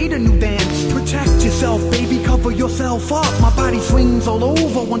I'll create a new dance. Protect yourself, baby, cover yourself up. My body swings all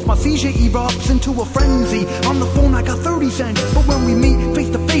over once my seizure erupts into a frenzy. On the phone I got 30 cents, but when we meet face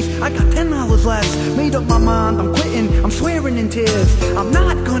to face I got $10 less. Made up my mind, I'm quitting, I'm swearing in tears. I'm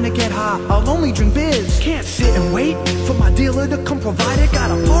not gonna get high, I'll only drink beers. Can't sit and wait for my dealer to come provide it.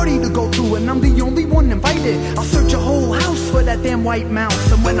 Got a party to go to and I'm the only one invited. I'll search a whole house for that that damn white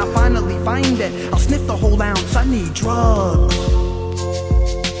mouse. And when I finally find it, I'll sniff the whole ounce. I need drugs.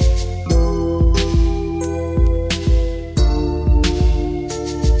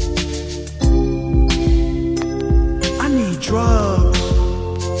 I need drugs.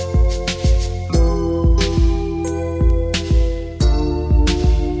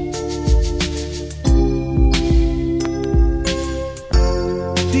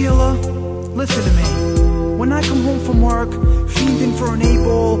 Dealer, listen to me. When I come home from work, fiending for an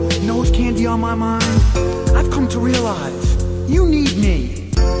 8-ball, nose candy on my mind, I've come to realize you need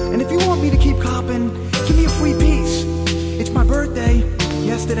me. And if you want me to keep copping, give me a free piece. It's my birthday,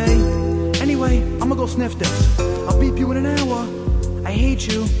 yesterday. Anyway, I'm gonna go sniff this. I'll beep you in an hour. I hate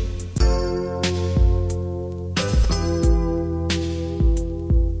you.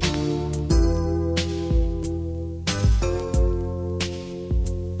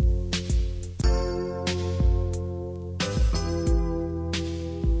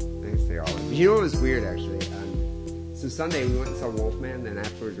 You know what was weird, actually? So Sunday, we went and saw Wolfman, and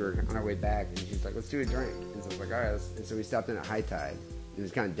afterwards we were on our way back, and she was like, let's do a drink. And so I was like, all right. And so we stopped in at High Tide. It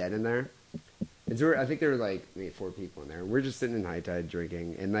was kind of dead in there. And so I think there were like maybe 4 people in there. We're just sitting in High Tide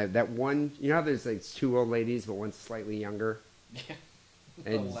drinking. And that one, you know how there's like 2 old ladies, but one's slightly younger? Yeah.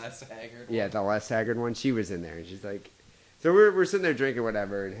 And, the less haggard one. Yeah, the less haggard one. She was in there. And she's like, so we're sitting there drinking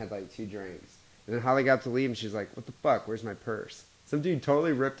whatever, and had like 2 drinks. And then Holly got to leave, and she's like, what the fuck? Where's my purse? Some dude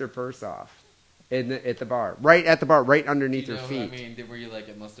totally ripped her purse off. At the bar. Right at the bar, right underneath her feet. I mean, were you like,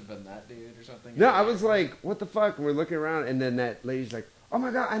 it must have been that dude or something? No, I was like, what the fuck? And we're looking around, and then that lady's like, oh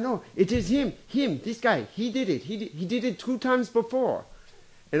my god, I know. It is him, this guy. He did it. He did it 2 times before.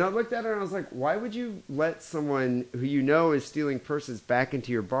 And I looked at her, and I was like, why would you let someone who you know is stealing purses back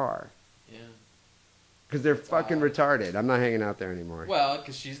into your bar? Yeah. Because they're fucking retarded. I'm not hanging out there anymore. Well,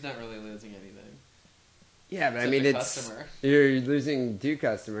 because she's not really losing anything. Yeah, but Except I mean, it's customer. You're losing 2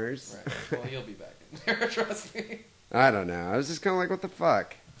 customers. Right. Well, he'll be back in there. Trust me. I don't know. I was just kind of like, what the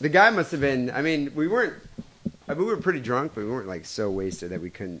fuck? The guy must have been. I mean, we were pretty drunk, but we weren't like so wasted that we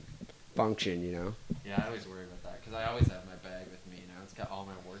couldn't function. You know. Yeah, I always worry about that because I always have my bag with me. You know, it's got all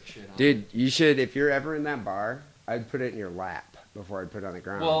my work shit on. Dude, you should. If you're ever in that bar, I'd put it in your lap before I'd put it on the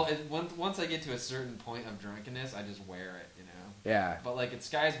ground. Well, once I get to a certain point of drunkenness, I just wear it. You know. Yeah. But like at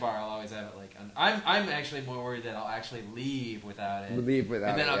Sky's bar, I'll always have it like. I'm actually more worried that I'll actually leave without it. Leave without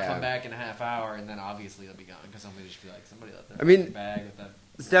it. And then I'll yeah. come back in a half hour, and then obviously it'll be gone because somebody just be like, somebody left their bag with them.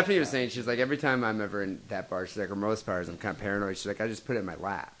 Stephanie was saying, she's like, every time I'm ever in that bar, she's like, or most bars, I'm kind of paranoid. She's like, I just put it in my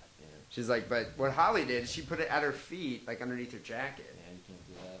lap. Yeah. She's like, but what Holly did is she put it at her feet, like underneath her jacket. Yeah, you can't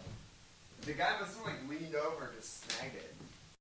do that. The guy must have like leaned over and just snagged it.